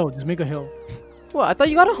make a hill. Just make a hill. What? I thought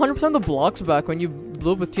you got 100% of the blocks back when you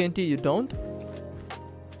blew up with TNT. You don't?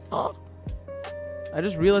 Huh? I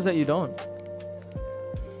just realized that you don't.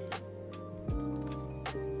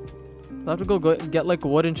 I have to go get like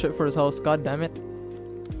wood and shit for his house. God damn it.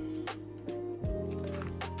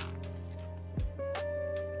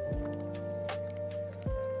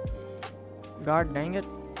 God dang it.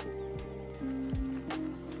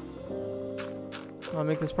 I'll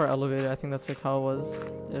make this part elevated. I think that's like how it was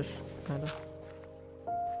ish, kind of.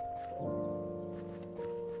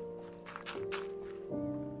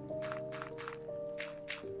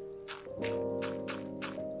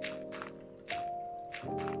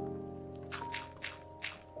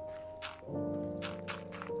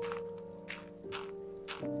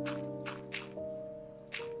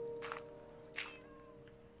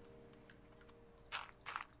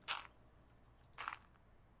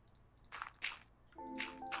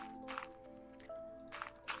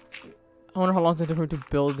 I wonder how long it's going to take for him to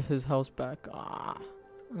build his house back. Ah.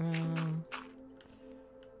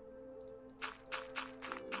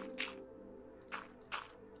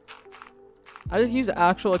 I just used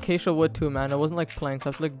actual acacia wood too, man. It wasn't like planks. I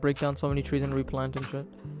have to like break down so many trees and replant and shit.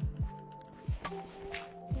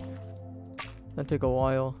 That'd take a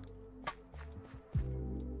while.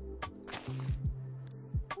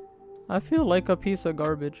 I feel like a piece of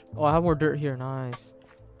garbage. Oh, I have more dirt here. Nice.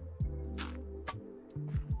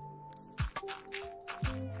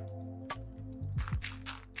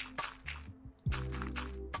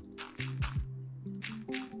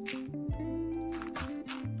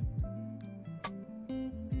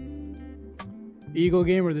 Ego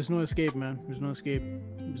gamer, there's no escape, man. There's no escape.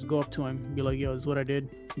 Just go up to him, be like, "Yo, this is what I did.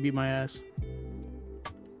 Beat my ass."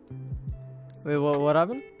 Wait, what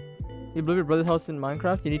happened? You blew your brother's house in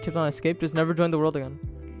Minecraft? You need tips on escape? Just never join the world again.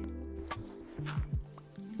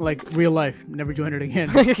 Like real life, never join it again.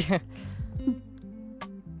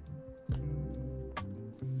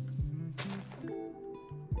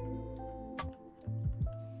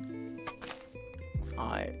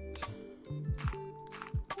 Alright.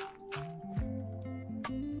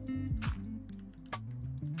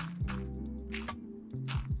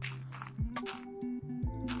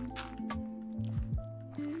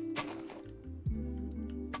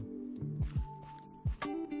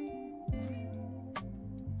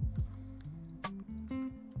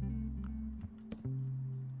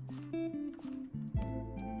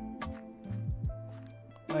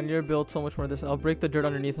 I need to build so much more of this. I'll break the dirt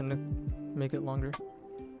underneath and make it longer.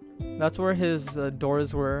 That's where his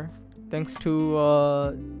doors were. Thanks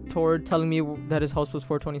to Tord telling me that his house was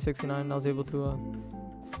for 2069. I was able to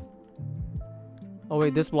oh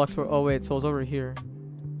wait, this block's for oh wait, so it's over here.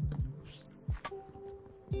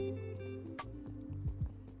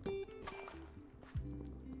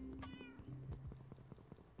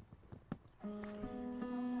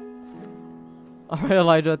 Alright,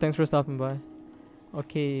 Elijah, thanks for stopping by.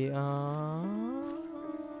 Okay,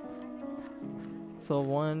 so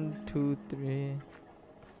 1, 2, 3.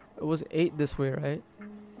 It was 8 this way, right?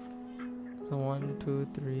 So 1, 2,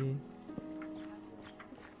 3.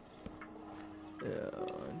 Yeah,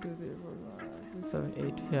 1, 2, 3, 4, 5, 6, 7,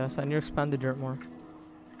 8. Yeah, so I need to expand the dirt more.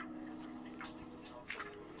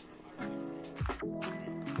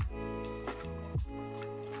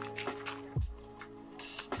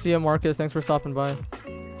 See ya, Marcus. Thanks for stopping by.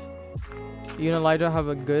 You and Elijah have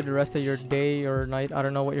a good rest of your day or night. I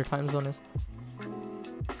don't know what your time zone is.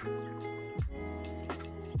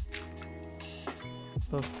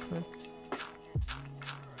 The frick?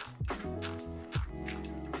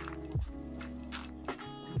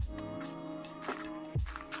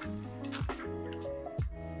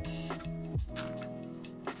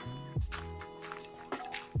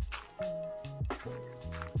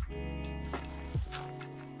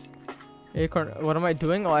 Acorn, what am I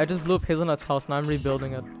doing? Oh, I just blew up Hazelnut's house. Now I'm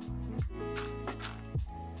rebuilding it.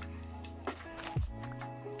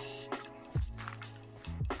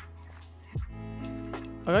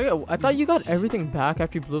 I thought you got everything back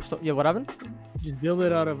after you blew up stuff. Yeah, what happened? Just build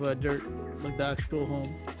it out of dirt, like the actual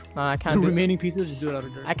home. Nah, I The can't do remaining pieces, just do it out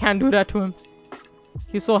of dirt. I can't do that to him.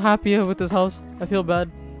 He's so happy with his house. I feel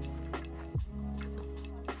bad.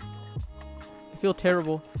 I feel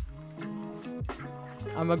terrible.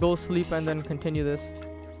 I'm gonna go sleep and then continue this.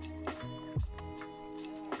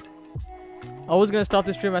 I was gonna stop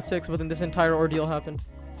the stream at 6, but then this entire ordeal happened.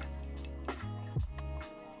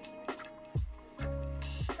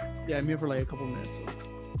 Yeah, I'm here for like a couple minutes. So.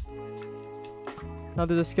 Now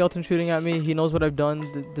there's a skeleton shooting at me. He knows what I've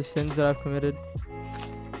done, the sins that I've committed.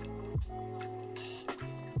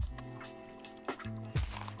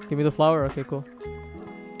 Give me the flower. Okay, cool.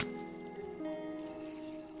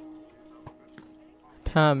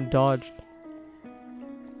 Damn, dodged.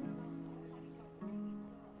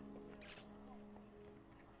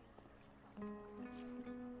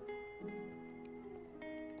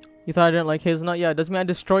 You thought I didn't like Hazelnut? Yeah, it doesn't mean I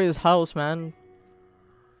destroy his house, man.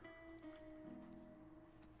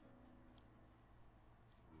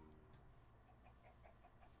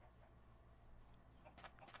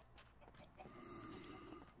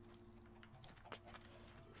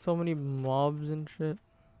 So many mobs and shit.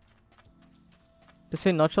 To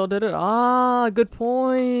say Nutshell did it? Ah, good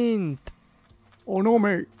point. Oh no,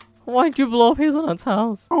 mate. Why'd you blow up Hazelnut's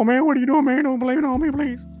house? Oh man, what are you doing, man? Don't blame it on me,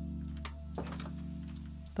 please.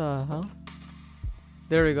 The hell?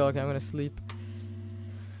 There we go. Okay, I'm gonna sleep.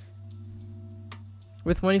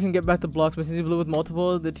 With one, you can get back the blocks, but since you blew with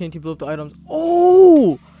multiple, the TNT blew up the items.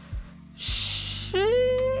 Oh! Shit!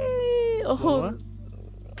 Oh. What?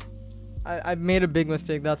 I made a big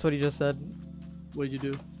mistake. That's what he just said. What did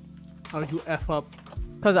you do? How did you F up?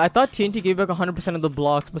 Because I thought TNT gave back 100% of the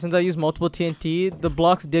blocks, but since I used multiple TNT, the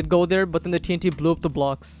blocks did go there, but then the TNT blew up the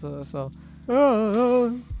blocks. So.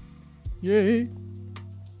 Yeah.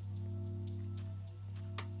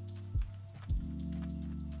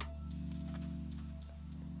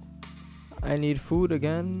 I need food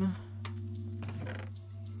again.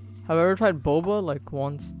 Have I ever tried boba? Like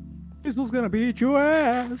once. This was gonna beat your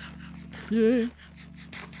ass. Yeah.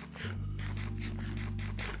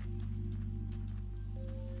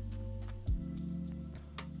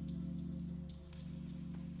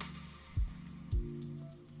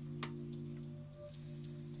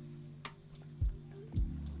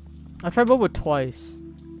 I've tried boba twice.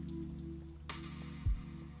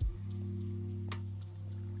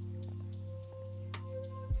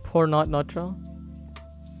 Poor not nutshell.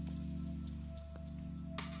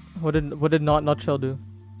 What did not nutshell do?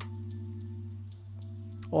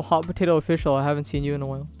 Oh, hot potato official. I haven't seen you in a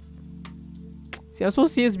while. See, I'm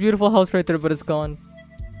supposed to see his beautiful house right there, but it's gone.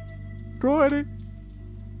 Try it.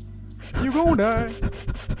 You gonna die.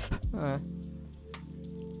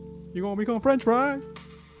 You gonna become French fries.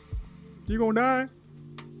 You gonna die.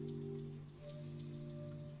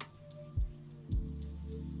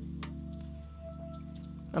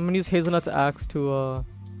 I'm gonna use Hazelnut's axe to,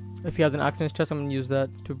 if he has an axe in his chest, I'm gonna use that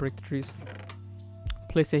to break the trees.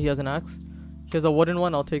 Please say he has an axe. He has a wooden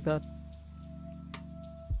one, I'll take that.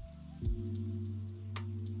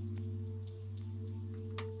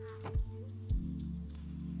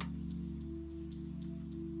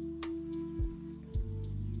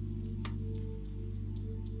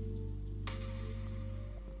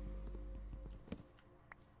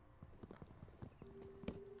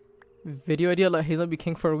 Video idea, let Hazelnut be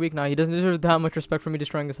king for a week. Now he doesn't deserve that much respect for me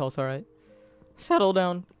destroying his house, alright? Settle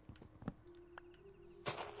down.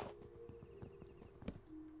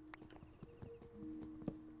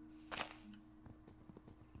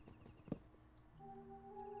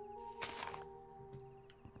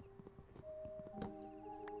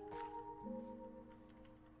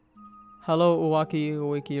 Hello,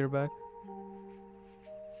 Uwaki, you're back.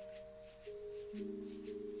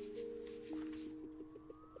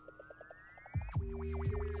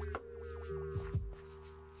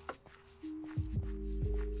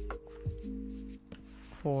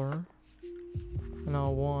 Four.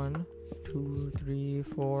 Now 1, 2, 3,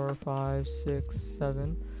 4, 5, 6,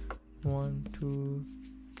 7. 1, 2.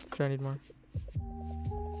 Should I need more?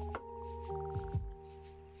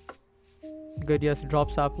 Good, yes,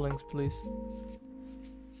 drop saplings, please.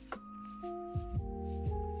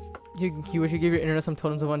 You wish you gave your internet some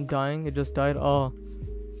totems of undying. It just died. Oh.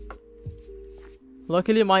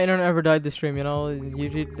 Luckily, my internet never died this stream, you know?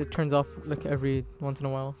 Usually it turns off like every once in a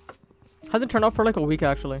while. Hasn't turned off for like a week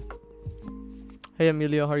actually. Hey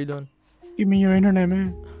Emilio, how are you doing? Give me your internet,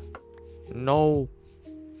 man. No.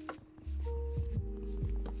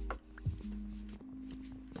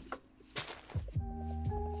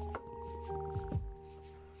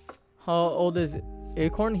 How old is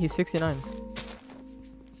Acorn? He's 69.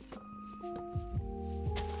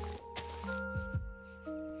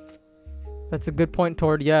 That's a good point,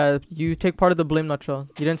 Tord. Yeah, you take part of the blame, Nutshell.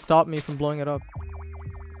 You didn't stop me from blowing it up.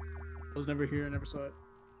 I was never here. I never saw it.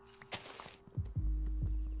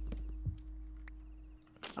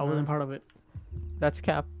 I wasn't part of it. That's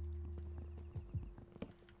cap.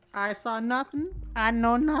 I saw nothing. I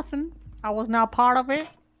know nothing. I was not part of it.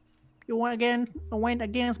 You went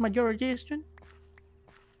against my jurisdiction.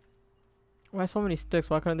 Why so many sticks?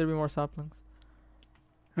 Why couldn't there be more saplings?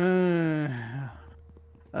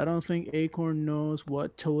 I don't think Acorn knows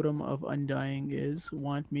what Totem of Undying is.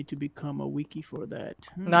 Want me to become a wiki for that?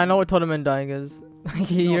 Nah, I know what Totem Undying is.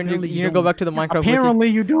 You need to go don't. back to the Minecraft Apparently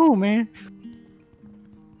you don't, man. wiki.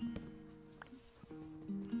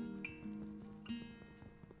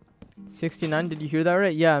 69, did you hear that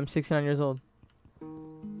right? Yeah, I'm 69 years old.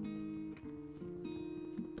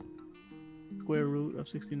 Square root of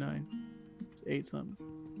 69. It's 8 something.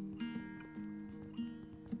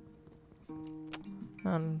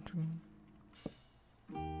 And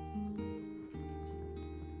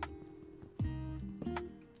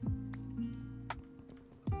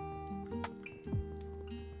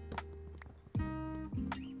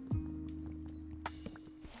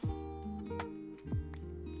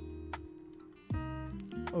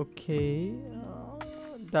okay,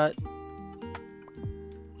 that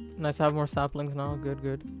nice to have more saplings now. Good,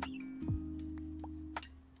 good.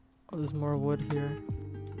 Oh, there's more wood here.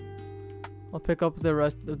 I'll pick up the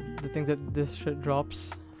rest of the things that this shit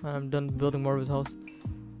drops. I'm done building more of his house.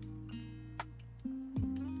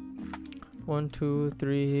 1, 2,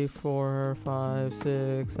 3, 4, 5,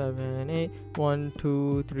 6, 7, 8. 1,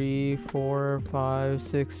 2, 3, 4, 5,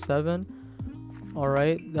 6, 7.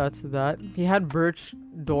 Alright, that's that. He had birch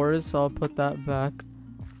doors, so I'll put that back.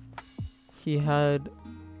 He had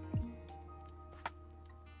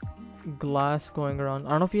glass going around. I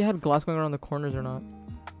don't know if he had glass going around the corners or not.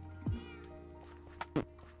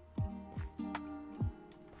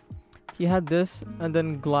 He had this, and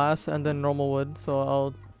then glass, and then normal wood, so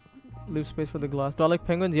I'll leave space for the glass. Do I like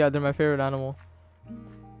penguins? Yeah, they're my favorite animal.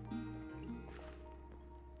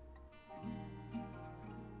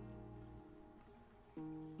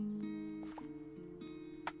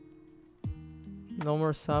 No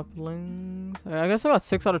more saplings. I guess I got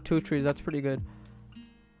 6 out of 2 trees. That's pretty good.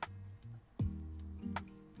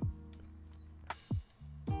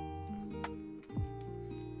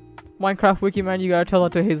 Minecraft wiki, man, you gotta tell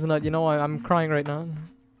that to Hazelnut. You know, I'm crying right now.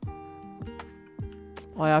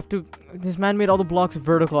 Oh, I have to. This man made all the blocks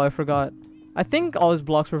vertical. I forgot. I think all his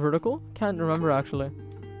blocks were vertical. Can't remember actually.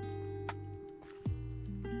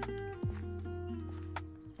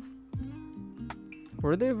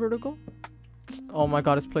 Were they vertical? Oh my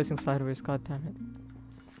god, it's placing sideways. God damn it.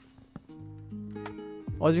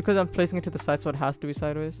 Oh, it's because I'm placing it to the side, so it has to be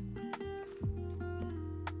sideways.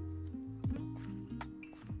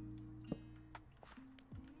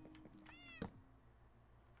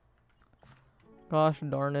 Gosh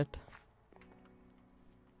darn it.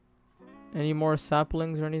 Any more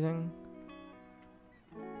saplings or anything?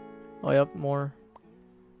 Oh, yep, more.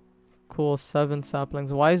 Cool, 7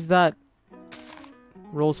 saplings. Why is that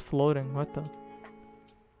rose floating? What the?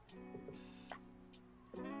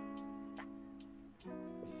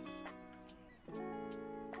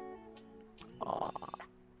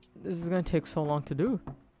 This is gonna take so long to do.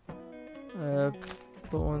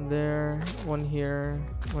 Put one there, one here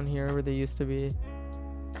where they used to be.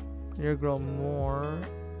 Here, grow more.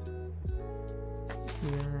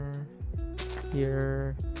 Here,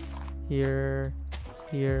 here, here,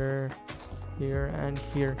 here, here, and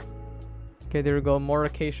here. Okay, there we go. More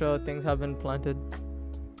acacia things have been planted.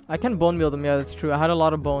 I can bone meal them. Yeah, that's true. I had a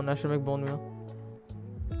lot of bone. I should make bone meal.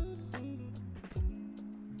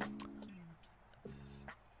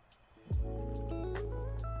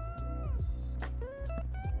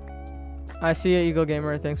 I see ya, Eagle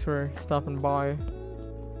Gamer. Thanks for stopping by.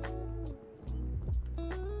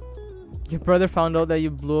 Your brother found out that you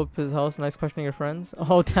blew up his house. Nice questioning your friends.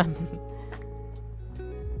 Oh, damn.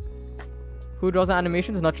 Who draws the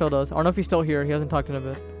animations? Nutshell does. I don't know if he's still here. He hasn't talked in a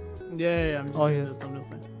bit. Yeah, I'm just he doing is. the thumbnail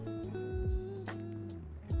thing.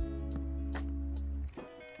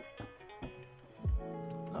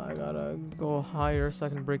 I gotta go higher so I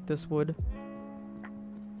can break this wood.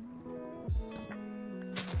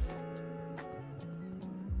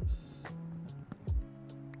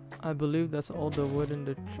 I believe that's all the wood in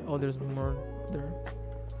the oh, there's more there.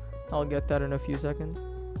 I'll get that in a few seconds.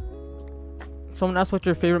 Someone asked what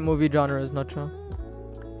your favorite movie genre is, Nutshell.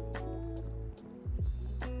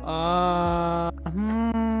 A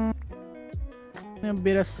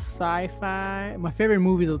bit of sci-fi. My favorite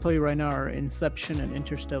movies, I'll tell you right now, are Inception and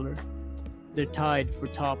Interstellar. They're tied for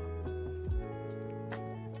top.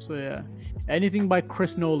 So yeah, Anything by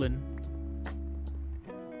Chris Nolan.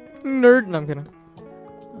 Nerd. No, I'm kidding.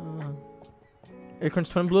 Acorn's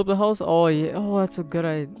twin blew up the house. Oh yeah. Oh, that's a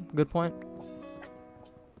good point.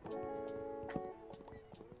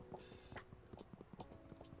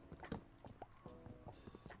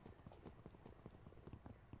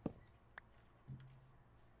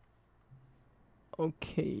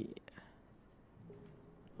 Okay.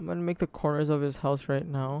 I'm gonna make the corners of his house right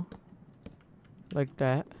now. Like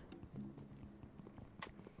that.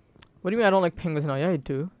 What do you mean I don't like penguins now? Yeah, I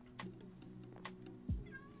do.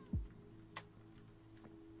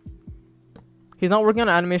 He's not working on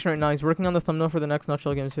animation right now. He's working on the thumbnail for the next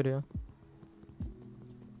Nutshell Games video.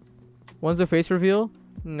 When's the face reveal?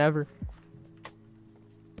 Never.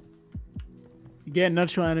 You get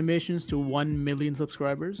Nutshell Animations to 1 million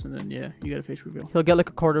subscribers, and then, yeah, you get a face reveal. He'll get like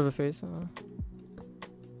a quarter of a face.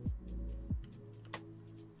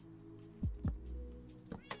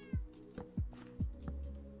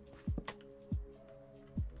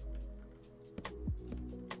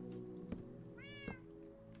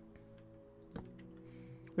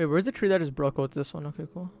 Wait, where's the tree that is broke? Oh, it's this one. Okay,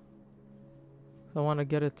 cool. I want to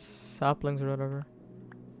get its saplings or whatever.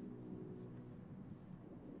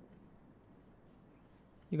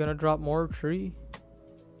 You gonna drop more tree?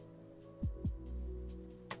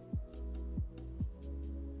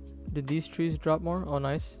 Did these trees drop more? Oh,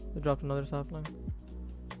 nice. They dropped another sapling.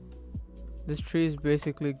 This tree is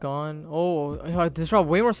basically gone. Oh, this dropped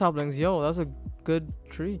way more saplings. Yo, that's a good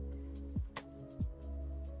tree.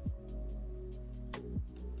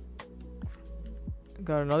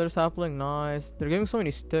 Got another sapling. Nice. They're giving so many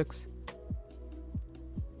sticks.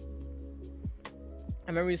 I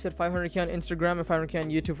remember you said 500k on Instagram and 500k on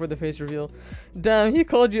YouTube for the face reveal. Damn, he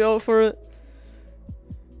called you out for it.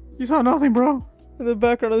 You saw nothing, bro. In the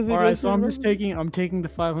background of the video. Alright, so I'm taking the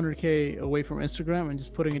 500k away from Instagram and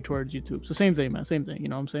just putting it towards YouTube. So same thing, man. Same thing. You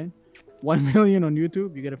know what I'm saying? 1 million on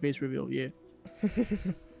YouTube, you get a face reveal. Yeah.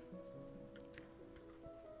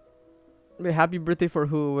 Wait, happy birthday for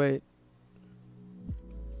who? Wait.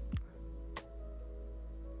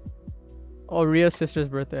 Oh, Ria's sister's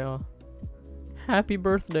birthday. Oh. Happy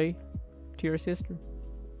birthday to your sister.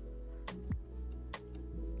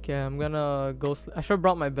 Okay, I'm gonna go. I should have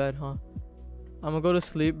brought my bed, huh? I'm gonna go to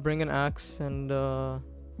sleep, bring an axe, and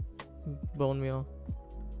bone meal.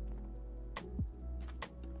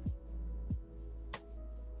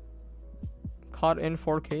 Caught in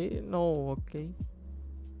 4K? No, okay.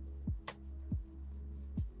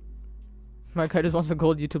 My guy just wants a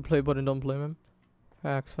gold YouTube play button, don't blame him.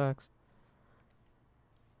 Facts, facts.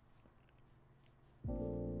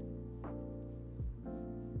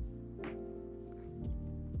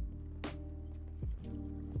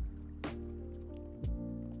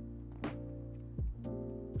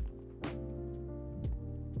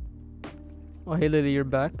 Oh, hey Lily, you're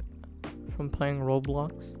back from playing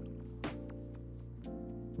Roblox.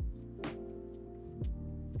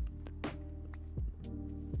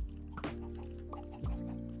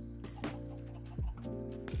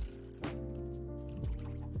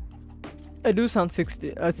 I do sound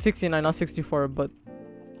 69, not 64, but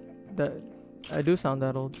that I do sound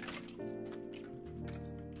that old.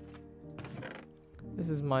 This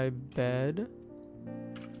is my bed,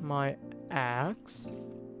 my axe,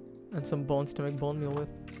 and some bones to make bone meal with.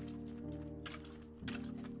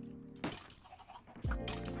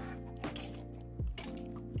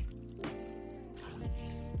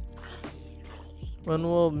 When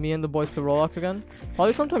will me and the boys play Roblox again?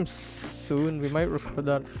 Probably sometime soon. We might record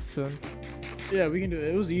that soon. Yeah, we can do it.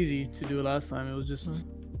 It was easy to do last time. It was just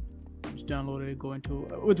download it, go into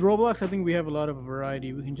with Roblox. I think we have a lot of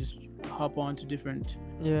variety. We can just hop on to different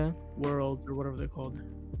worlds or whatever they're called.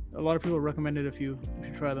 A lot of people recommended a few. We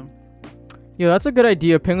should try them. Yo, that's a good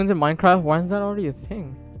idea. Penguins in Minecraft. Why is that already a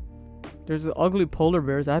thing? There's ugly polar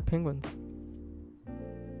bears. I had penguins.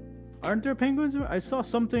 Aren't there penguins? I saw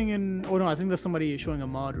something in. Oh no, I think that's somebody showing a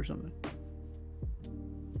mod or something.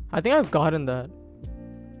 I think I've gotten that.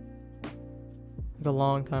 Like a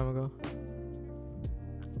long time ago.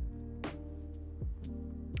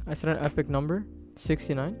 I said an epic number.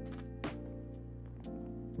 69.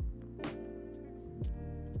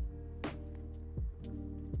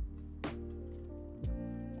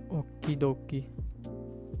 Okie dokie.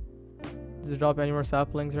 Does it drop any more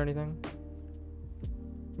saplings or anything?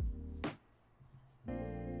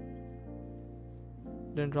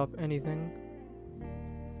 Didn't drop anything.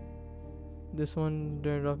 This one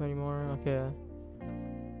didn't drop anymore. Okay.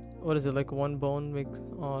 What is it, like one bone make?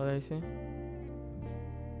 Oh, I see.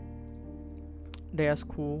 That's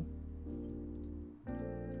cool.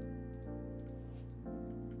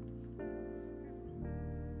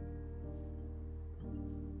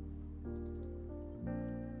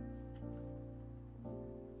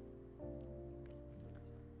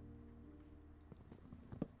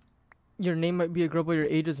 Your name might be a girl, but your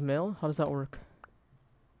age is male? How does that work?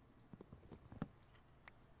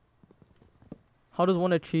 How does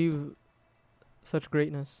one achieve such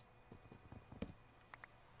greatness?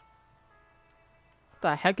 What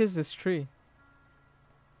the heck is this tree?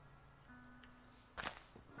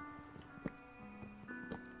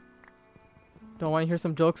 Don't want to hear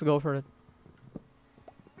some jokes, go for it.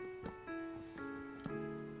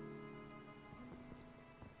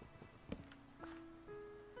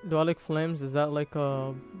 Do I like flames? Is that like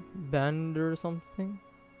a band or something?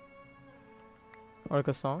 Or like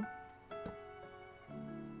a song?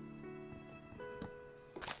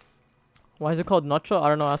 Why is it called Nutshell? I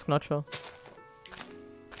don't know, ask Nutshell.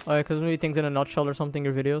 Oh yeah, because maybe things in a nutshell or something,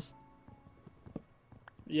 your videos.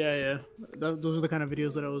 Yeah. Those are the kind of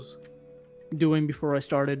videos that I was doing before I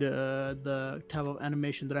started the type of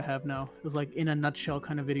animation that I have now. It was like in a nutshell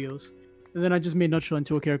kind of videos. And then I just made Nutshell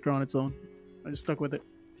into a character on its own. I just stuck with it.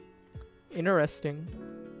 Interesting.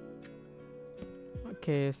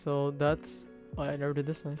 Okay, so that's... Oh, I never did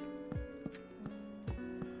this side.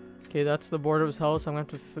 Okay, that's the border of his house. I'm gonna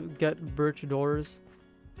have to get birch doors.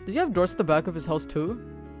 Does he have doors at the back of his house too?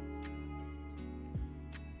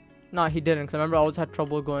 Nah, he didn't, because I remember I always had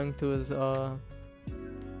trouble going to his house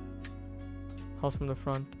from the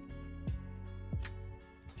front.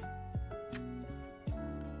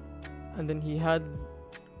 And then he had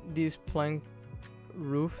these plank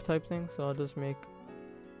roof type things, so I'll just make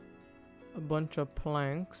a bunch of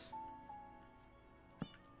planks.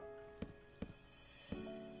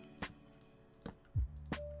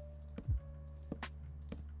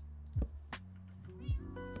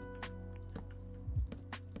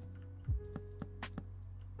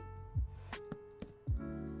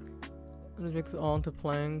 Let's make this all into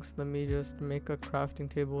planks. Let me just make a crafting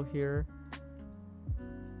table here.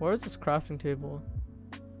 Where is this crafting table?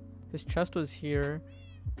 His chest was here.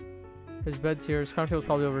 His bed's here. His crafting table's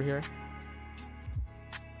probably over here.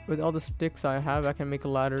 With all the sticks I have, I can make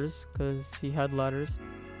ladders because he had ladders.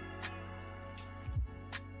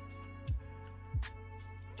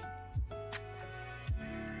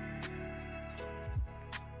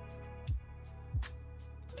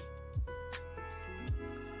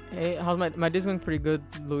 Hey, how's my day's going pretty good,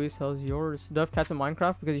 Luis. How's yours? Do you have cats in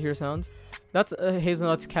Minecraft because you hear sounds? That's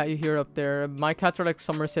Hazelnut's cat you hear up there. My cats are like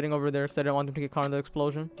somewhere sitting over there because I didn't want them to get caught in the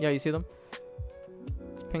explosion. Yeah, you see them?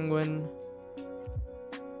 It's Penguin.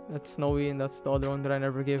 That's Snowy, and that's the other one that I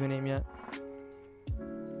never gave a name yet.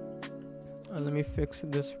 Let me fix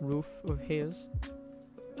this roof of his.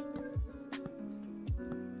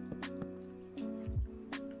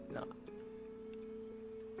 No.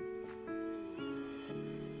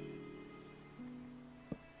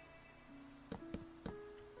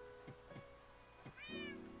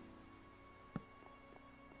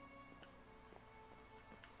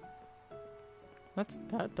 That's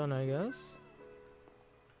that done, I guess.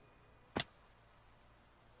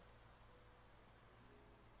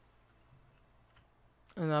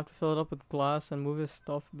 And I have to fill it up with glass and move his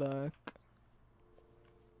stuff back.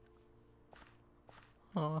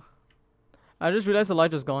 Oh. I just realized the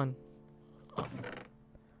light is gone.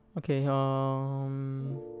 Okay, I'll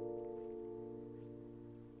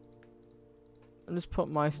just put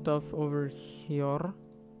my stuff over here.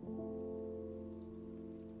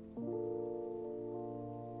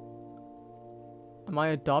 Am I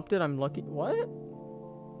adopted? I'm lucky. What?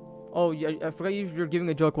 Oh, yeah, I forgot you're giving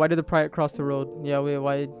a joke. Why did the pirate cross the road? Yeah, wait,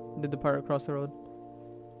 why did the pirate cross the road?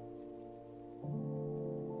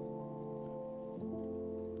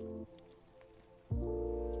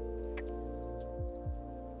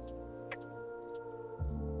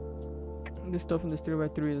 This stuff in this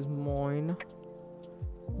 3x3 is mine.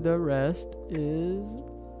 The rest is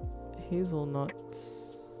hazelnuts.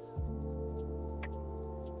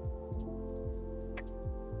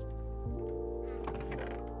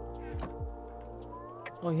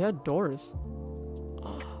 Oh, he had doors.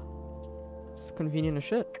 Oh, it's convenient as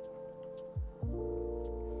shit.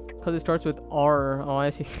 Because it starts with R. Oh,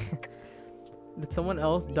 I see. Did someone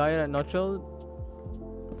else die at Nutshell?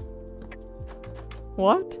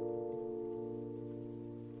 What?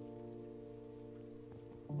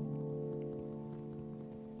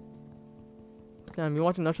 Damn, you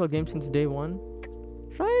watching Nutshell game since day one?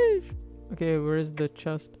 Sheesh. Okay, where is the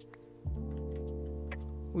chest?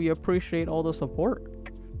 We appreciate all the support.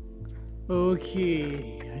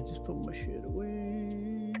 Okay, I just put my shit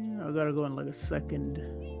away. I gotta go in like a second.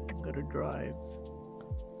 I gotta drive.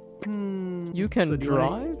 You can so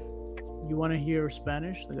drive? You wanna hear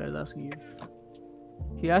Spanish? The guy's asking you.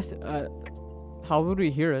 He asked, how would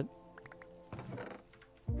we hear it?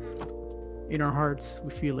 In our hearts,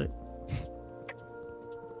 we feel it.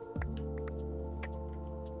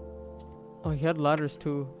 Oh, he had ladders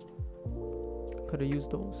too. Could have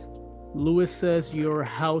used those. Lewis says your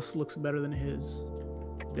house looks better than his.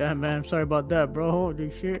 Yeah, man. I'm sorry about that, bro.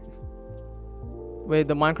 Holy shit. Wait,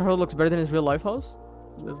 the Minecraft house looks better than his real life house?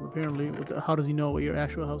 That's apparently. How does he know what your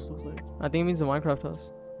actual house looks like? I think it means the Minecraft house.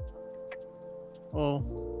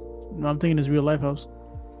 Oh. No, I'm thinking his real life house.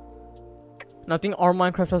 And I think our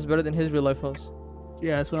Minecraft house is better than his real life house.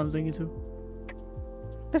 Yeah, that's what I'm thinking too.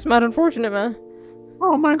 That's mad unfortunate, man.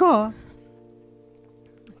 Oh my god.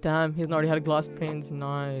 Damn, he's already had glass panes.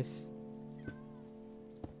 Nice.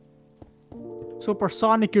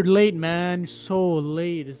 Supersonic, you're late, man. You're so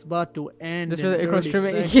late. It's about to end. This in is the Acorn 30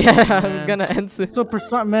 streaming. seconds, Yeah, man. I'm gonna end soon.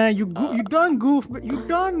 Supersonic, man. You done goof. You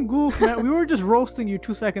done goof, man. We were just roasting you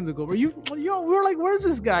 2 seconds ago. But we were like, where's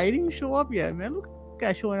this guy? He didn't even show up yet, man. Look at this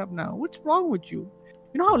guy showing up now. What's wrong with you?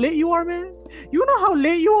 You know how late you are, man? You know how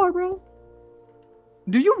late you are, bro?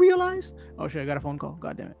 Do you realize? Oh shit, I got a phone call.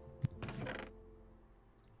 God damn it.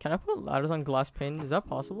 Can I put ladders on glass pane? Is that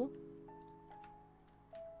possible?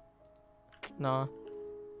 Nah.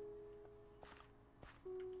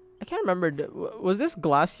 I can't remember. Was this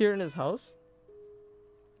glass here in his house?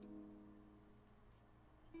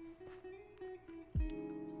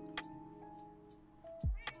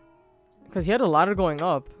 Because he had a ladder going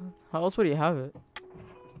up. How else would he have it?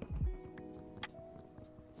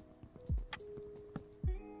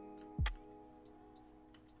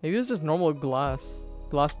 Maybe it's just normal glass.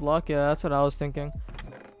 Glass block? Yeah, that's what I was thinking.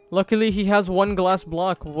 Luckily, he has one glass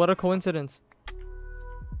block. What a coincidence.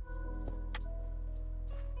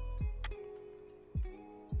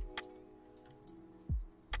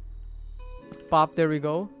 Pop, there we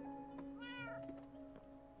go.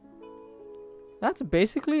 That's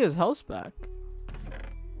basically his house back.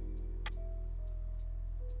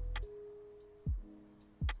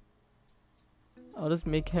 I'll just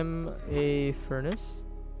make him a furnace.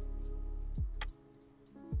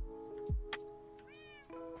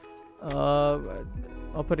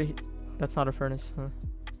 I'll put a... That's not a furnace, huh?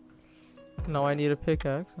 Now I need a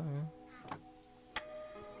pickaxe. Okay.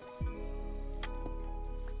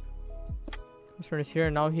 This furnace here,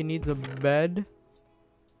 and now he needs a bed.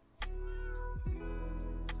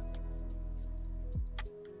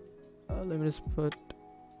 Let me just put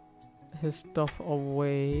his stuff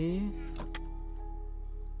away.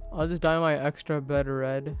 I'll just dye my extra bed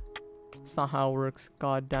red. That's not how it works.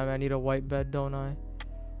 God damn it, I need a white bed, don't I?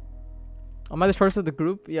 Am I the shortest of the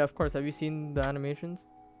group? Yeah, of course. Have you seen the animations?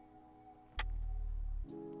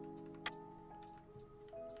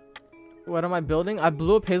 What am I building? I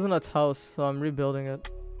blew up Hazelnut's house, so I'm rebuilding it.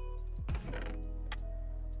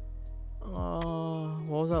 What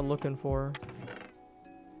was I looking for?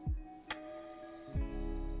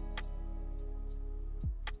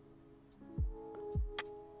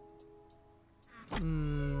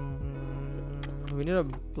 We need a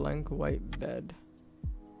blank white bed.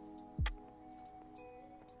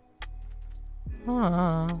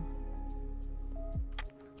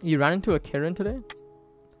 You ran into a Karen today?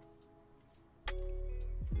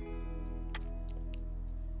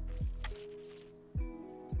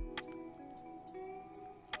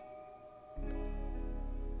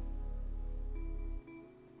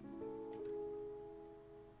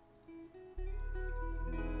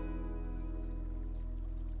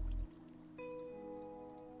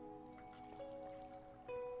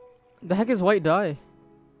 The heck is white dye?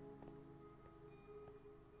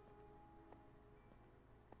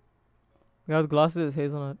 We have glasses,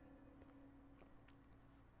 hazelnut.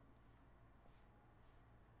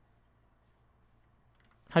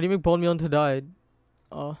 How do you make bone meal into dye?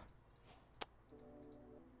 How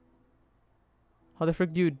the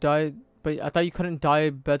frick do you dye? But I thought you couldn't dye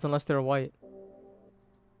beds unless they're white.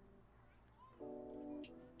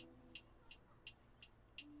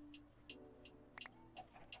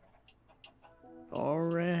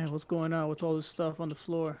 Alright, what's going on? What's all this stuff on the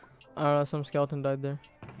floor? I don't know, some skeleton died there.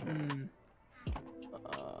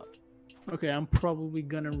 Okay, I'm probably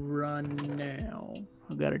gonna run now.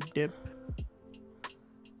 I gotta dip.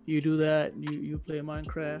 You do that. You play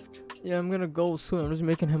Minecraft. Yeah, I'm gonna go soon. I'm just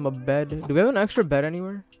making him a bed. Do we have an extra bed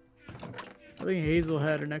anywhere? I think Hazel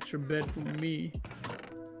had an extra bed for me.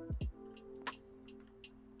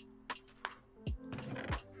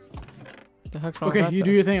 The heck's wrong with Okay, that you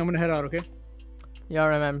do then? your thing. I'm gonna head out. Okay. Yeah,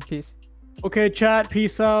 alright, man. Peace. Okay, chat.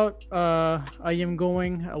 Peace out. I am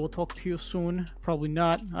going. I will talk to you soon. Probably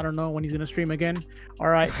not. I don't know when he's gonna stream again. All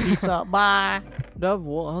right. Peace out. Bye. Do I have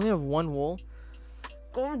wool? I only have one wool.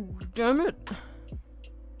 God damn it.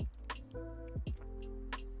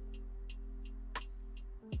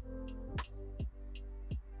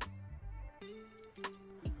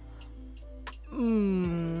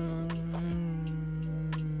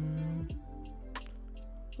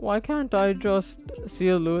 Why can't I just see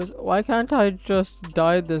you, Lewis? Why can't I just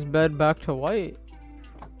dye this bed back to white?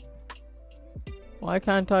 Why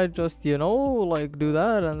can't I just, you know, like do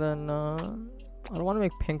that and then I don't want to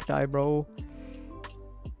make pink dye, bro.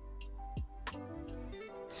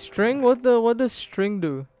 String? What does string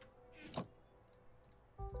do?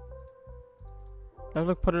 I have to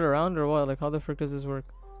like put it around or what? Like how the frick does this work?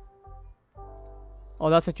 Oh,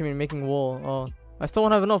 that's what you mean, making wool. Oh, I still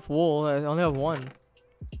don't have enough wool. I only have one.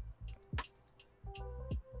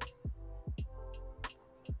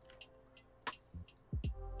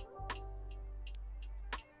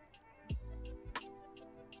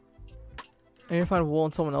 I need to find wool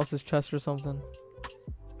in someone else's chest or something.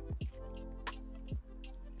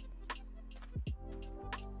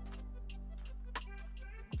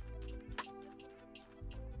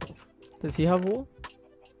 Does he have wool?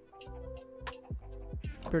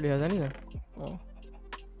 Barely has anything. Oh.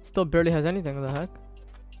 Still barely has anything, what the heck?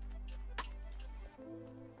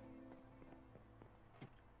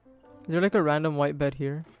 Is there like a random white bed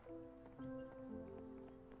here?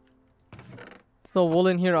 There's no wool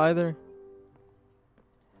in here either.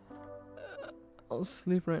 I'll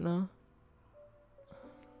sleep right now.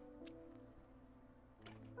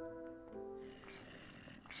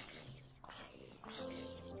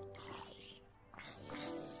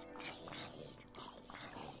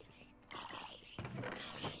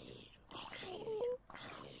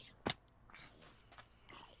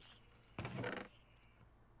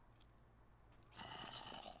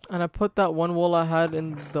 And I put that one wool I had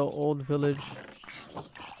in the old village,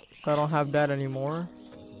 so I don't have that anymore.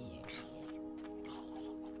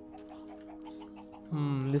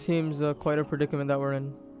 This seems quite a predicament that we're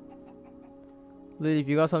in. Lily, if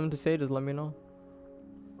you got something to say, just let me know.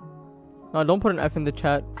 No, don't put an F in the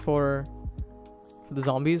chat for the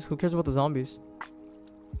zombies. Who cares about the zombies?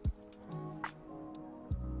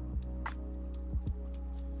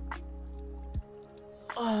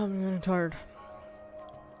 Oh, I'm getting tired.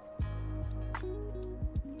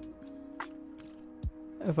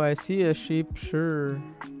 If I see a sheep, sure.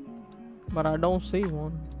 But I don't see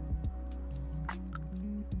one.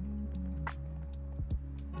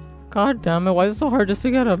 God damn it, why is it so hard just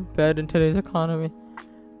to get a bed in today's economy?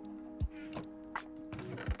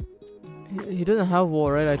 He doesn't have wool,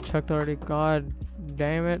 right? I checked already. God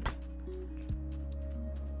damn it.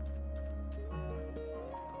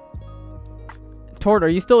 Tord, are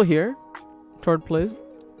you still here? Tord, please.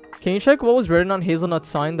 Can you check what was written on Hazelnut's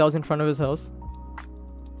sign that was in front of his house?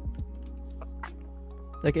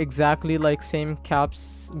 Like exactly like same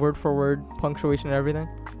caps, word for word, punctuation and everything.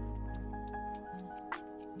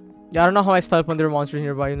 Yeah, I don't know how I slept when there were monsters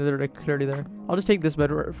nearby, you know they're like clearly there. I'll just take this bed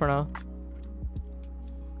for now.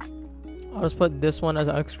 I'll just put this one as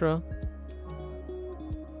extra.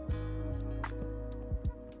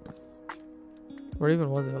 Where even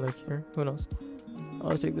was it? Like here? Who knows?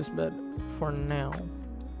 I'll just take this bed for now.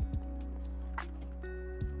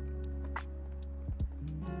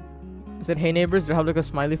 Is it hey neighbors? Do I have like a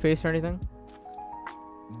smiley face or anything?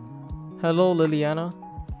 Hello Liliana.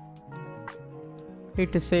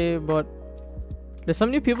 Hate to say, but did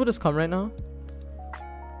some new people just come right now?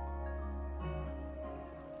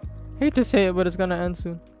 Hate to say it, but it's gonna end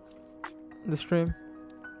soon. The stream.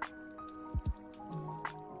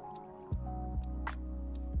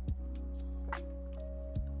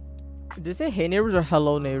 Did you say hey neighbors or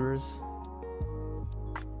hello neighbors?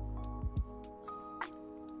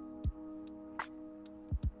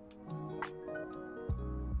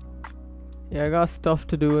 Yeah, I got stuff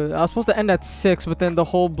to do. I was supposed to end at 6, but then the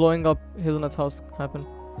whole blowing up Hazelnut's house happened.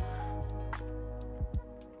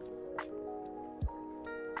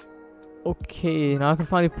 Okay, now I can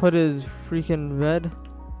finally put his freaking bed.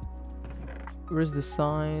 Where's the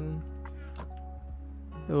sign?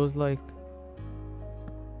 It was like...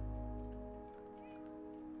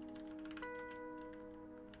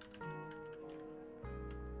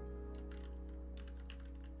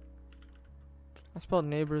 I spelled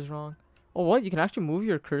neighbors wrong. Oh, what? You can actually move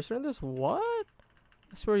your cursor in this? What?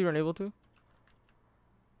 I swear you weren't able to.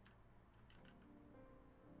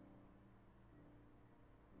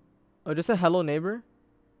 Oh, just a hello neighbor?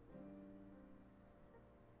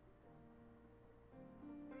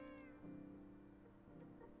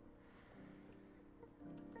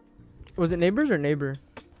 Was it neighbors or neighbor?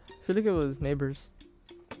 I feel like it was neighbors.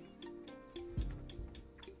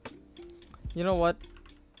 You know what?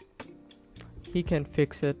 He can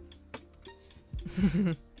fix it.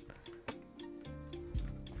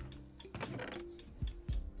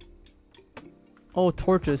 Oh,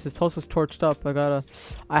 torches. His house was torched up.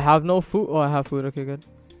 I have no food. Oh, I have food. Okay, good.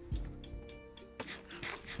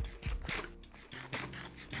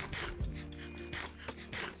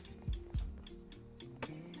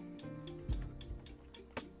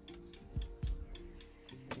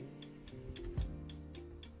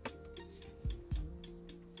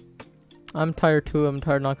 I'm tired too. I'm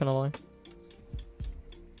tired, not gonna lie.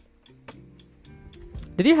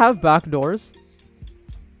 Did he have back doors?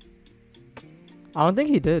 I don't think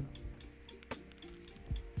he did.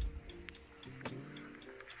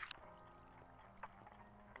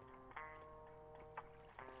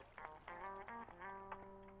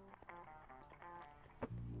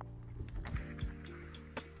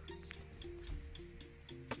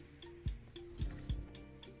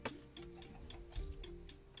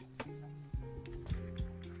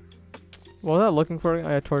 What was I looking for?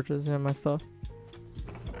 I had torches and my stuff.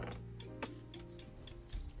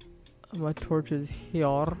 My torches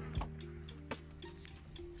here.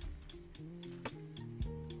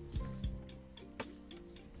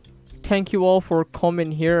 Thank you all for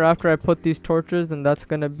coming here. After I put these torches, then that's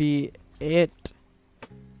gonna be it.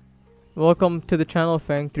 Welcome to the channel,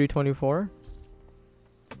 Fang324.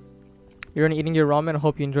 You're gonna eating your ramen. I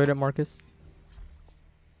hope you enjoyed it, Marcus.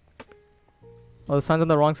 Oh, the sign's on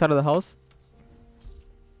the wrong side of the house.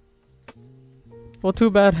 Well,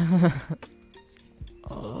 too bad.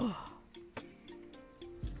 Oh.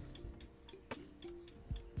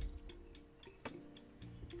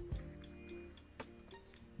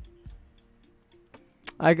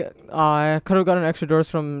 I could have gotten extra doors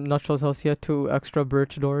from Nutshell's house. He had 2 extra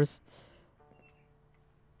birch doors.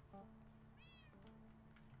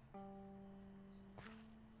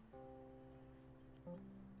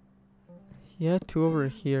 He had 2 over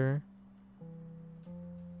here.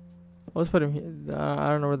 Let's put him here. I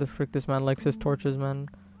don't know where the frick this man likes his torches, man.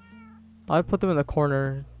 I put them in the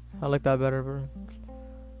corner. I like that better,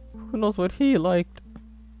 but who knows what he liked.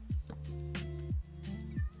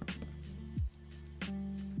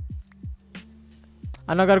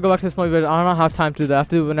 I now gotta go back to the snowy village. I don't have time to do that. I have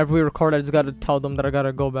to, whenever we record, I just gotta tell them that I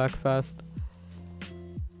gotta go back fast.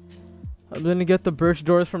 I'm gonna get the birch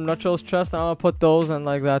doors from Nutshell's chest, and I'm gonna put those, and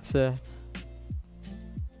like that's it.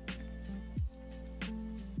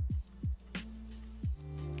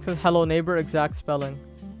 It says hello neighbor, exact spelling.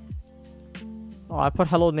 Oh, I put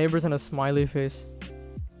hello neighbors in a smiley face.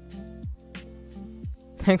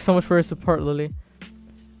 Thanks so much for your support, Lily.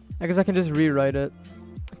 I guess I can just rewrite it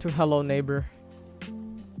to hello neighbor.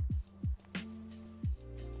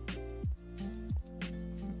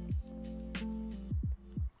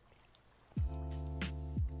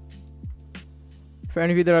 For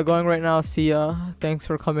any of you that are going right now, see ya. Thanks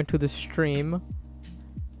for coming to the stream.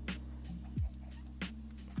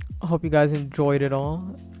 I hope you guys enjoyed it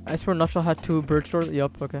all. I swear Nutshell had 2 birch doors.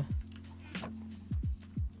 Yup, okay.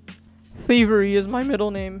 Thievery is my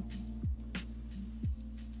middle name.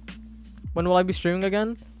 When will I be streaming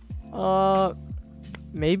again?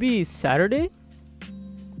 Maybe Saturday?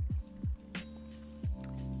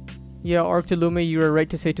 Yeah, Arctilumi, you were right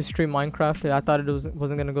to say to stream Minecraft. I thought it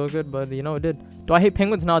wasn't gonna go good, but you know it did. Do I hate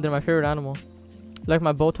penguins? No, they're my favorite animal. Like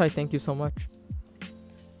my bow tie, thank you so much.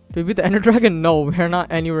 Do we beat the Ender Dragon? No, we're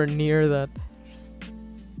not anywhere near that.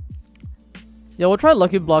 Yeah, we'll try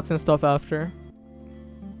lucky blocks and stuff after.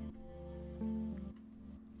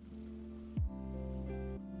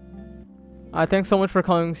 Thanks so much for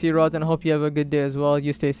coming, C-Rods, and I hope you have a good day as well.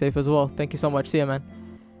 You stay safe as well. Thank you so much. See ya, man.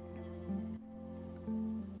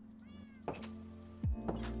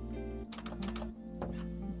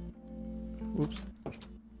 Oops.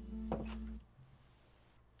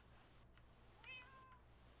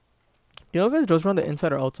 You know if his doors are on the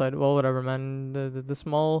inside or outside? Well, whatever, man. The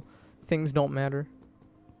small things don't matter.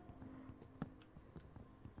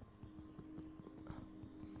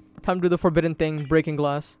 Time to do the forbidden thing, breaking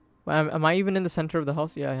glass. Am I even in the center of the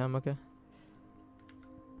house? Yeah, I am. Okay.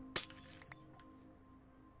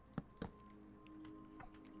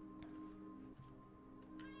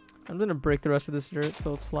 I'm gonna break the rest of this dirt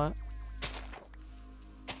so it's flat.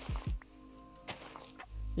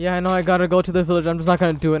 Yeah, I know I gotta go to the village. I'm just not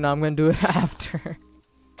gonna do it now. I'm gonna do it after.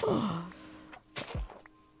 Oh,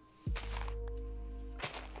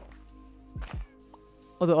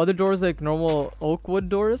 the other doors like normal oak wood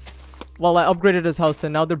doors? Well, I upgraded his house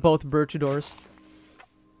and now they're both birch doors.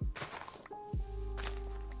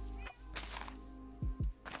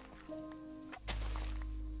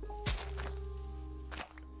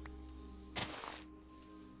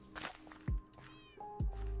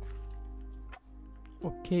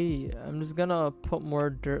 Okay, I'm just gonna put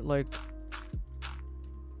more dirt like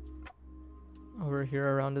over here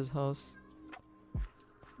around his house.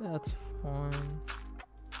 That's fine.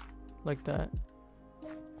 Like that.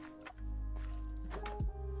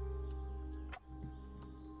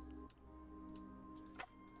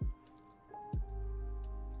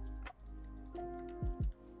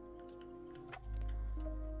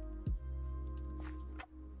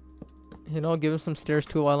 You know, give him some stairs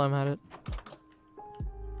too while I'm at it.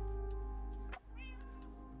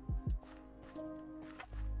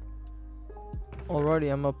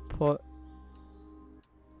 Alrighty, I'm gonna put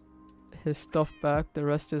his stuff back. The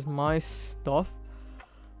rest is my stuff.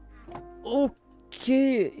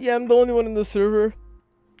 Okay, yeah, I'm the only one in the server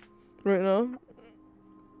right now.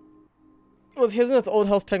 Well, his and its old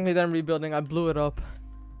house technically that I'm rebuilding. I blew it up.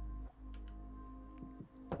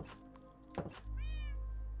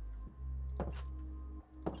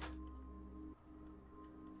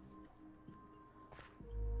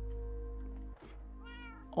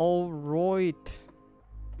 All right.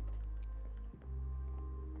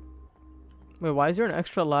 Wait, why is there an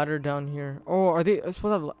extra ladder down here? Oh, are they supposed to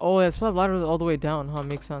have? Oh, yeah, it's supposed to have ladders all the way down, huh?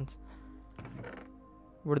 Makes sense.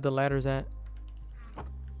 Where are the ladders at?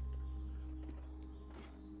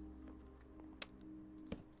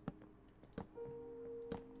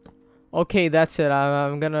 Okay, that's it.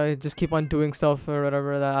 I'm gonna just keep on doing stuff or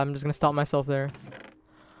whatever. That I'm just gonna stop myself there.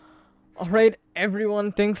 Alright,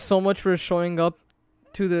 everyone. Thanks so much for showing up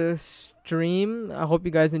to the stream. I hope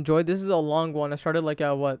you guys enjoyed. This is a long one. I started like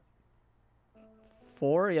at what?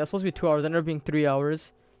 4? Yeah, it's supposed to be 2 hours. It ended up being 3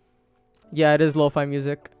 hours. Yeah, it is lo-fi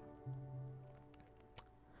music.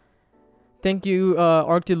 Thank you,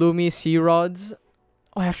 Arctilumi C-Rods.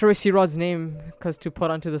 Oh, I have to write C-Rod's name because to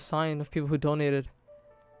put onto the sign of people who donated.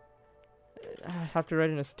 I have to write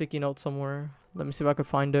in a sticky note somewhere. Let me see if I could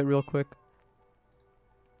find it real quick.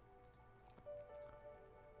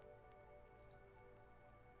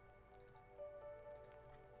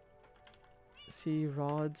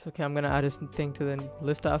 C-Rods. Okay, I'm gonna add his thing to the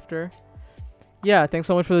list after. Yeah, thanks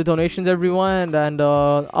so much for the donations, everyone. And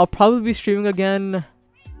I'll probably be streaming again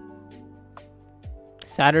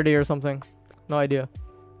Saturday or something. No idea.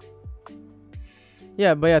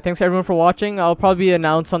 Yeah, but yeah, thanks everyone for watching. I'll probably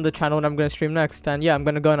announce on the channel when I'm gonna stream next. And yeah, I'm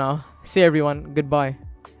gonna go now. See everyone. Goodbye.